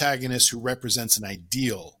protagonist who represents an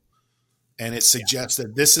ideal. And it suggests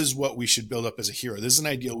that this is what we should build up as a hero. This is an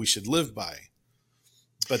ideal we should live by.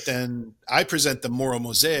 But then I present the moral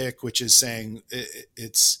mosaic, which is saying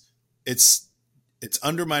it's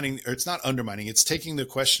undermining, or it's not undermining. It's taking the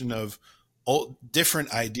question of all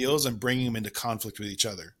different ideals and bringing them into conflict with each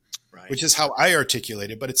other. Right. Which is how I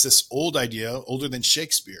articulate it, but it's this old idea, older than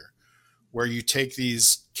Shakespeare, where you take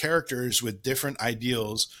these characters with different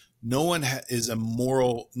ideals. No one is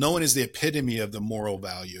the epitome of the moral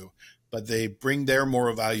value, but they bring their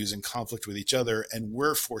moral values in conflict with each other, and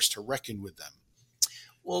we're forced to reckon with them.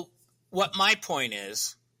 Well, what my point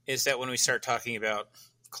is that when we start talking about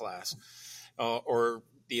class or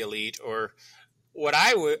the elite, or what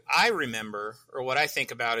I remember, or what I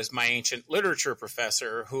think about, is my ancient literature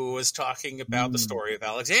professor who was talking about the story of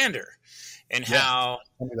Alexander, and how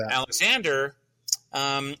Alexander,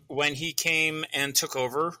 when he came and took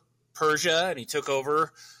over Persia, and he took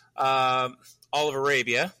over all of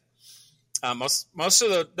Arabia, most of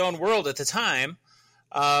the known world at the time,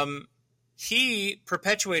 he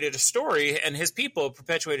perpetuated a story, and his people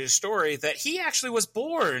perpetuated a story, that he actually was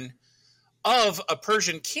born of a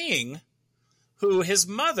Persian king who his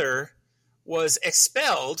mother was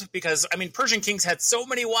expelled because, Persian kings had so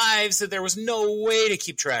many wives that there was no way to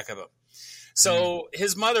keep track of them. So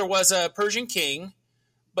his mother was a Persian king,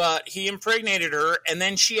 but he impregnated her, and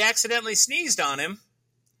then she accidentally sneezed on him.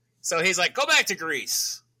 So he's like, go back to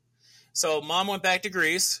Greece. So mom went back to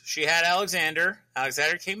Greece. She had Alexander.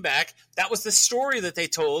 Alexander came back. That was the story that they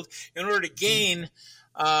told in order to gain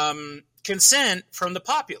consent from the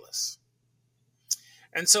populace.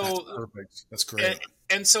 And so that's perfect. That's great.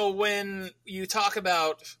 And so when you talk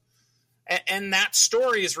about, and that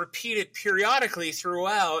story is repeated periodically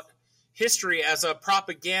throughout history as a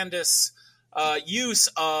propagandist use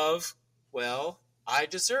of, well, I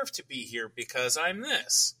deserve to be here because I'm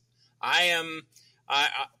this. I'm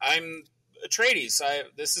Atreides.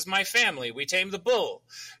 This is my family. We tamed the bull.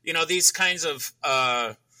 These kinds of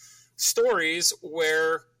stories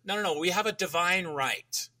where no, we have a divine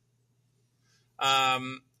right,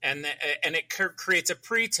 and it creates a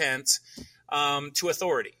pretense to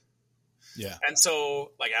authority. Yeah. And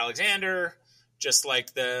so, like Alexander, just like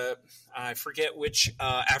I forget which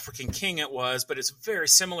African king it was, but it's a very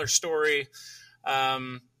similar story.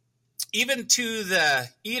 Even to the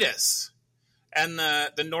Edis and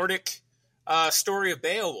the Nordic story of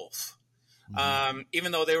Beowulf.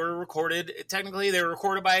 Even though they were recorded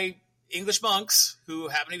by English monks who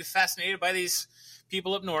happen to be fascinated by these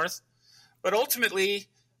people up north. But ultimately,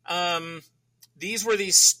 these were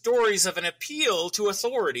these stories of an appeal to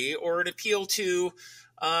authority or an appeal to,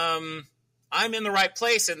 I'm in the right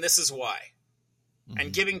place and this is why.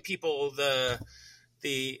 And giving people the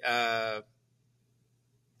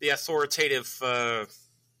authoritative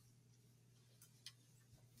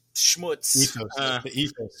schmutz. Ethos. The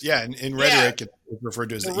ethos. Yeah, in rhetoric, it's referred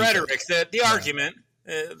to as the rhetoric, the argument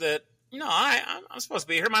that, I'm supposed to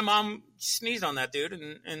be here. My mom sneezed on that dude,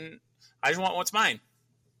 and I just want what's mine.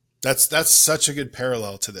 That's such a good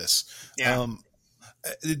parallel to this. Yeah.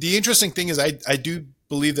 The interesting thing is I do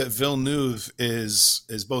believe that Villeneuve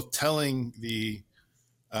is both telling the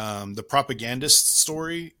propagandist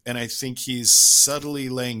story, and I think he's subtly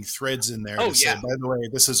laying threads in there to say, by the way,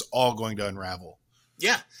 this is all going to unravel.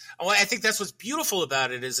 Yeah. Well, I think that's what's beautiful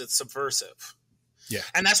about it is it's subversive. Yeah.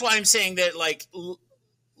 And that's why I'm saying that, like,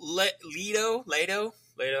 Leto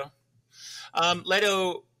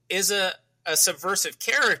is a subversive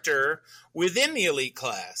character within the elite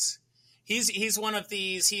class. He's one of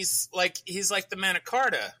these. He's like the Magna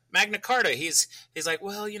Carta. He's like,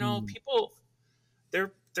 well, people,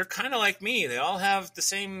 they're kind of like me. They all have the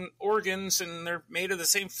same organs and they're made of the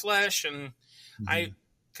same flesh. And I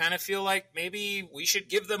kind of feel like maybe we should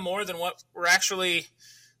give them more than what we're actually,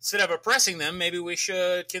 instead of oppressing them, maybe we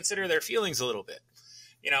should consider their feelings a little bit.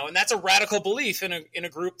 And that's a radical belief in a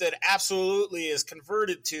group that absolutely is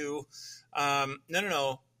converted to,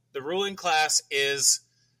 no. The ruling class is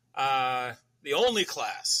the only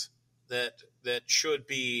class that should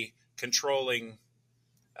be controlling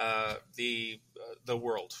the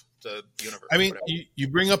world, the universe. I mean, you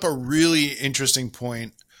bring up a really interesting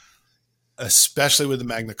point, especially with the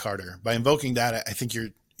Magna Carta. By invoking that, I think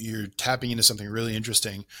you're tapping into something really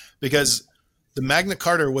interesting, because the Magna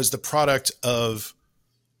Carta was the product of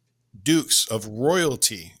dukes, of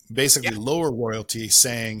royalty, basically lower royalty,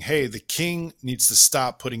 saying, hey, the king needs to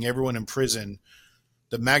stop putting everyone in prison.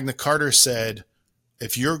 The Magna Carta said,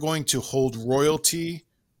 if you're going to hold royalty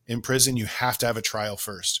in prison, you have to have a trial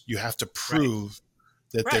first. You have to prove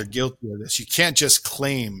that they're guilty of this. You can't just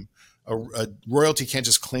claim, a royalty can't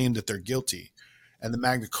just claim that they're guilty. And the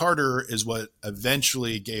Magna Carta is what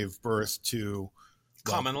eventually gave birth to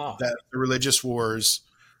common law, the religious wars.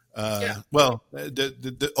 Ultimately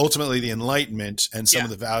the Enlightenment and some of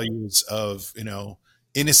the values of,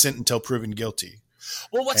 innocent until proven guilty.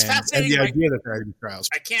 Well, what's fascinating, and the idea that there are to be trials.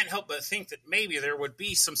 I can't help but think that maybe there would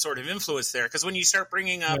be some sort of influence there, because when you start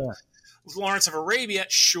bringing up Lawrence of Arabia,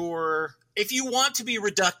 sure, if you want to be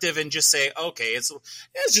reductive and just say, okay, it's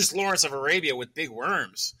just Lawrence of Arabia with big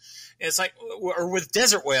worms, it's like, or with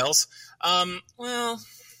desert whales, well,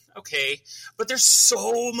 okay, but there's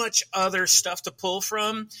so much other stuff to pull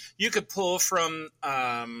from. You could pull from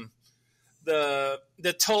the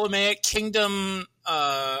Ptolemaic kingdom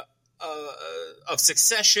of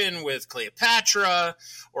succession with Cleopatra,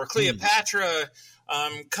 or Cleopatra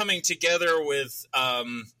coming together with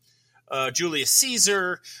Julius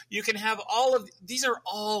Caesar. You can have all of these are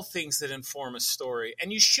all things that inform a story,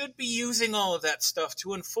 and you should be using all of that stuff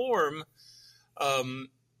to inform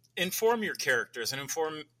your characters and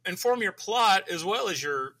inform your plot, as well as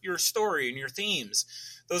your story and your themes.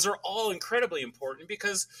 Those are all incredibly important,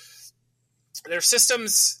 because they're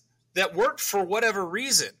systems that work for whatever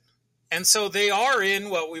reason. And so they are in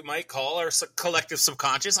what we might call our collective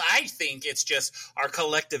subconscious. I think it's just our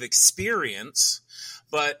collective experience,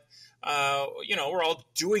 but we're all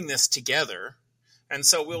doing this together. And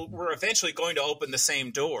so we're eventually going to open the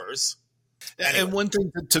same doors. Anyway. And one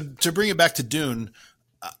thing to bring it back to Dune,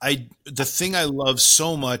 the thing I love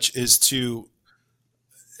so much is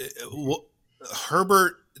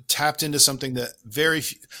Herbert tapped into something that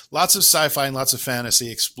lots of sci-fi and lots of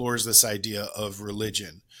fantasy explores this idea of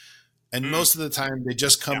religion. And most of the time they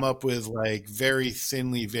just come up with like very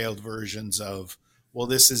thinly veiled versions of, well,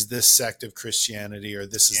 this is this sect of Christianity, or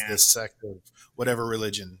this is this sect of whatever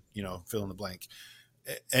religion, fill in the blank.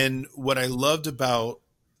 And what I loved about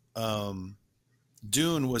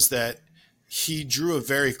Dune was that he drew a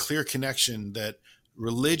very clear connection that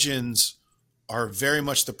religions are very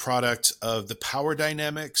much the product of the power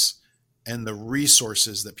dynamics and the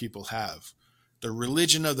resources that people have. The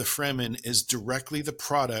religion of the Fremen is directly the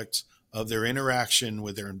product of their interaction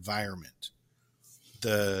with their environment.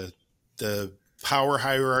 The power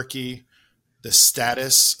hierarchy, the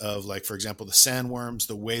status of, like, for example, the sandworms,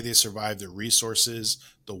 the way they survive, their resources,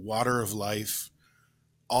 the water of life,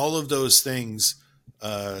 all of those things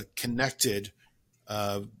connected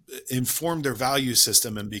inform their value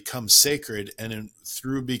system and become sacred. And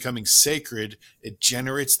through becoming sacred, it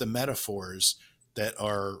generates the metaphors that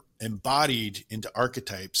are embodied into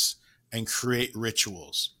archetypes and create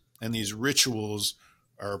rituals. And these rituals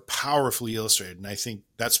are powerfully illustrated. And I think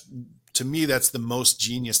that's, to me, that's the most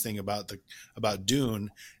genius thing about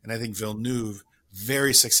Dune. And I think Villeneuve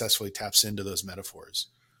very successfully taps into those metaphors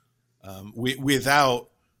without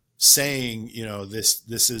saying,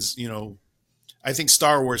 this is, I think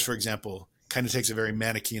Star Wars, for example, kind of takes a very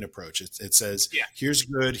Manichaean approach. It says, here's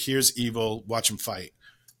good, here's evil, watch them fight.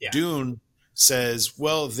 Yeah. Dune says,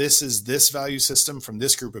 well, this is this value system from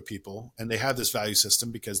this group of people, and they have this value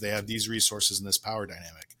system because they have these resources and this power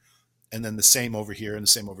dynamic. And then the same over here and the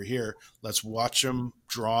same over here. Let's watch them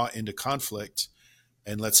draw into conflict,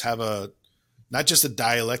 and let's have not just a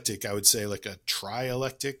dialectic, I would say like a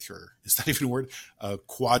trialectic, or is that even a word? A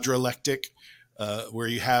quadrilectic, where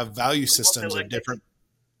you have value systems of different.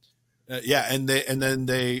 And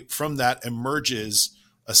then from that emerges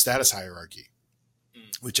a status hierarchy,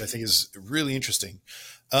 which I think is really interesting.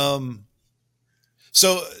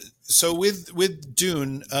 So with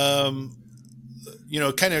Dune, kind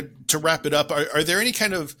of to wrap it up, are there any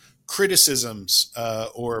kind of criticisms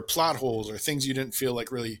or plot holes or things you didn't feel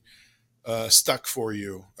like really stuck for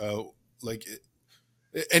you? Like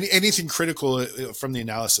anything critical from the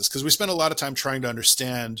analysis? Because we spent a lot of time trying to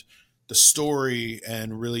understand the story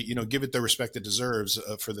and really, give it the respect it deserves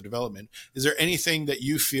for the development. Is there anything that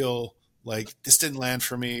you feel like this didn't land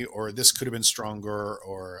for me, or this could have been stronger,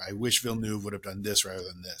 or I wish Villeneuve would have done this rather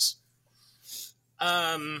than this?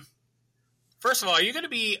 First of all, are you going to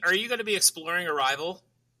be exploring Arrival?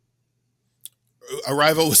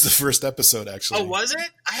 Arrival was the first episode, actually. Oh, was it?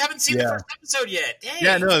 I haven't seen the first episode yet. Dang.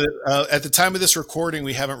 Yeah, no. At the time of this recording,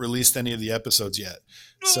 we haven't released any of the episodes yet.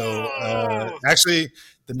 So, actually,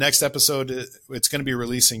 the next episode, it's going to be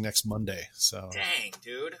releasing next Monday. So, dang,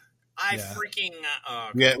 dude. Freaking.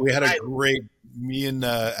 We had a great, me and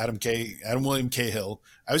Adam William Cahill.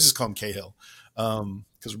 I was just calling him Cahill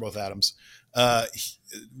because we're both Adams.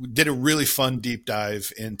 We did a really fun deep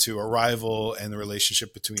dive into Arrival and the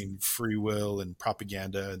relationship between free will and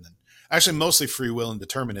propaganda, and then actually mostly free will and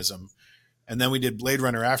determinism. And then we did Blade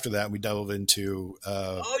Runner after that, and we delved into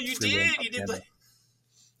you did.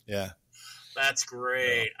 Yeah, that's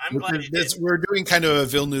great. I'm glad you did. We're doing kind of a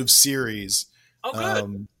Villeneuve series. Oh,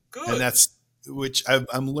 good. Good. And that's which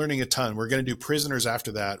I'm learning a ton. We're going to do Prisoners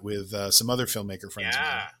after that with some other filmaker friends.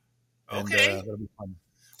 Yeah. And, okay. That'll be fun.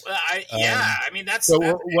 Well, I mean, that's. So,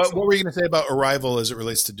 what were you going to say about Arrival as it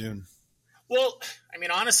relates to Dune? Well, I mean,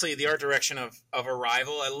 honestly, the art direction of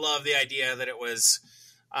Arrival, I love the idea that it was.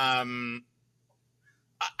 I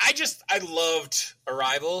loved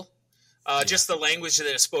Arrival. Just the language that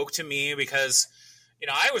it spoke to me, because,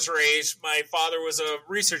 I was raised. My father was a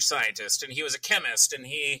research scientist, and he was a chemist, and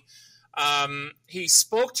he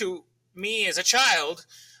spoke to me as a child.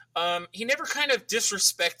 He never kind of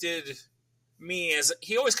disrespected me, as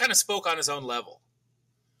he always kind of spoke on his own level.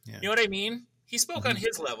 Yeah. You know what I mean? He spoke on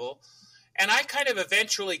his level, and I kind of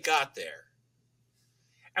eventually got there.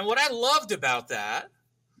 And what I loved about that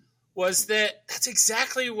was that that's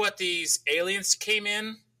exactly what these aliens came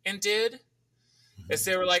in and did. Is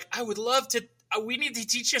they were like, I would love to, we need to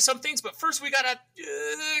teach you some things, but first we got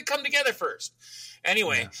to come together first.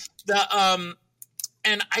 Anyway,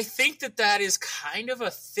 and I think that is kind of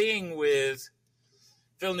a thing with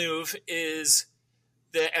Villeneuve, is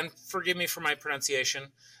that, and forgive me for my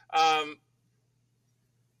pronunciation, I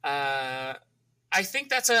think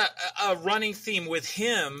that's a running theme with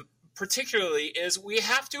him, particularly, is we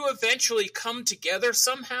have to eventually come together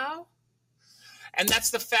somehow. And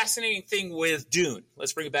that's the fascinating thing with Dune.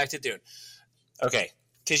 Let's bring it back to Dune. Okay,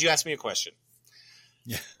 because you asked me a question.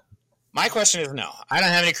 Yeah. My question is no. I don't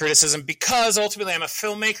have any criticism, because ultimately I'm a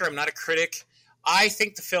filmmaker. I'm not a critic. I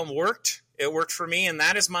think the film worked. It worked for me, and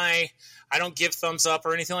that is I don't give thumbs up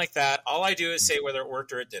or anything like that. All I do is say whether it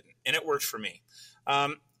worked or it didn't, and it worked for me.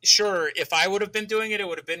 Sure, if I would have been doing it, it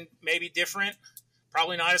would have been maybe different.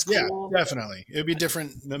 Probably not as cool. Yeah, definitely. It would be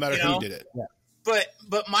different no matter who did it. Yeah.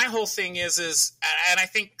 but my whole thing is, and I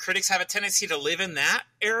think critics have a tendency to live in that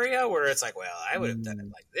area where it's like, well, I would have done it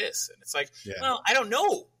like this, and it's like, well, I don't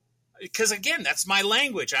know, because again, that's my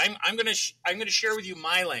language. I'm gonna share with you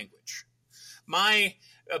my language, my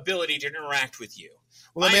ability to interact with you.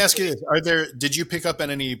 Well, let me ask you this: did you pick up on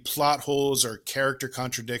any plot holes or character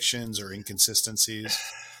contradictions or inconsistencies?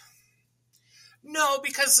 No,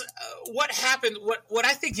 because what happened, what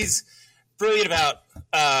I think is brilliant about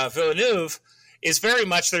Villeneuve is very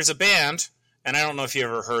much, there's a band, and I don't know if you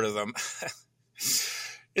ever heard of them.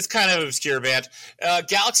 It's kind of an obscure band.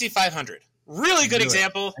 Galaxy 500. Really good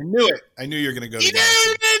example. I knew it. I knew you were going to go to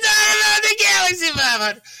Galaxy. The Galaxy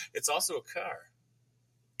 500. It's also a car.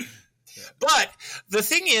 Yeah. But the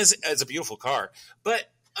thing is, it's a beautiful car, but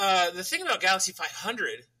the thing about Galaxy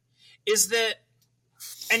 500 is that,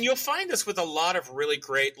 and you'll find this with a lot of really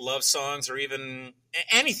great love songs or even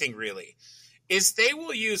anything really, is they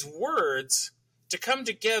will use words to come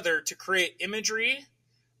together to create imagery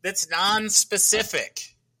that's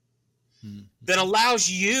non-specific, that allows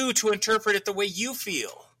you to interpret it the way you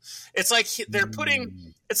feel. It's like they're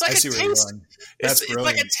putting, it's like a taste, it's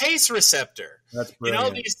like a taste receptor. That's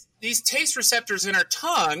brilliant. You know, these taste receptors in our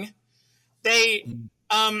tongue, they,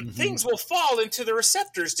 things will fall into the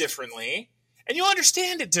receptors differently, and you'll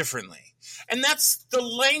understand it differently. And that's the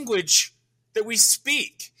language that we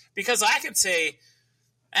speak. Because I can say,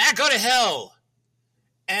 go to hell.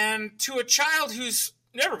 And to a child who's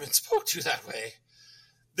never been spoke to that way,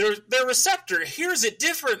 their receptor hears it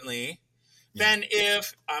differently than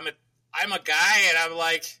if I'm a guy and I'm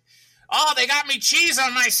like, oh, they got me cheese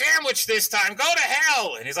on my sandwich this time. Go to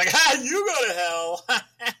hell. And he's like, you go to hell.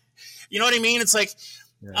 You know what I mean? It's like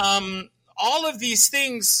all of these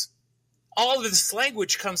things, all of this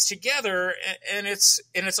language comes together, and it's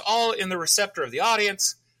all in the receptor of the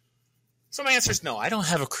audience. So my answer is no. I don't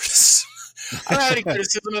have a criticism. I don't have any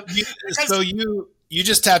criticism of you. So you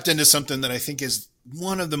just tapped into something that I think is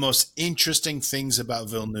one of the most interesting things about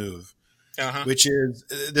Villeneuve, which is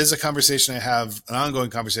there's an ongoing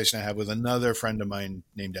conversation I have with another friend of mine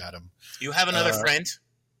named Adam. You have another friend?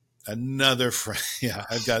 Another friend. Yeah,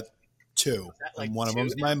 I've got two. And one of them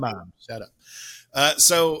is my mom. Shut up.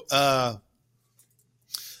 So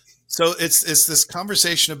it's this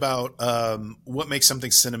conversation about what makes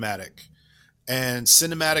something cinematic. And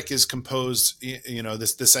cinematic is composed,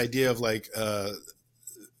 this idea of like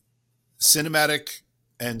cinematic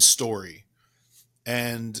and story.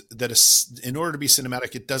 And that in order to be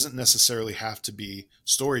cinematic, it doesn't necessarily have to be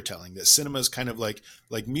storytelling. That cinema is kind of like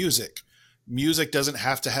music. Music doesn't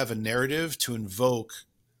have to have a narrative to invoke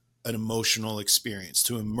an emotional experience,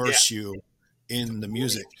 to immerse you in the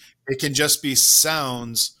music. It can just be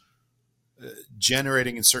sounds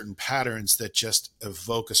generating in certain patterns that just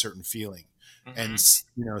evoke a certain feeling. And,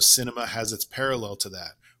 cinema has its parallel to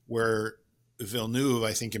that, where Villeneuve,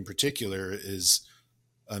 I think in particular, is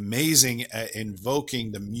amazing at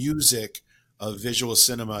invoking the music of visual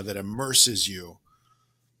cinema that immerses you.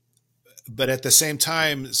 But at the same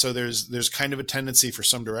time, so there's kind of a tendency for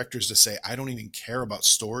some directors to say, I don't even care about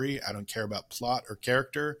story. I don't care about plot or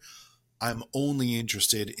character. I'm only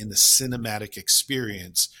interested in the cinematic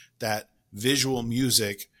experience, that visual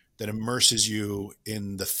music that immerses you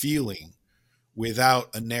in the feeling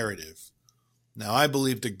without a narrative. Now, I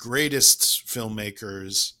believe the greatest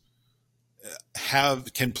filmmakers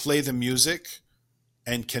can play the music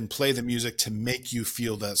and can play the music to make you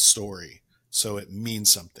feel that story, so it means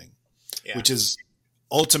something, which is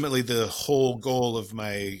ultimately the whole goal of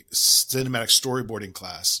my cinematic storyboarding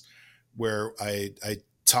class, where I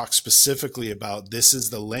talk specifically about this is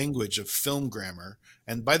the language of film grammar.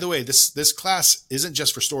 And by the way, this class isn't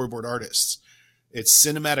just for storyboard artists. It's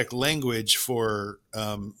cinematic language for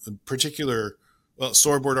particular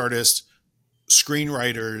storyboard artists,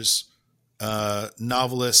 screenwriters,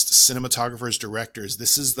 novelists, cinematographers, directors.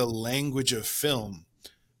 This is the language of film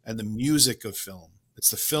and the music of film.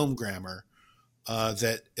 It's the film grammar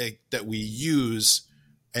that we use.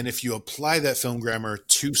 And if you apply that film grammar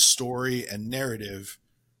to story and narrative,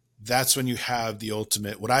 that's when you have the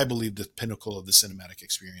ultimate, what I believe the pinnacle of the cinematic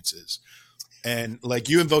experience is. And like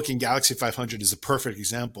you invoking Galaxy 500 is a perfect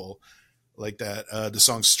example, like that, the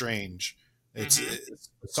song Strange. It's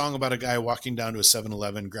a song about a guy walking down to a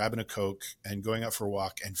 7-Eleven, grabbing a Coke and going out for a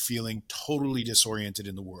walk and feeling totally disoriented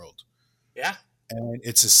in the world. Yeah. And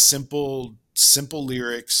it's a simple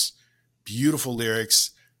lyrics, beautiful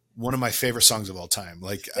lyrics. One of my favorite songs of all time.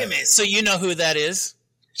 Like, wait a minute, so you know who that is?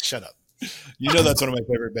 Shut up. You know that's one of my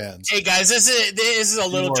favorite bands. Hey guys, this is a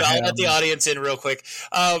little job. Let the audience in real quick.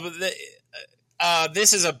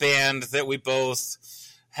 This is a band that we both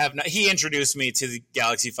have not. He introduced me to the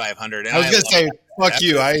Galaxy 500. And I was going to say, fuck that.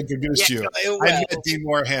 you. I introduced you. Well, I met Dean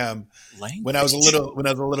Warham language. when I was a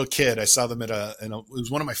little kid. I saw them it was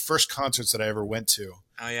one of my first concerts that I ever went to.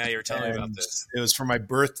 Oh yeah, you were telling me about this. It was for my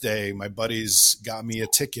birthday. My buddies got me a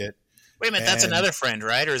ticket. Wait a minute, that's another friend,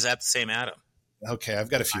 right? Or is that the same Adam? Okay, I've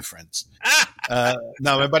got a few friends.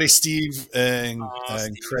 No, my buddy Steve and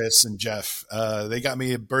Chris and Jeff, they got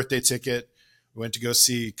me a birthday ticket. We went to go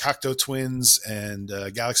see Cocteau Twins and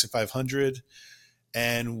Galaxy 500.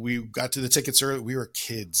 And we got to the tickets early. We were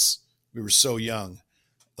kids. We were so young,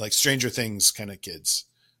 like Stranger Things kind of kids.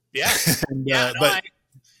 Yeah.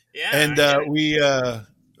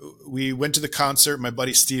 We went to the concert. My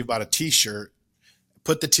buddy Steve bought a T-shirt,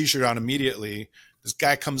 put the T-shirt on immediately. This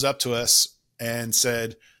guy comes up to us and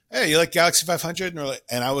said, "Hey, you like Galaxy 500?"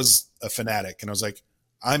 And I was a fanatic, and I was like,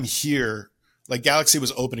 "I'm here." Like Galaxy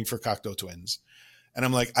was opening for Cocteau Twins, and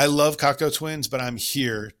I'm like, "I love Cocteau Twins, but I'm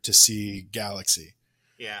here to see Galaxy."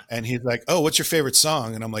 Yeah. And he's like, "Oh, what's your favorite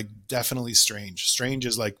song?" And I'm like, "Definitely Strange. Strange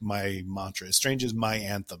is like my mantra. Strange is my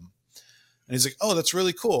anthem." And he's like, "Oh, that's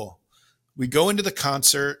really cool." We go into the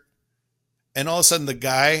concert, and all of a sudden the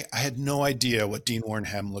guy, I had no idea what Dean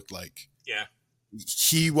Warnham looked like. Yeah.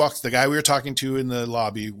 The guy we were talking to in the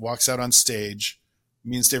lobby walks out on stage.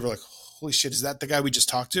 Me and Steve were like, "Holy shit, is that the guy we just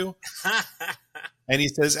talked to?" And he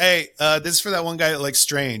says, "Hey, this is for that one guy that likes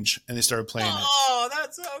Strange." And they started playing it. Oh,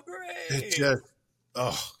 that's so great. It just,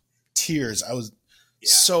 tears. I was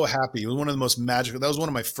so happy. It was one of the most magical. That was one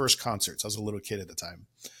of my first concerts. I was a little kid at the time.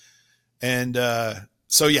 And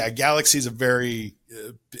so, yeah, Galaxy is a very,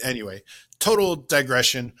 anyway, total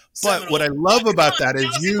digression. But what I love about that is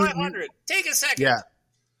you. Take a second. Yeah.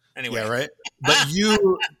 Anyway. Yeah, right. But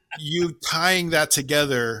you tying that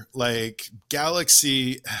together, like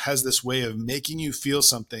Galaxy has this way of making you feel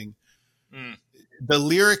something. The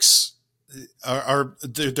lyrics are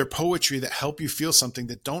they're poetry that help you feel something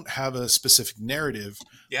that don't have a specific narrative,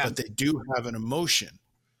 but they do have an emotion.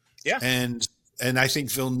 Yeah. And I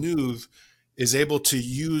think Villeneuve is able to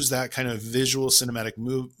use that kind of visual cinematic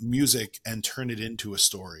music and turn it into a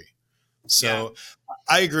story. So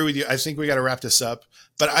I agree with you. I think we got to wrap this up,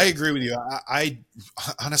 but I agree with you. I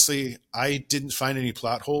honestly, I didn't find any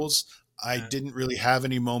plot holes. I didn't really have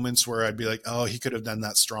any moments where I'd be like, "Oh, he could have done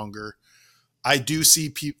that stronger." I do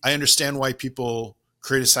see I understand why people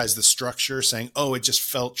criticize the structure, saying, "Oh, it just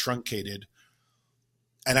felt truncated."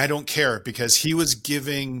 And I don't care, because he was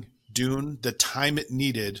giving Dune the time it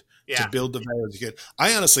needed to build the value.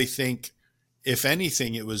 I honestly think, if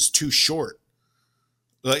anything, it was too short.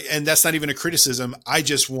 Like, and that's not even a criticism. I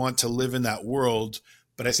just want to live in that world.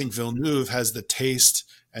 But I think Villeneuve has the taste,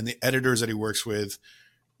 and the editors that he works with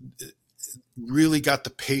really got the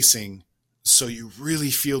pacing, so you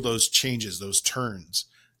really feel those changes, those turns.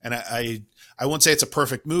 And I won't say it's a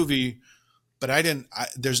perfect movie, but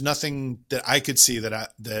there's nothing that I could see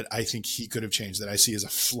that I think he could have changed, that I see as a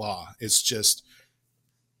flaw. It's just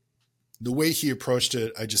the way he approached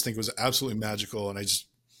it. I just think was absolutely magical. And I just,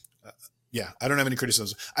 I don't have any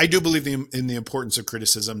criticism. I do believe in the importance of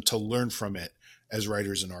criticism, to learn from it as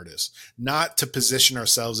writers and artists, not to position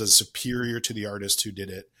ourselves as superior to the artist who did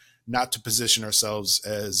it, not to position ourselves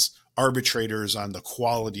as arbitrators on the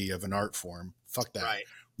quality of an art form. Fuck that. Right.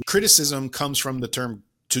 Criticism comes from the term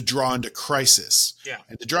to draw into crisis. Yeah.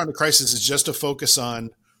 And to draw into crisis is just to focus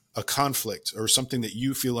on a conflict or something that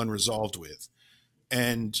you feel unresolved with.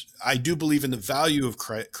 And I do believe in the value of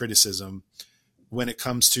criticism when it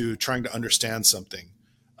comes to trying to understand something.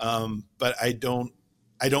 But I don't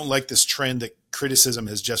like this trend that criticism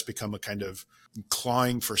has just become a kind of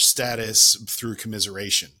clawing for status through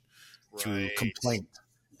commiseration, through complaint.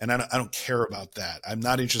 And I don't care about that. I'm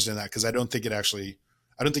not interested in that, because I don't think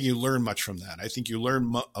you learn much from that. I think you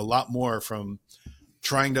learn a lot more from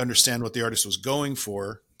trying to understand what the artist was going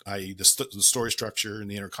for, i.e. the story structure and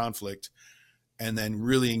the inner conflict, and then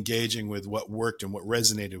really engaging with what worked and what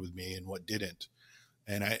resonated with me and what didn't.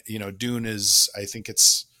 And Dune is, I think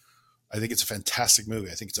it's a fantastic movie.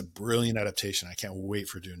 I think it's a brilliant adaptation. I can't wait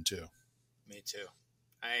for Dune 2. Me too.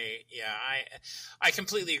 I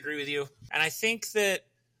completely agree with you. And I think that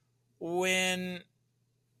when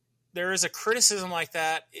there is a criticism like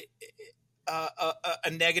that, a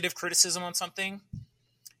negative criticism on something,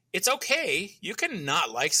 it's okay. You can not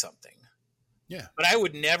like something. Yeah. But I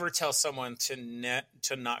would never tell someone to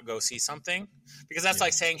not go see something, because that's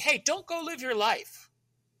like saying, "Hey, don't go live your life."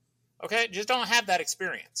 Okay? Just don't have that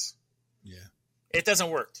experience. Yeah. It doesn't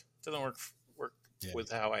work. It doesn't work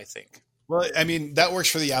with how I think. Well, I mean, that works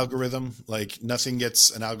for the algorithm. Like, nothing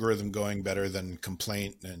gets an algorithm going better than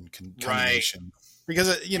complaint and condemnation. because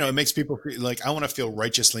it makes people feel like, I want to feel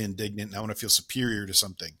righteously indignant. And I want to feel superior to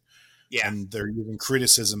something. Yeah. And they're using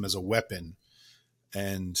criticism as a weapon.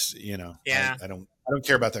 And, Yeah. I don't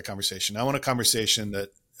care about that conversation. I want a conversation that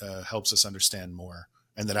helps us understand more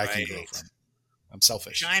and that I can grow from. I'm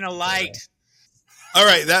selfish. Shine a light. All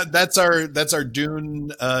right. That's our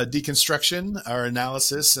Dune deconstruction, our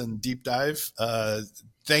analysis and deep dive.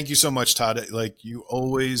 Thank you so much, Todd. Like, you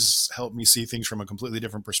always help me see things from a completely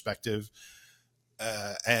different perspective.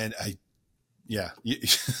 And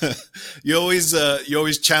you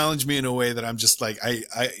always challenge me in a way that I'm just like,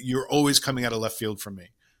 you're always coming out of left field from me,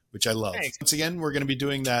 which I love. Thanks. Once again, we're going to be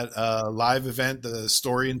doing that live event, the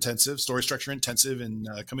story structure intensive, and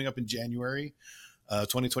coming up in January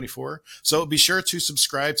 2024. So be sure to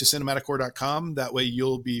subscribe to cinematicore.com. That way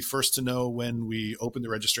you'll be first to know when we open the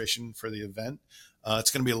registration for the event.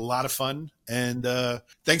 It's going to be a lot of fun. And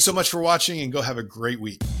thanks so much for watching, and go have a great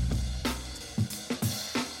week.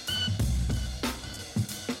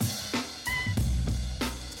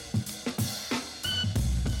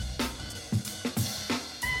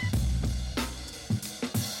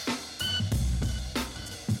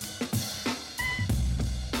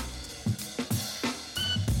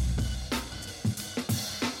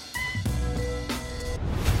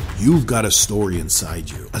 You've got a story inside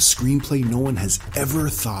you, a screenplay no one has ever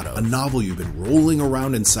thought of, a novel you've been rolling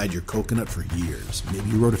around inside your coconut for years.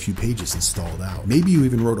 Maybe you wrote a few pages and stalled out. Maybe you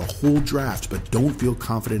even wrote a whole draft but don't feel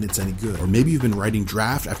confident it's any good. Or maybe you've been writing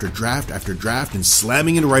draft after draft after draft and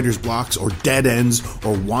slamming into writer's blocks or dead ends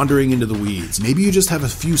or wandering into the weeds. Maybe you just have a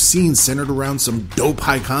few scenes centered around some dope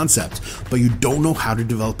high concept, but you don't know how to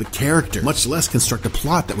develop a character, much less construct a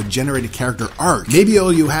plot that would generate a character arc. Maybe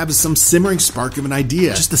all you have is some simmering spark of an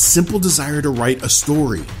idea, just a simple desire to write a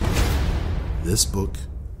story. This book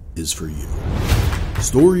is for you.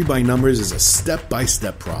 Story by Numbers is a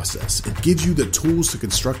step-by-step process. It gives you the tools to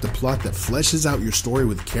construct a plot that fleshes out your story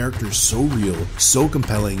with characters so real, so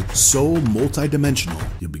compelling, so multidimensional,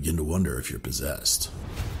 you'll begin to wonder if you're possessed.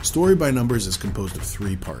 Story by Numbers is composed of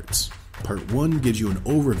 3 parts. Part 1 gives you an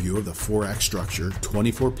overview of the 4-act structure,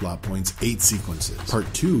 24 plot points, 8 sequences. Part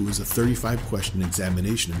 2 is a 35-question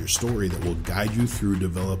examination of your story that will guide you through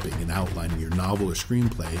developing and outlining your novel or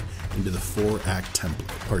screenplay into the 4-act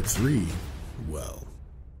template. Part 3, well,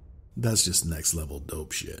 that's just next-level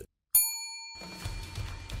dope shit.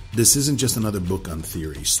 This isn't just another book on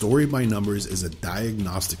theory. Story by Numbers is a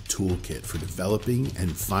diagnostic toolkit for developing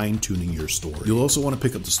and fine-tuning your story. You'll also want to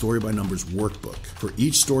pick up the Story by Numbers workbook. For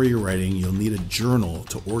each story you're writing, you'll need a journal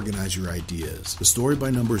to organize your ideas. The Story by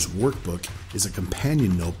Numbers workbook is a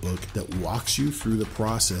companion notebook that walks you through the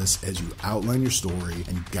process as you outline your story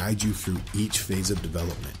and guide you through each phase of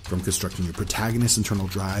development. From constructing your protagonist's internal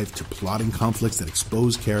drive, to plotting conflicts that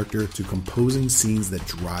expose character, to composing scenes that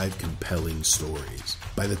drive compelling stories.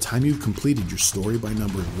 By the time you've completed your Story by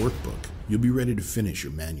Numbers workbook, you'll be ready to finish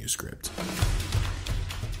your manuscript.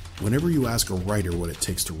 Whenever you ask a writer what it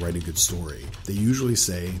takes to write a good story, they usually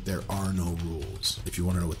say there are no rules. If you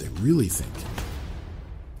want to know what they really think,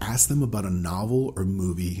 ask them about a novel or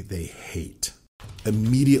movie they hate.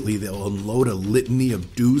 Immediately, they'll unload a litany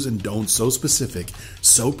of do's and don'ts so specific,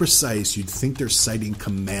 so precise, you'd think they're citing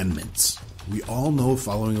commandments. We all know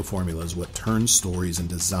following a formula is what turns stories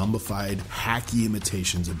into zombified, hacky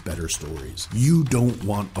imitations of better stories. You don't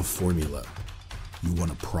want a formula. You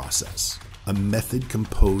want a process. A method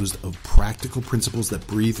composed of practical principles that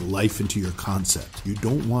breathe life into your concept. You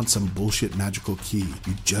don't want some bullshit magical key.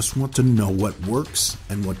 You just want to know what works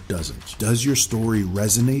and what doesn't. Does your story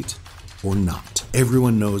resonate or not?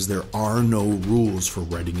 Everyone knows there are no rules for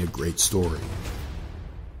writing a great story.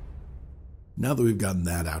 Now that we've gotten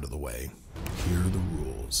that out of the way, here are the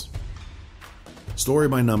rules. Story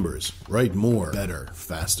by Numbers. Write more, better,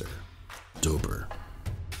 faster, doper.